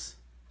rip this?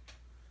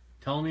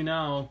 Tell me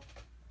now.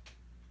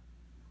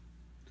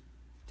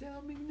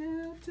 Tell me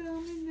now,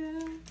 tell me now,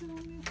 tell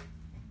me.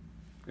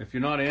 If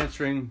you're not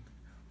answering,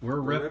 we're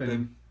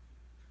ripping.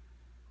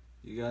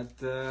 You got,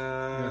 You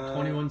got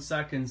 21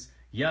 seconds.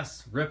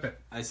 Yes, rip it.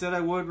 I said I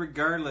would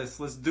regardless.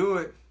 Let's do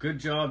it. Good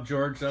job,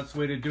 George. That's the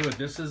way to do it.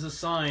 This is a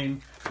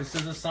sign. This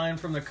is a sign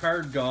from the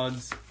card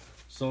gods.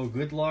 So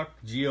good luck,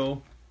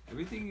 Gio.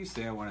 Everything you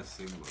say I want to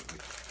sing about.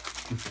 Like,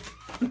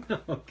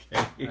 Okay.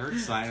 I heard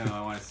Sino,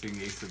 I want to sing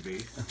Ace of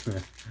Base.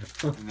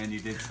 And then you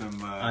did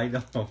some... I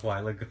know a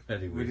while ago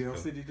anyway. What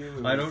else did you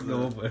do? I don't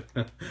know, but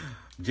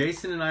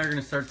Jason and I are going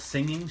to start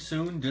singing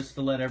soon, just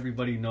to let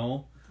everybody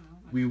know.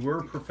 We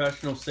were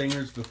professional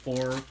singers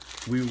before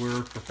we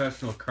were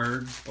professional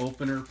card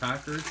opener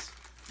packers.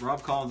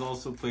 Rob Collins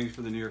also played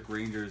for the New York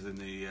Rangers in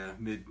the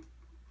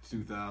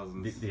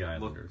mid-2000s. The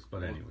Islanders,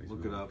 but anyways.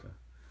 Look it up.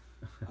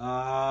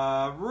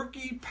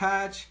 Rookie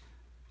patch,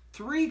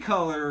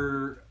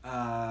 3-color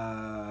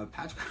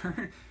patch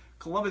card.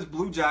 Columbus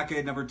Blue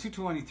Jacket, number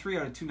 223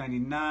 out of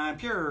 299.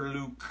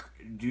 Pierre-Luc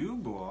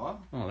Dubois.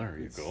 Oh, there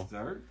you go.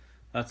 Start.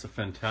 That's a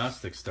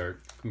fantastic start.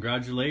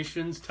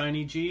 Congratulations,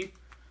 Tiny G.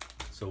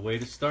 So way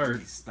to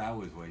start. That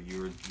was what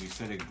you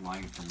said, a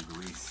line from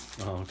Greece.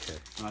 Oh, okay.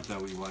 Not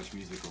that we watch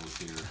musicals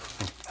here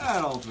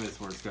at Ultimate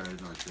Sports Cards,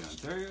 North Bay,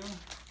 Ontario.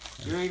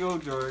 Here you go,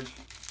 George.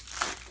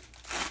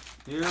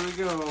 Here we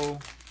go.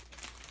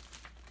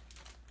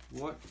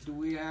 What do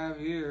we have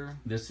here?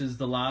 This is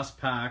the last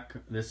pack.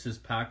 This is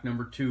pack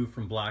number 2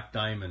 from Black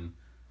Diamond.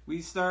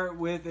 We start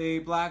with a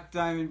Black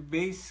Diamond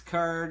base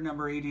card,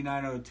 number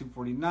 89 out of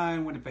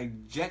 249,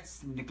 Winnipeg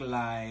Jets,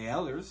 Nikolai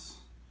Ehlers.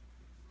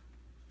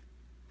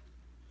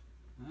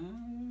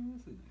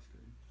 That's a nice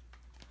card.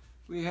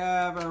 We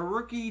have a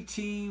rookie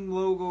team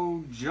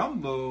logo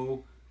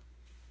jumbo,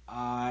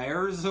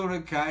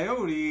 Arizona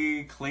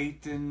Coyote,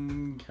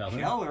 Clayton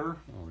Keller.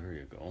 Oh, there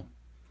you go.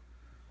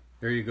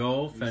 There you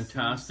go.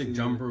 Fantastic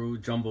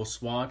jumbo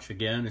swatch.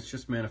 Again, it's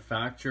just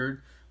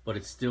manufactured, but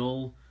it's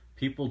still,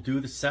 people do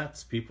the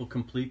sets. People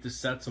complete the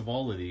sets of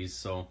all of these,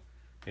 so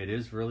it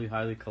is really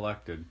highly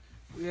collected.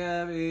 We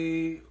have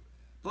a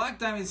Black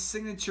Diamond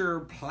signature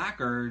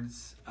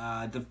placards,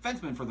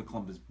 defenseman for the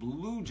Columbus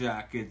Blue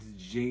Jackets,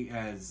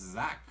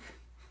 Zach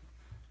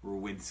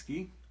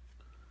Rowinski.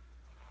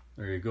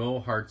 There you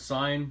go. Hard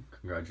sign.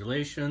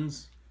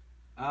 Congratulations.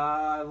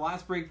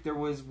 Last break, there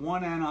was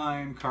one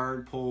Anaheim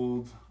card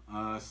pulled.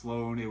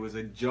 Sloan. It was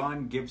a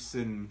John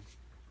Gibson.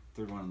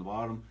 Third one on the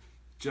bottom.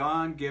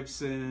 John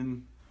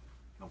Gibson.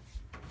 No,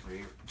 right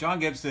here. John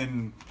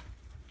Gibson.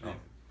 Oh,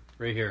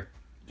 right here.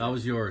 That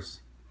was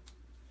yours.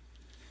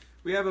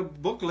 We have a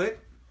booklet,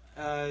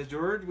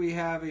 George. We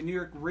have a New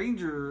York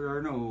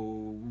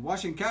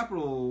Washington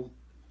Capitol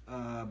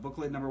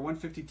booklet number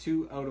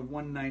 152 out of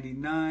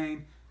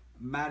 199.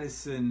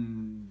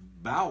 Madison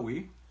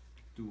Bowie.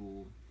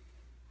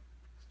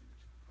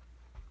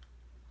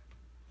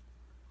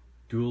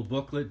 Dual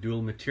booklet,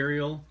 dual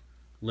material,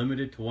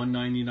 limited to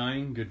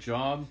 $199. Good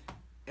job.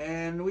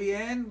 And we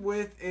end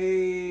with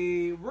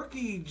a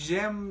rookie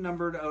gem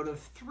numbered out of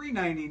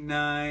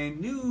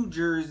 399, New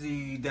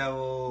Jersey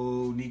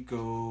Devil,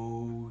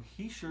 Nico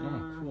Hischier.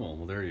 Oh, cool.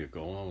 Well, there you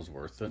go. That was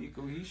worth it.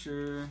 Nico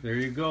Hischier. There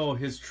you go.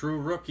 His true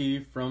rookie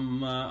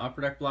from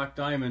Upper Deck Black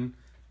Diamond.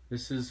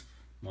 This is,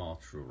 well,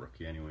 true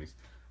rookie anyways.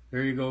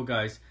 There you go,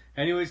 guys.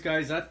 Anyways,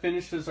 guys, that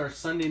finishes our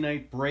Sunday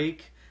night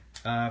break,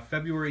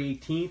 February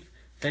 18th.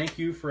 Thank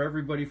you for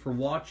everybody for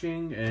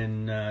watching,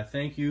 and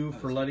thank you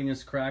for letting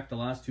us crack the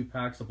last 2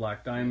 packs of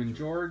Black Diamond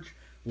George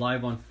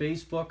live on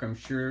Facebook. I'm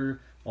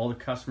sure all the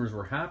customers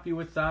were happy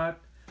with that.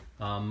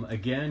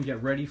 Again,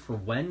 get ready for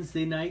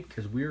Wednesday night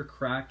because we're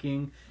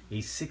cracking a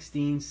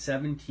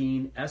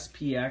 16-17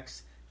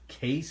 SPX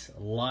case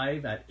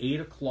live at 8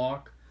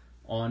 o'clock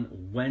on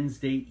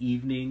Wednesday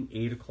evening,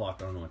 8 o'clock.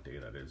 I don't know what day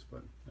that is,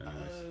 but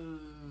anyways.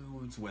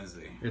 It's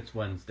Wednesday. It's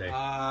Wednesday.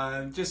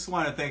 Just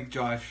want to thank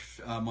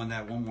Josh on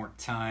that one more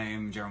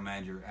time, General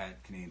Manager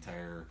at Canadian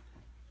Tire,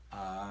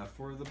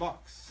 for the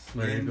box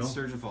in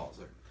Sturgeon Falls.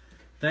 There.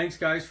 Thanks,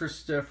 guys,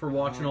 for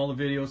watching all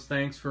the videos.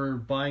 Thanks for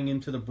buying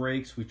into the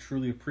breaks. We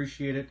truly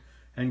appreciate it.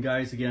 And,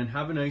 guys, again,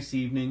 have a nice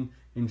evening.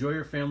 Enjoy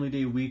your Family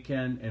Day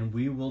weekend, and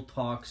we will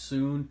talk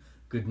soon.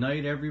 Good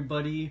night,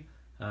 everybody.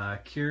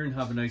 Kieran,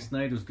 have a nice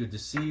night. It was good to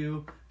see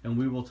you. and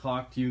we will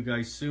talk to you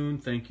guys soon.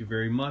 Thank you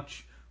very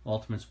much.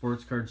 Ultimate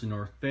Sports Cards in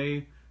North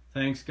Bay.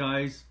 Thanks,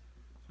 guys.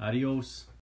 Adios.